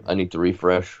need to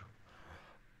refresh.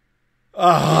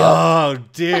 Oh,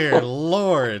 dear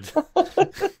Lord.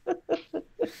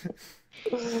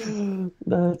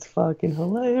 That's fucking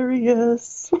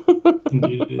hilarious.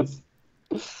 Indeed it is.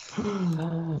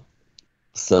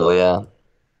 So, yeah.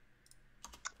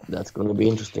 That's going to be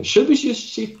interesting. Should we just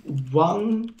ship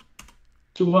 1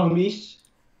 to 1 each?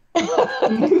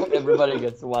 Everybody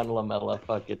gets 1 lamella,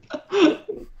 fuck it.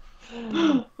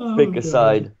 Oh, Pick a God.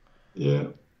 side. Yeah.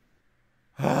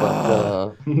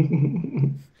 But,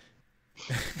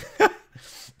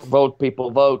 vote,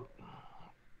 people, vote.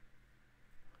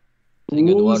 I think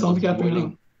Ooh, Eduardo's something happening.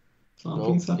 winning.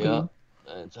 Something's No, happening.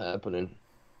 yeah, it's happening.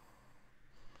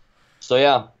 So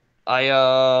yeah,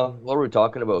 what were we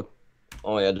talking about?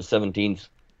 Oh yeah, the 17s.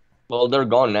 Well, they're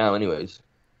gone now, anyways.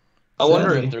 I wonder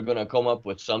Sadly. if they're gonna come up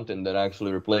with something that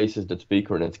actually replaces that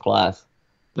speaker in its class.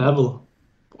 Level.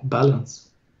 Balance.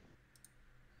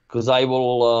 Because I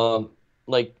will,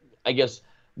 I guess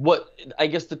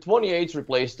the 28s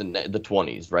replaced the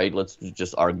 20s, right? Let's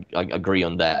just agree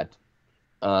on that.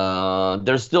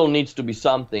 There still needs to be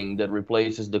something that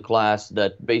replaces the class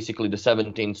that basically the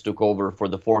 17s took over for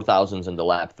the 4000s and the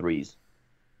lap 3s.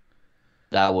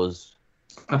 That was...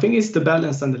 I think it's the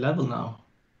balance and the level now.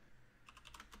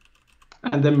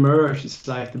 And the merge is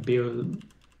like the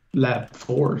Beolab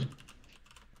 4. In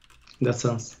that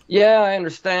sense. Yeah, I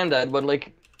understand that, but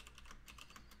like...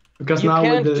 Because You now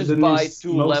can't with just the buy new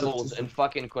 2 most levels and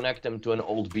fucking connect them to an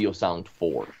old BeoSound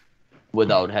 4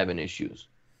 without having issues.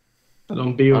 I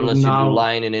don't Beo Unless now. you do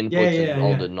line and inputs Yeah, and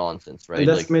all yeah. the nonsense, right? And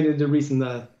that's Like, maybe the reason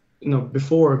that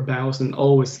before Bang Olufsen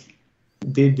always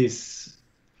did this,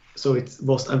 so it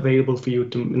was available for you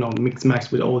to mix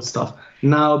max with old stuff.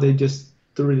 Now they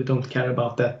really don't care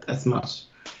about that as much.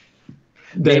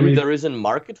 Maybe there isn't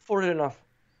market for it enough.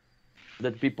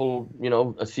 That people,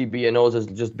 see B&Os as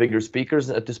just bigger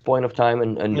speakers at this point of time,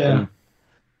 and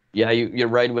you're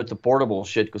right with the portable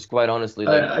shit. Because quite honestly,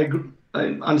 I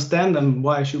understand them.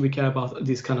 Why should we care about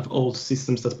these kind of old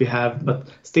systems that we have? But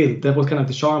still, that was kind of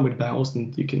the charm with Bang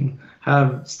Olufsen. You can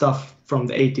have stuff from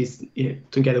the 80s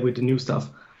together with the new stuff,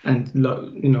 and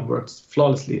works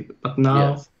flawlessly. But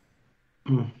now,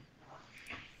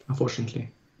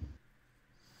 unfortunately.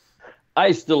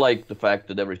 I still like the fact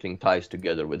that everything ties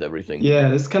together with everything. Yeah,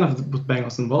 that's kind of what Bang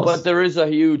Olufsen was. But there is a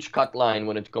huge cut line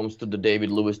when it comes to the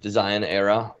David Lewis design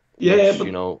era. Yeah, but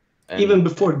even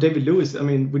before David Lewis, I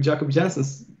mean, with Jacob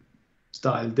Jansen's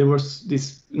style, there was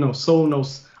this,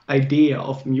 Sonos idea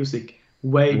of music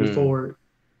way before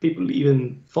people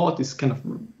even thought this kind of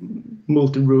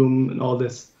multi-room and all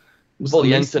this. Well,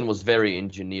 Jensen was very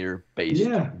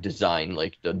engineer-based design,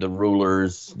 like the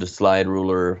rulers, the slide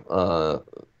ruler,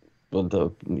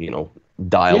 the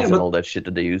dials and all that shit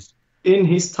that they used. In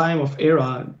his time of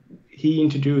era, he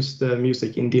introduced the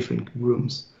music in different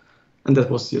rooms, and that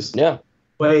was just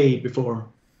way before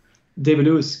David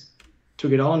Lewis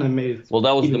took it on and made it. Well,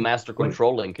 that was the Master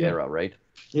Control Link era, right?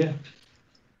 Yeah.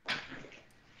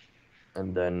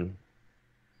 And then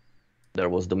there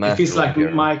was the Master. It feels like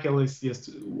era. Michael is just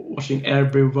watching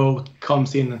every vote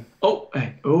comes in. And,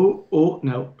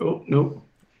 no.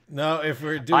 No, if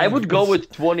we're doing, I would go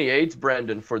with 28,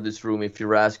 Brandon, for this room. If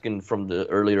you're asking from the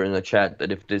earlier in the chat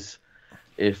that if the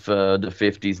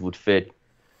 50s would fit,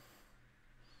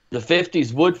 the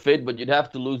 50s would fit, but you'd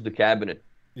have to lose the cabinet.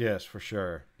 Yes, for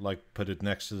sure. Like put it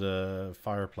next to the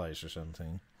fireplace or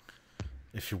something,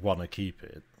 if you want to keep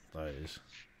it. That is.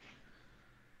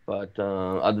 But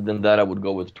other than that, I would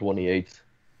go with 28.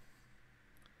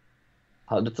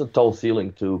 That's a tall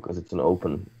ceiling too, because it's an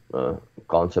open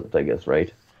concept, I guess,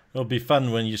 right? It'll be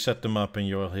fun when you set them up and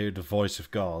you'll hear the voice of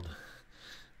God.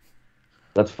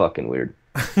 That's fucking weird.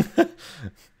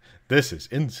 This is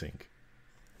in sync.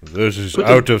 This is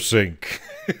out of sync.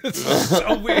 It's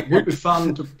so weird. It would be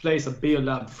fun to place a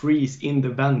Beolab freeze in the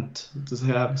vent to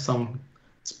have some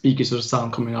speakers or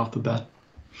sound coming out of that.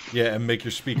 Yeah, and make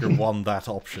your speaker want that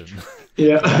option.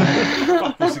 Yeah.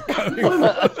 What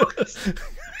the fuck is it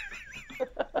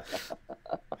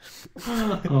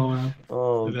going? Oh man.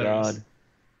 Oh god.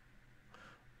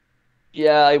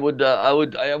 Yeah, I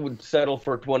would settle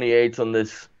for 28s on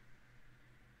this.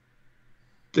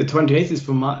 The 28 is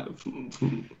for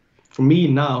me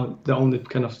now the only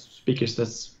kind of speakers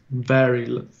that's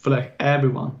very for like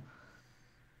everyone.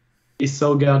 It's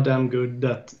so goddamn good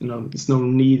that there's no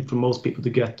need for most people to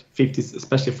get 50s,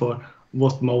 especially for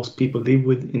what most people live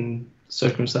with in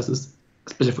circumstances,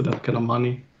 especially for that kind of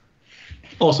money.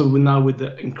 Also, now with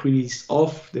the increase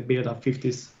of the Beolab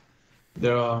 50s,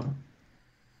 there are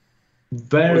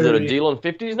very. Was it a deal on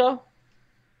 50s now?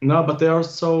 No, but they are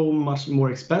so much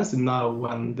more expensive now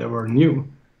when they were new.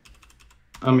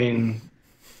 I mean,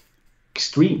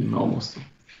 extreme almost.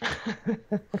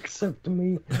 Except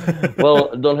me.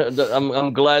 Well,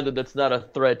 I'm glad that that's not a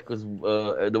threat because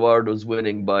Eduardo's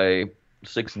winning by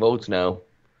 6 votes now.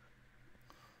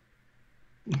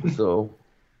 So,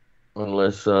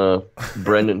 unless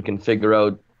Brendan can figure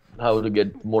out how to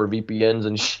get more VPNs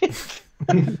and shit.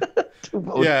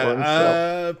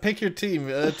 Pick your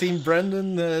team. Team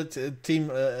Brendan,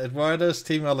 Team Eduardo's,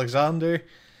 Team Alexander.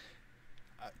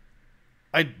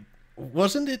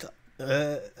 Wasn't it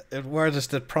Eduardo's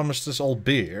that promised us all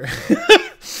beer? I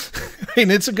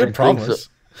mean, it's a good promise.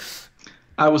 So.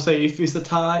 I would say if it's a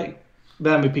tie,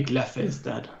 then we pick Leffe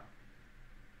instead.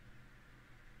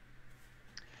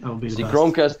 That would be the best.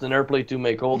 Chromecast and AirPlay 2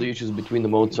 make all the issues between the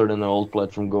Mozart and the old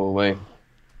platform go away.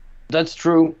 That's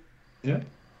true. Yeah.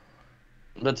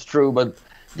 That's true, but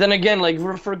then again, like,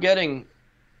 we're forgetting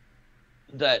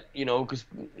that, because,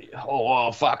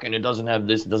 fucking, it doesn't have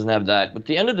this, it doesn't have that. But at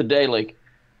the end of the day, like,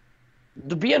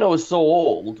 the B&O is so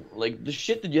old. Like, the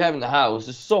shit that you have in the house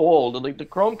is so old that, like, the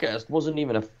Chromecast wasn't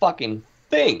even a fucking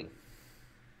thing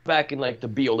back in, like, the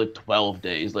Beolit 12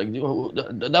 days. Like,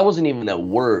 that wasn't even a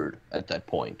word at that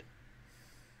point.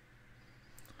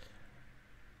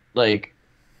 Like,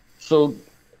 so...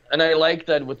 And I like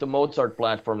that with the Mozart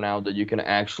platform now that you can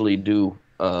actually do,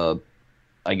 I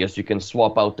guess you can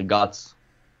swap out the guts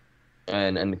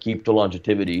and keep the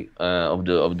longevity of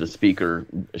the speaker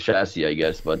chassis, I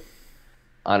guess. But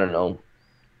I don't know.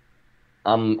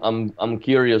 I'm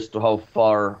curious to how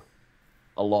far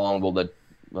along will that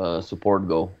support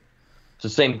go. It's the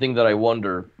same thing that I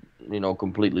wonder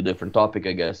completely different topic,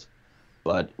 I guess,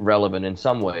 but relevant in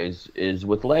some ways, is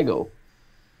with Lego.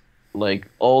 Like,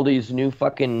 all these new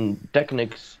fucking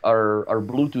Technics are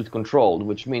Bluetooth controlled,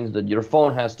 which means that your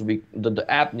phone has to be, the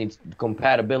app needs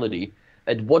compatibility.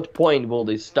 At what point will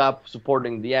they stop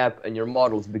supporting the app and your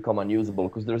models become unusable?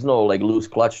 Because there's no like loose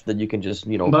clutch that you can just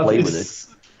play with it.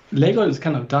 Lego has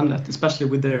kind of done that, especially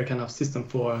with their kind of system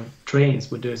for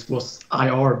trains, where this was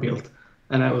IR built,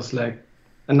 and I was like,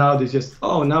 and now they just,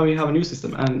 now we have a new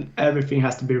system, and everything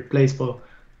has to be replaced for.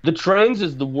 The trains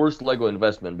is the worst Lego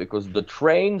investment, because the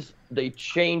trains, they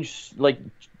change, like,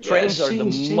 trains are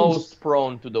the most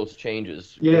prone to those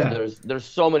changes. Yeah. There's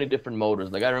so many different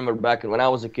motors. Like, I remember back when I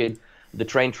was a kid, the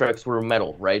train tracks were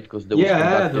metal, right? Because they I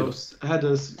had those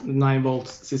 9-volt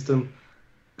system,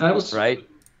 and it was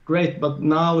great, but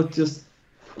now it's just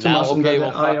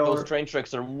those train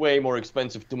tracks are way more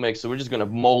expensive to make, so we're just gonna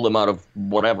mold them out of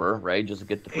whatever, right? Just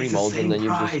get the free molds, and then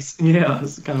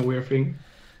it's kind of weird thing.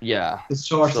 Yeah, it's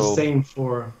charged the same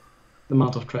for the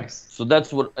amount of tracks. So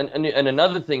that's what, and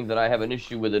another thing that I have an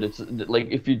issue with it, it's like,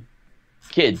 if you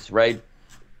kids, right?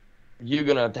 You're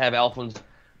gonna have Alphonse.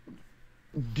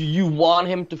 Do you want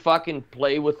him to fucking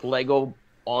play with Lego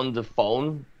on the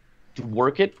phone to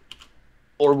work it,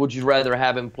 or would you rather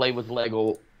have him play with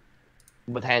Lego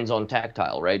with hands-on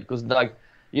tactile, right? Because like,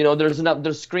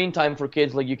 there's screen time for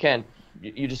kids. Like,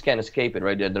 you just can't escape it,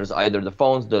 right? There's either the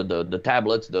phones, the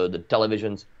tablets, the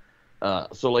televisions.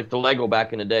 So like the Lego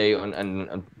back in the day,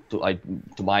 and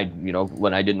to my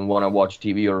when I didn't want to watch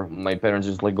TV, or my parents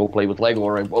just like, go play with Lego,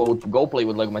 or I would go play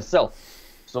with Lego myself.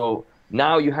 So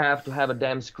now you have to have a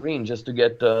damn screen just to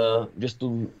get just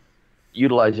to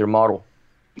utilize your model.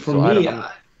 For me,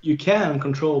 you can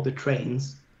control the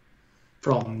trains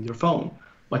from your phone,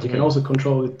 but you can also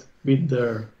control it with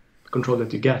the control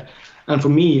that you get. And for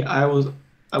me, I will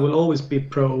always be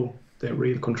pro the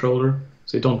real controller,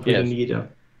 so you don't really need a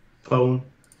phone.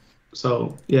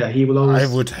 So yeah, he will always.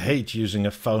 I would hate using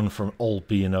a phone from old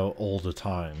B&O all the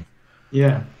time.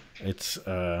 Yeah, it's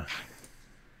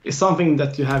something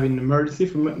that you have in emergency.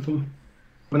 From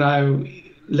when I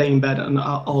lay in bed and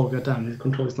god damn, the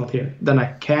control is not here, then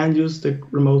I can use the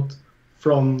remote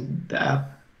from the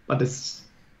app, but it's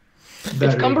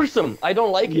cumbersome. I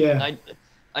don't like it.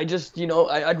 I just,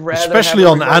 I'd rather. Especially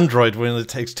on Android, when it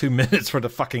takes 2 minutes for the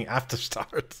fucking app to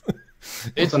start.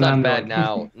 It's not bad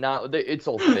now. Now it's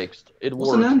all fixed. It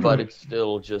works, but it's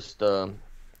still just.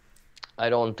 I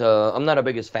don't. I'm not a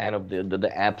biggest fan of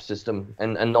the app system,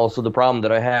 and also the problem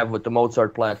that I have with the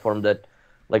Mozart platform, that,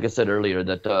 like I said earlier,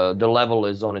 that the level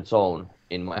is on its own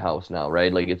in my house now,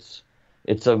 right? Like, it's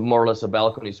a more or less a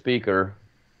balcony speaker,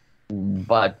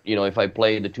 but if I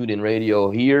play the tuned-in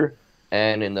radio here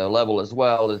and in the level as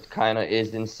well, it kind of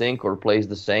is in sync or plays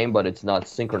the same, but it's not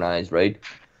synchronized, right?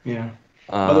 Yeah.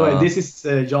 By the way, this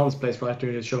is John's place right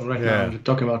here, shown right now. You're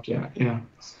talking about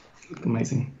it's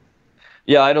amazing.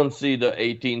 Yeah, I don't see the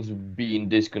 18s being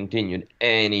discontinued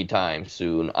anytime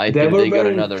soon. I they think were they got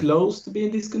very another close to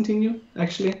being discontinued,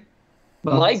 actually.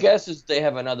 But my guess is they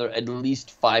have another at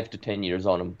least 5 to 10 years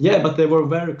on them. Yeah, but they were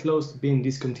very close to being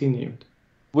discontinued.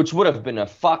 Which would have been a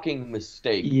fucking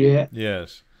mistake. Yeah.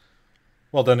 Yes.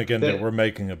 Well, then again, they were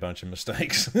making a bunch of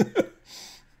mistakes.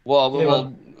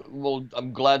 Well,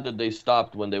 I'm glad that they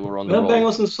stopped when they were on the road. Bang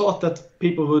Olufsen thought that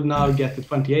people would now get the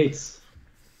 28s,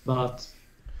 but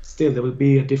still there will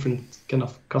be a different kind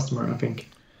of customer, I think.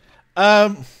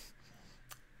 I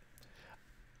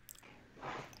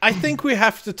think we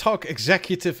have to talk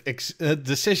executive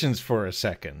decisions for a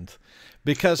second,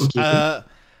 because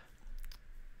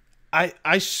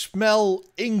I smell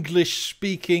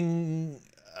English-speaking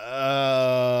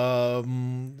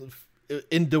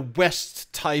in the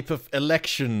West type of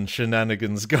election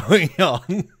shenanigans going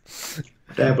on.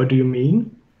 What do you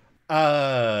mean?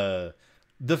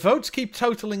 The votes keep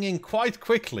totaling in quite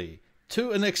quickly, to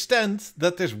an extent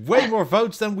that there's way more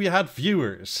votes than we had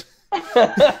viewers.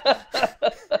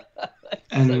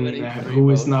 And who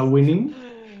is now winning?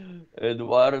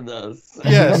 Eduardo's.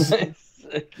 Yes.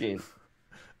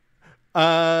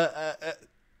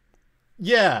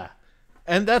 Yeah.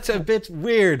 And that's a bit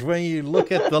weird when you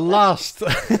look at the last...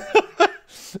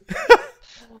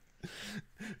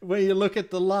 when you look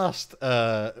at the last...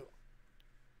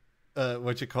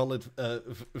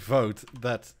 vote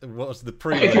that was the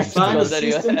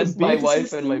pre-election. As my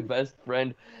wife and my best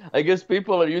friend. I guess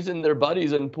people are using their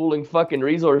buddies and pooling fucking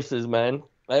resources, man.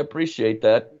 I appreciate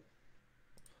that.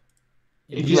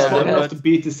 If you smart enough to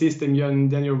beat the system,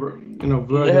 then you're,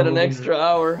 they had an extra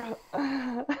hour.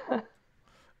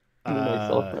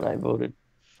 Myself and I voted.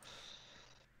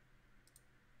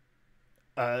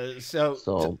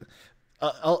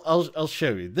 I'll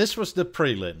show you. This was the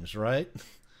prelims, right?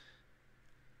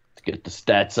 Let's get the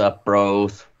stats up,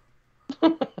 bros.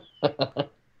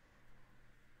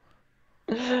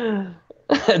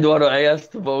 Eduardo, I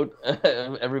asked to vote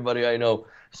everybody I know.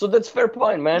 So that's fair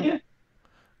point, man. Yeah.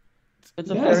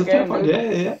 It's a Yeah, fair it's a fair game, point.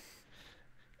 dude. Yeah.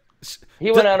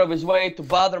 He went out of his way to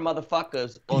bother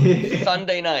motherfuckers on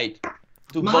Sunday night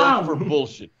to vote for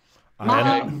bullshit.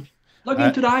 Mom, log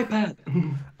into the iPad.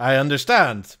 I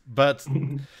understand, but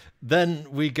then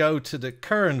we go to the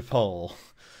current poll.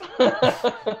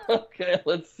 Okay,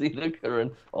 let's see the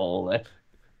current poll then.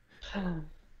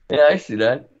 Yeah, I see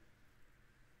that.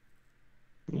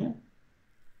 Yeah.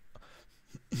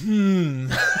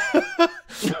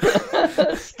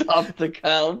 Stop the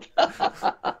count.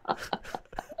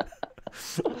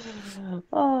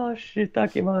 Oh,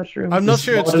 shiitake mushrooms. I'm not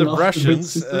sure it's the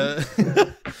Russians.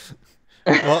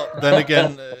 Well, then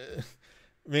again,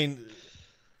 I mean,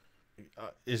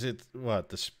 is it what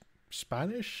the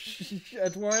Spanish,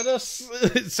 Eduardo?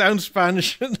 It sounds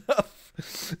Spanish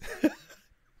enough.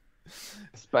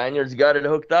 Spaniards got it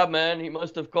hooked up, man. He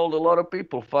must have called a lot of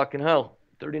people. Fucking hell.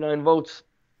 39 votes.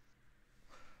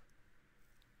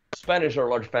 Spanish are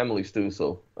large families too,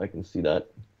 so I can see that.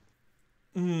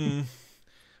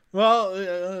 Well,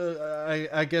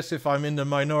 I guess if I'm in the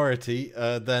minority,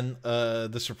 then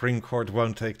the Supreme Court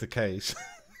won't take the case.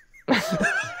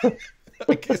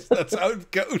 I guess that's how it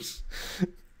goes.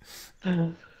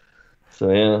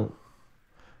 So yeah.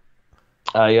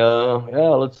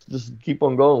 Let's just keep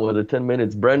on going with the 10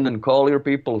 minutes. Brendan, call your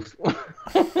people.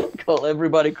 Call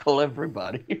everybody.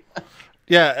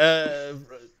 Yeah.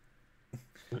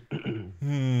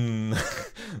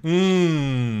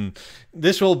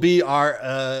 This will be our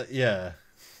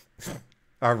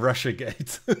our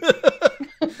Russiagate.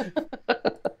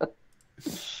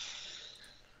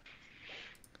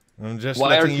 I'm just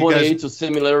Why are letting you guys... 28s so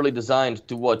similarly designed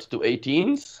to what? To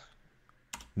 18s?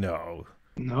 No,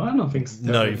 I don't think so.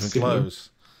 not even close.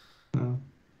 No.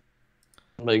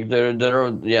 Like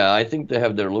they're I think they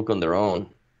have their look on their own.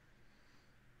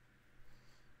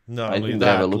 Not I only think they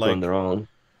have that, a look on their own.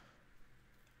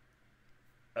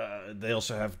 They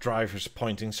also have drivers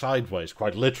pointing sideways,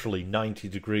 quite literally 90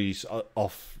 degrees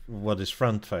off what is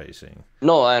front facing.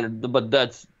 No, but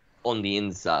that's on the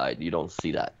inside. You don't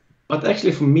see that. But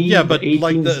actually, for me, yeah, but the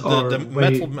like 18s the are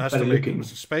Metal way Master better makes looking.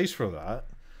 space for that.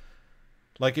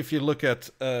 Like if you look at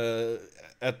the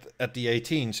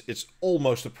 18s, it's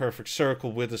almost a perfect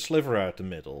circle with a sliver out the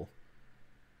middle.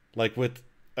 Like with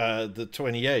the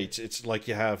 28s, it's like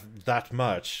you have that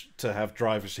much to have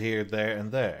drivers here, there,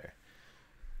 and there.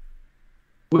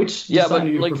 Which design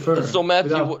do you like prefer? so,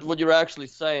 Matthew, Without... what you're actually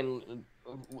saying,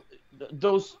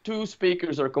 those two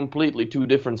speakers are completely two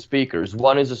different speakers.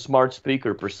 One is a smart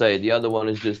speaker per se. The other one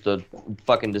is just a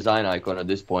fucking design icon at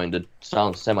this point that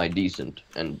sounds semi-decent.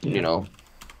 And, you know,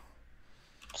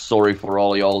 sorry for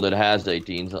all y'all that has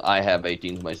 18s. I have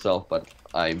 18s myself, but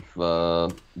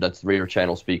that's rear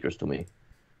channel speakers to me.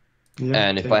 Yeah,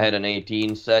 and if I had an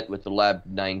 18 set with the Lab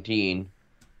 19,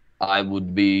 I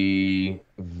would be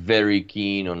very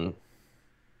keen on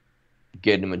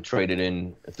getting them and traded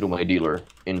in through my dealer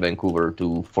in Vancouver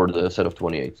for the set of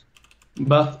 28s.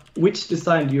 But which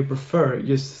design do you prefer,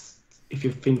 just if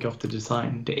you think of the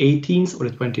design? The 18s or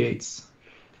the 28s?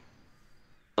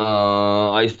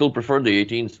 I still prefer the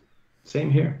 18s.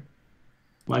 Same here.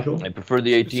 Michael? I prefer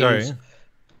the 18s. Sorry.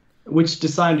 Which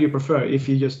design do you prefer, if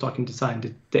you're just talking design?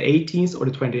 The 18s or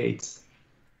the 28s?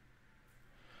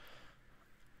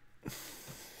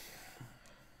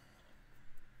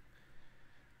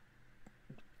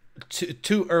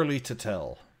 Too early to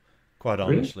tell, quite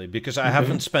honestly, because I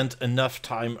haven't spent enough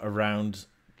time around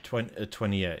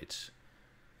 28.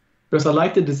 Because I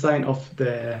like the design of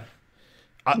the...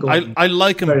 I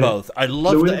like them both. I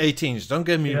love fluid. the 18s, don't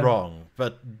get me wrong,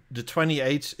 but the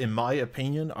 28s, in my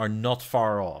opinion, are not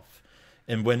far off.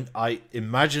 And when I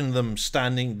imagine them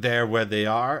standing there where they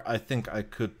are, I think I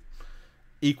could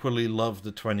equally love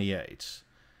the 28s.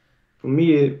 For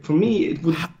me, it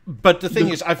would... But the thing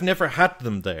is, I've never had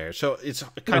them there, so it's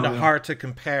kind of hard to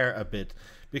compare a bit.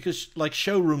 Because, like,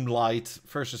 showroom light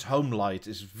versus home light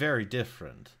is very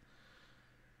different.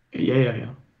 Yeah.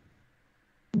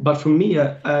 But for me,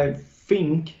 I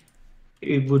think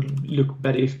it would look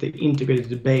better if they integrated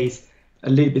the bass a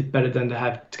little bit better than they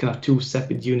have kind of two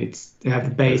separate units. They have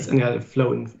the bass and the other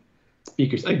flowing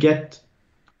speakers. I get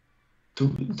to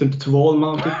wall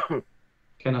mounted,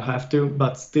 kind of have to,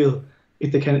 but still,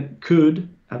 if they could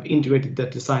have integrated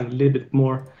that design a little bit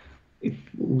more, it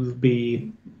will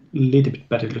be a little bit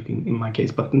better looking in my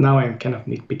case. But now I'm kind of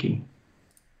nitpicking.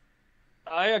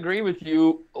 I agree with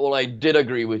you. Well, I did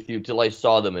agree with you till I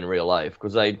saw them in real life.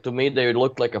 Because to me, they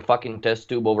looked like a fucking test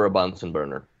tube over a Bunsen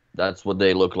burner. That's what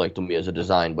they look like to me as a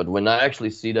design. But when I actually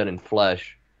see that in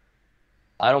flesh,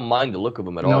 I don't mind the look of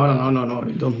them at all. No,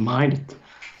 you don't mind it.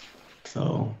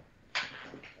 So,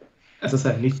 as I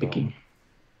said, nitpicking.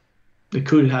 They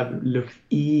could have looked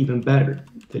even better.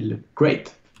 They look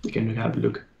great. They can have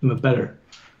look even better,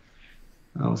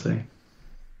 I would say.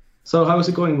 So how is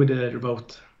it going with the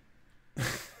vote?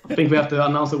 I think we have to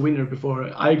announce a winner before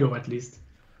I go, at least.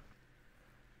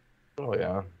 Oh,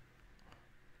 yeah.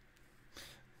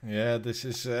 Yeah, this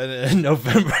is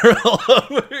November all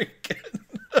over again.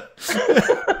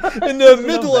 In the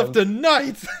middle of the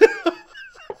night.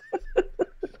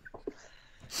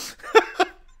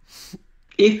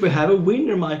 If we have a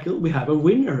winner, Michael, we have a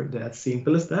winner. That's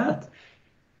simple as that.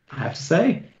 I have to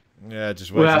say. Yeah,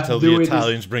 just wait until the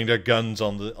Italians bring their guns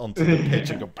onto the pitch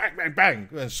and go bang, bang, bang,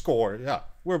 and score. Yeah,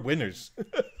 we're winners.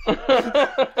 Well,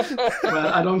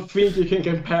 I don't think you can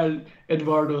compare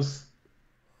Eduardo's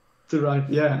to right.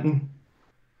 Yeah.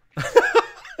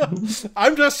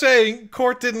 I'm just saying,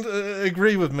 Court didn't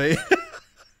agree with me.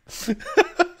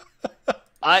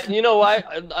 Not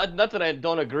that I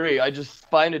don't agree. I just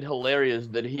find it hilarious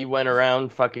that he went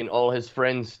around fucking all his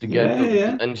friends to get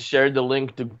and shared the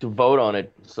link to vote on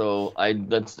it. So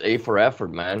that's A for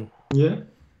effort, man. Yeah.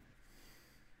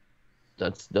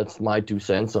 That's my 2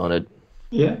 cents on it.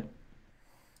 Yeah.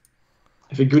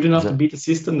 If you're good enough to beat the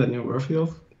system, then you're worthy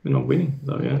of winning.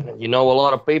 So yeah. You know a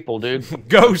lot of people, dude.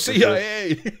 Go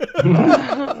CIA. In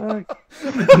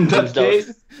that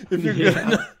case, if you're good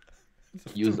enough.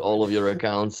 Use all of your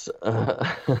accounts.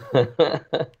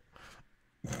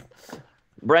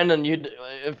 Brandon,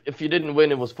 if you didn't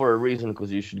win, it was for a reason, because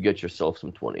you should get yourself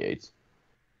some 28s.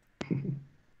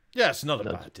 Yeah, it's not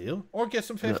a bad deal. Or get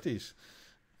some 50s.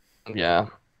 Yeah.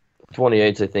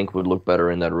 28s, I think, would look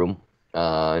better in that room.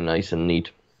 Nice and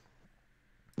neat.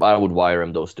 I would wire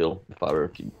him, though, still, if I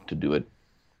were to do it.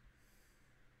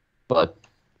 But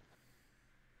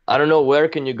I don't know, where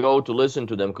can you go to listen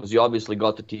to them? Because you obviously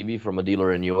got the TV from a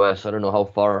dealer in US. I don't know how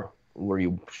far were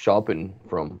you shopping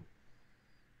from.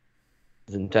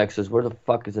 It's in Texas. Where the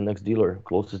fuck is the next dealer?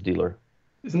 Closest dealer?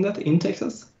 Isn't that in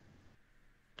Texas?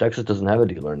 Texas doesn't have a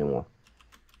dealer anymore.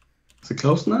 Is it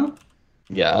closed now?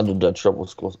 Yeah, that shop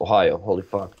was closed. Ohio. Holy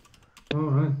fuck. All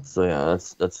right. So yeah,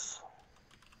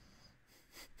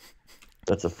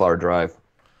 that's a far drive.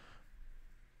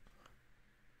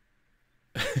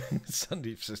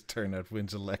 Sandeep says turnout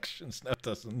wins elections. No, it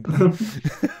doesn't.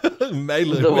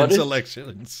 Mail-in wins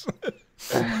elections.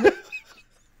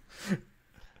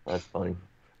 That's funny.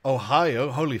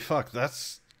 Ohio? Holy fuck,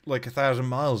 that's like 1,000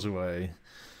 miles away.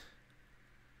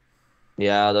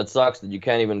 Yeah, that sucks that you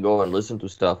can't even go and listen to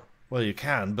stuff. Well, you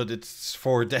can, but it's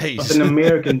 4 days. But an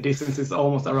American distance is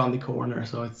almost around the corner,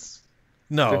 so it's...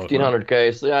 No. 1,500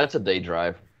 K, so yeah, it's a day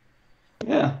drive.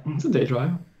 Yeah, it's a day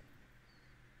drive.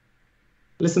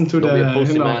 Listen to Don't be a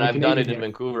pussy, man. I've done it in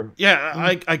Vancouver. Yeah,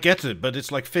 I get it, but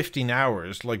it's like 15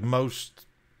 hours, like most...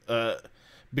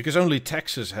 because only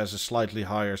Texas has a slightly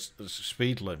higher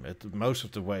speed limit. Most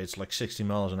of the way, it's like 60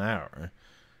 miles an hour,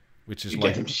 which is you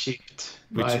like... get them shipped,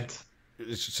 right?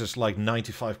 It's just like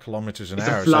 95 kilometers an it's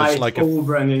hour. A flight so it's like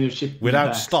over and then you ship them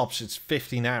without back. stops, it's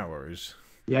 15 hours.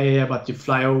 Yeah, but you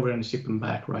fly over and ship them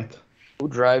back, right? Who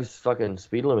drives fucking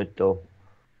speed limit, though?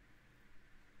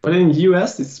 But in the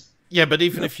US, it's... Yeah, but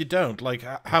even if you don't, like,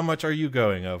 how much are you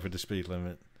going over the speed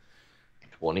limit?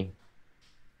 20.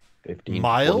 15.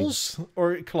 Miles 20.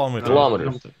 Or kilometers?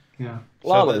 Kilometers. Yeah.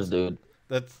 Kilometers, dude.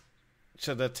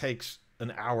 So that takes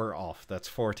an hour off. That's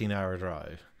 14-hour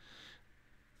drive.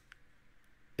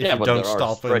 If yeah, you but don't there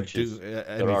stop are and stretches. do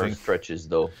anything. There are stretches,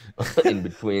 though. In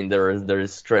between, there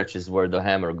is stretches where the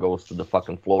hammer goes to the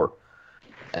fucking floor.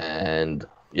 And...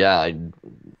 yeah,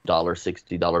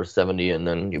 $1.60, $1.70, and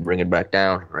then you bring it back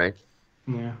down, right?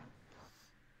 Yeah.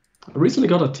 I recently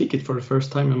got a ticket for the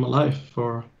first time in my life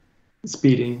for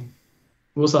speeding.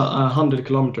 It was 100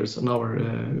 kilometers an hour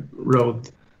road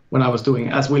when I was doing,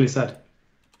 as Willie said,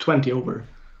 20 over.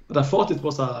 But I thought it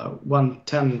was a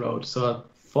 110 road, so I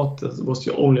thought it was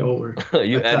only over.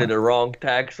 You like added a wrong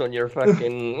tax on your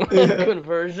fucking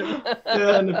conversion.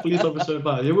 Yeah, and the police officer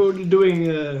about you were doing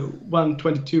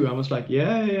 122. I was like,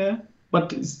 yeah.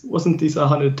 But wasn't this a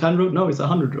 110 road? No, it's a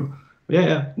 100 road.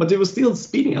 Yeah. But it was still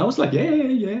speeding. I was like,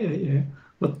 yeah.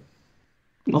 But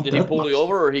not Did he pull you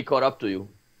over or he caught up to you?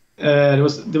 They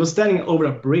was standing over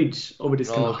a bridge over this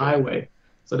kind of highway.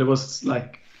 So there was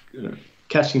like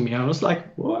catching me. I was like,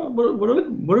 what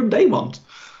do they want?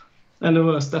 And they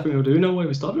were stepping over. Do you know where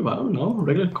we started? Well, no,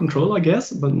 regular control, I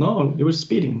guess. But no, you were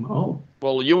speeding. Oh.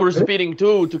 Well, you were speeding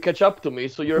too to catch up to me,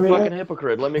 so you're a fucking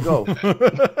hypocrite. Let me go.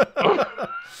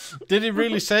 Did he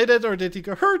really say that, or did he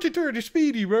go hurty-turty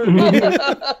speedy, bro? No,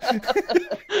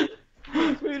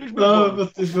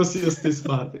 but it was just this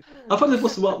bad. I thought it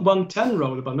was 110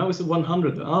 road, but now it's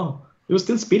 100. Oh, it was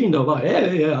still speeding though. But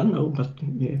yeah, I know, but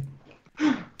yeah.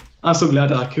 I'm so glad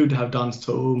that I could have done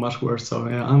so much worse. So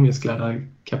yeah, I'm just glad I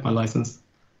kept my license.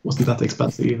 Wasn't that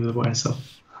expensive either way, so.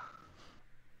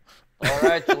 All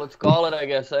right, so let's call it, I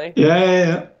guess, eh?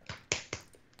 Yeah.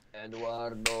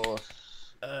 Eduardo,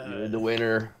 you're the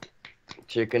winner.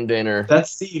 Chicken dinner.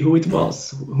 Let's see who it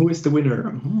was. Who is the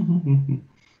winner?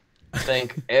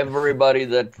 Thank everybody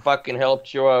that fucking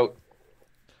helped you out.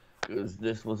 Because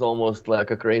this was almost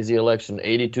like a crazy election.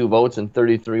 82 votes and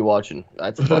 33 watching.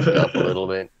 That's fucked up a little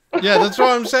bit. Yeah, that's what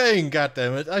I'm saying,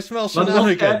 goddammit. I smell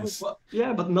shenanigans.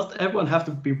 But not everyone have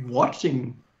to be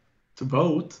watching to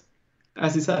vote.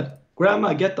 As he said,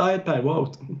 Grandma, get the iPad,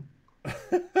 vote.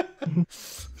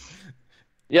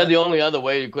 Yeah, the only other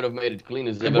way you could have made it clean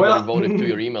is if everybody voted to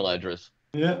your email address.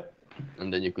 Yeah.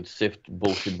 And then you could sift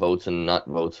bullshit votes and not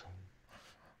votes.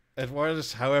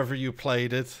 Edwardus, however you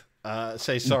played it,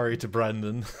 say sorry to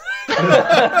Brendan.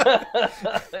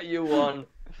 You won.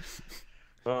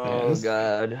 Oh, yes.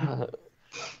 God.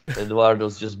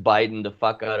 Eduardo's just biting the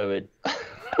fuck out of it.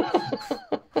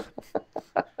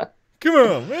 Come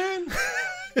on, man.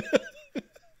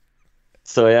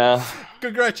 So, yeah.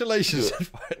 Congratulations.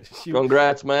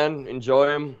 Congrats, man. Enjoy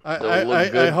them.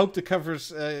 I hope the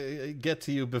covers get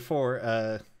to you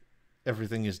before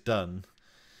everything is done.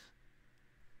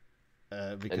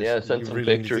 Because yeah, send you some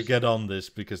really pictures. need to get on this,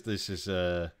 because this is...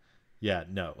 yeah,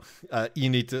 no. You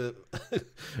need to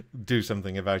do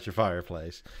something about your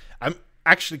fireplace. I'm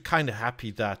actually kind of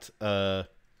happy that,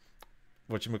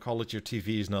 whatchamacallit, your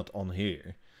TV is not on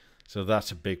here. So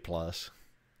that's a big plus.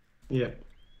 Yeah.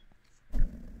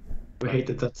 We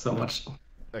hated that so much.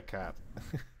 A cat.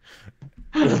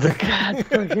 The cat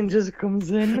fucking just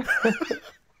comes in.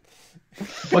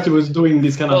 What he was doing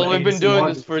this kind of... Well, we've been doing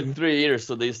this for 3 years,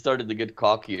 so they started to get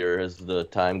cockier as the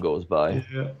time goes by.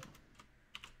 Yeah.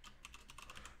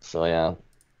 So yeah,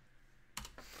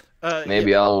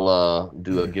 maybe I'll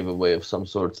do a giveaway of some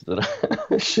sorts that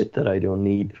shit that I don't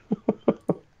need.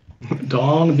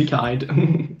 Don't be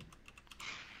kind.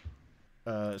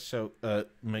 So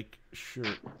make sure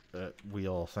we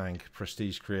all thank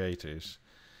Prestige Creators.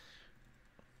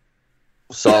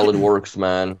 Solid works,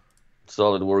 man.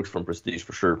 Solid works from Prestige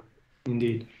for sure.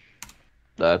 Indeed.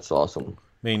 That's awesome.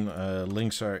 I mean,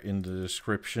 links are in the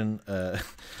description.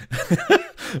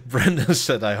 Brendan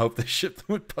said, I hope they ship them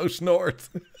with Post North.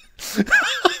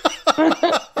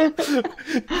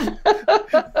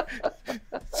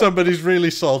 Somebody's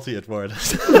really salty at Word.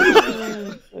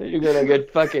 You're gonna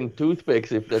get fucking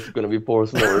toothpicks if that's gonna be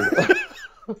Post North.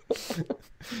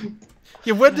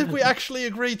 Yeah, when did we actually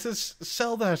agree to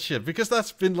sell that shit? Because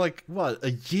that's been like, what, a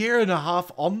year and a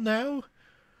half on now?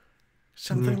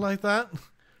 Something like that?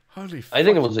 Holy fuck. I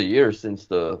think it was a year since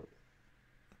the...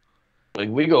 Like,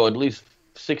 we go at least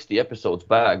 60 episodes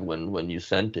back when you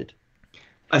sent it.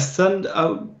 I sent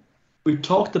out... We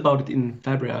talked about it in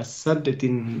February. I sent it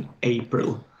in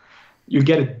April. You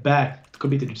get it back,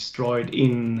 completely destroyed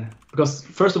in... Because,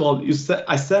 first of all,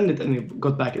 I sent it and it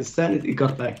got back. I sent it, it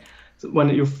got back. So when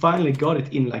you finally got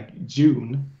it in, like,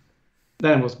 June,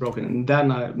 then it was broken. And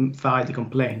then I filed a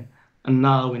complaint. And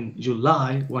now in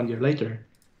July, 1 year later,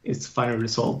 it's finally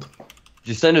resolved. Did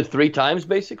you send it 3 times,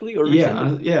 basically? Or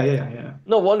yeah.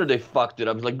 No wonder they fucked it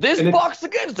up. It's like, this box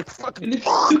again! It's like, fucking... And it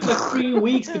took like 3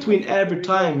 weeks between every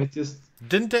time. It just...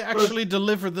 Didn't they actually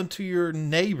deliver them to your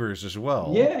neighbors as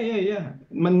well? Yeah.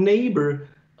 My neighbor,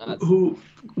 who,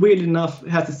 weirdly enough,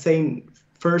 has the same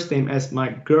first name as my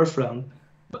girlfriend,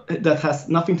 that has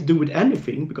nothing to do with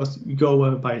anything, because we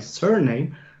go by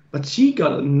surname, but she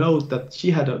got a note that she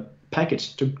had a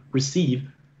package to receive,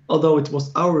 although it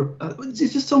was our... it's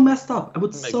just so messed up. I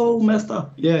was so messed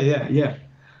up. Yeah.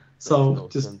 So,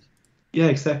 just... Yeah,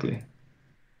 exactly.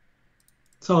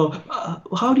 So,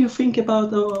 how do you think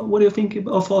about... what do you think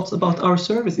of thoughts about our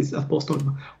services at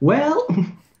PostNord? Well... Oh,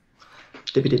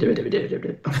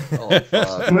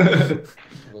 fuck.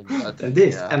 And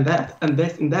this, and that, and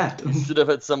this, and that. You should have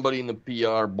had somebody in the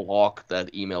PR block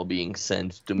that email being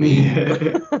sent to me.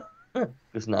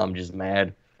 Because now I'm just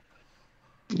mad.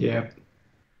 Yeah.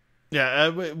 Yeah,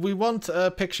 we want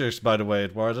pictures, by the way,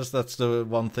 Eduardo. That's the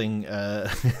one thing.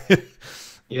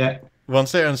 Yeah.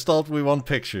 Once they're installed, we want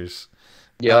pictures.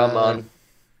 Yeah, man.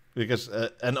 Because,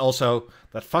 and also,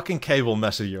 that fucking cable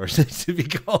mess of yours needs to be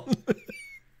gone.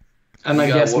 And You I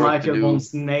got guess work to Michael do.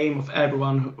 wants name of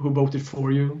everyone who voted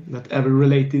for you that ever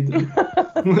related.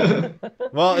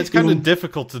 Well, it's kind of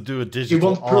difficult to do a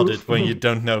digital want proof. audit when you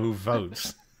don't know who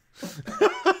votes.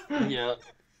 Yeah.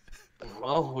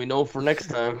 Well, we know for next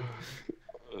time.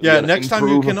 Yeah, gotta next time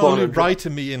you improve can upon only it. write to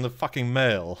me in the fucking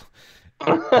mail.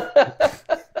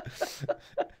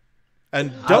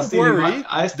 And don't still worry,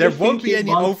 I still there won't think be you any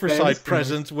won fair and oversight square.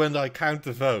 present when I count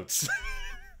the votes.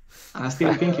 I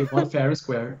still think you won fair and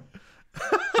square.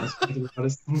 That's pretty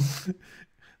honest.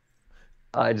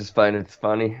 I just find it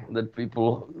funny that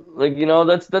people like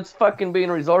that's fucking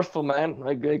being resourceful, man.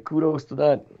 Like kudos to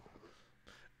that.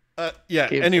 Yeah,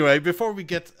 Keep- anyway, before we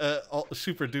get all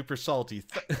super duper salty,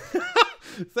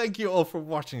 thank you all for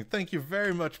watching. Thank you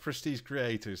very much, Prestige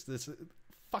Creators. This is a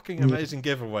fucking amazing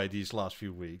giveaway these last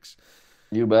few weeks.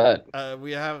 You bet.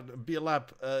 We have Beolab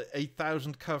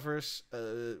 8000 covers,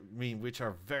 which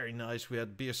are very nice. We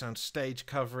had Beosound Stage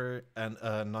cover and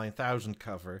 9000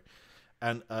 cover.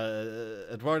 And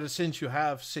Eduardo, since you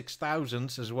have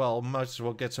 6000s as well, might as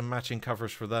well get some matching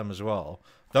covers for them as well.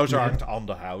 Those aren't on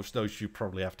the house; those you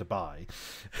probably have to buy.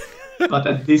 But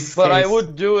at this But I case,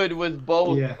 would do it with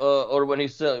both, Yeah. or when he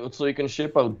sell, so you can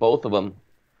ship out both of them.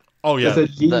 Oh yeah,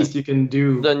 that's at least you can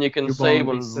do. Then you can your save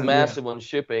on boundaries and, massive on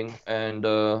shipping, and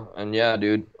yeah,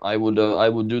 dude, I would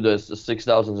do the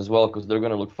 6000s as well because they're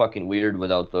gonna look fucking weird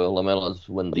without the lamellas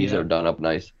when these are done up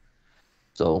nice.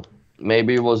 So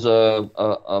maybe it was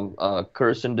a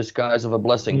curse in disguise of a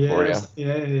blessing for you.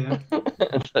 Yeah.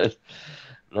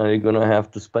 Now you're gonna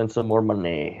have to spend some more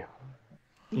money.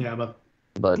 Yeah, but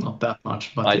But not that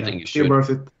much. But I think you still should. worth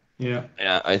it. Yeah.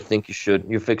 yeah, I think you should.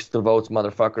 You fixed the votes,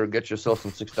 motherfucker. Get yourself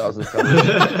some 6000 covers.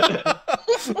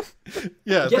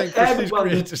 yeah. Get Thank Prestige everyone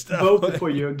Creators. that voted for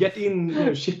you. Get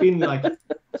in, ship in like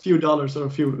a few dollars or a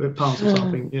few pounds or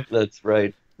something. Yeah. That's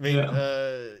right. I mean,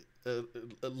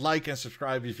 like and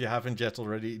subscribe if you haven't yet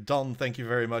already. Don, thank you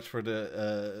very much for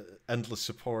the endless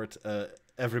support.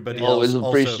 Everybody Always else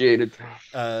appreciate it.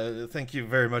 also, thank you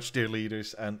very much, dear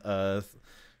leaders, and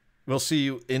we'll see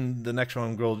you in the next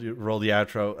one. Roll the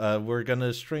outro. We're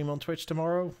gonna stream on Twitch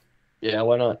tomorrow. Yeah,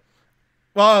 why not?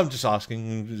 Well, I'm just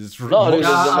asking. It's No, dude,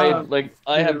 Yeah,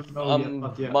 I have don't know yet,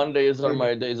 but yeah. Mondays are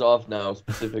my days off now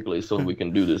specifically, so we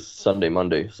can do this Sunday,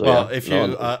 Monday. So well, yeah, if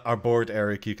you are bored,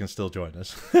 Eric, you can still join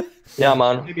us. yeah,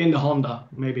 man. Maybe in the Honda,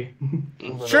 maybe.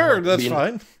 Sure, that's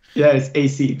fine. Yeah, it's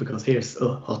AC because here's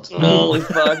hot. Holy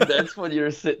fuck, that's what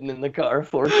you're sitting in the car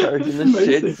for, charging the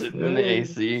shit, Amazing. sitting in the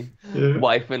AC. Yeah.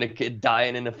 Wife and a kid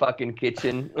dying in the fucking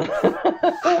kitchen.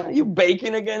 You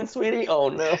baking again, sweetie? Oh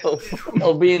no.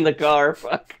 I'll be in the car.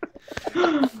 Fuck.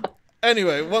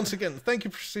 Anyway, once again, thank you,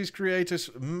 Prestige Creators.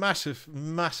 Massive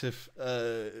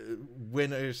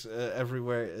winners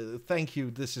everywhere. Thank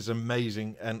you. This is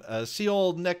amazing. And see you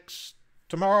all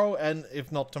tomorrow, and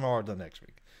if not tomorrow, the next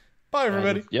week. Bye,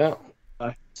 everybody. Yeah.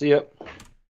 Bye. See ya.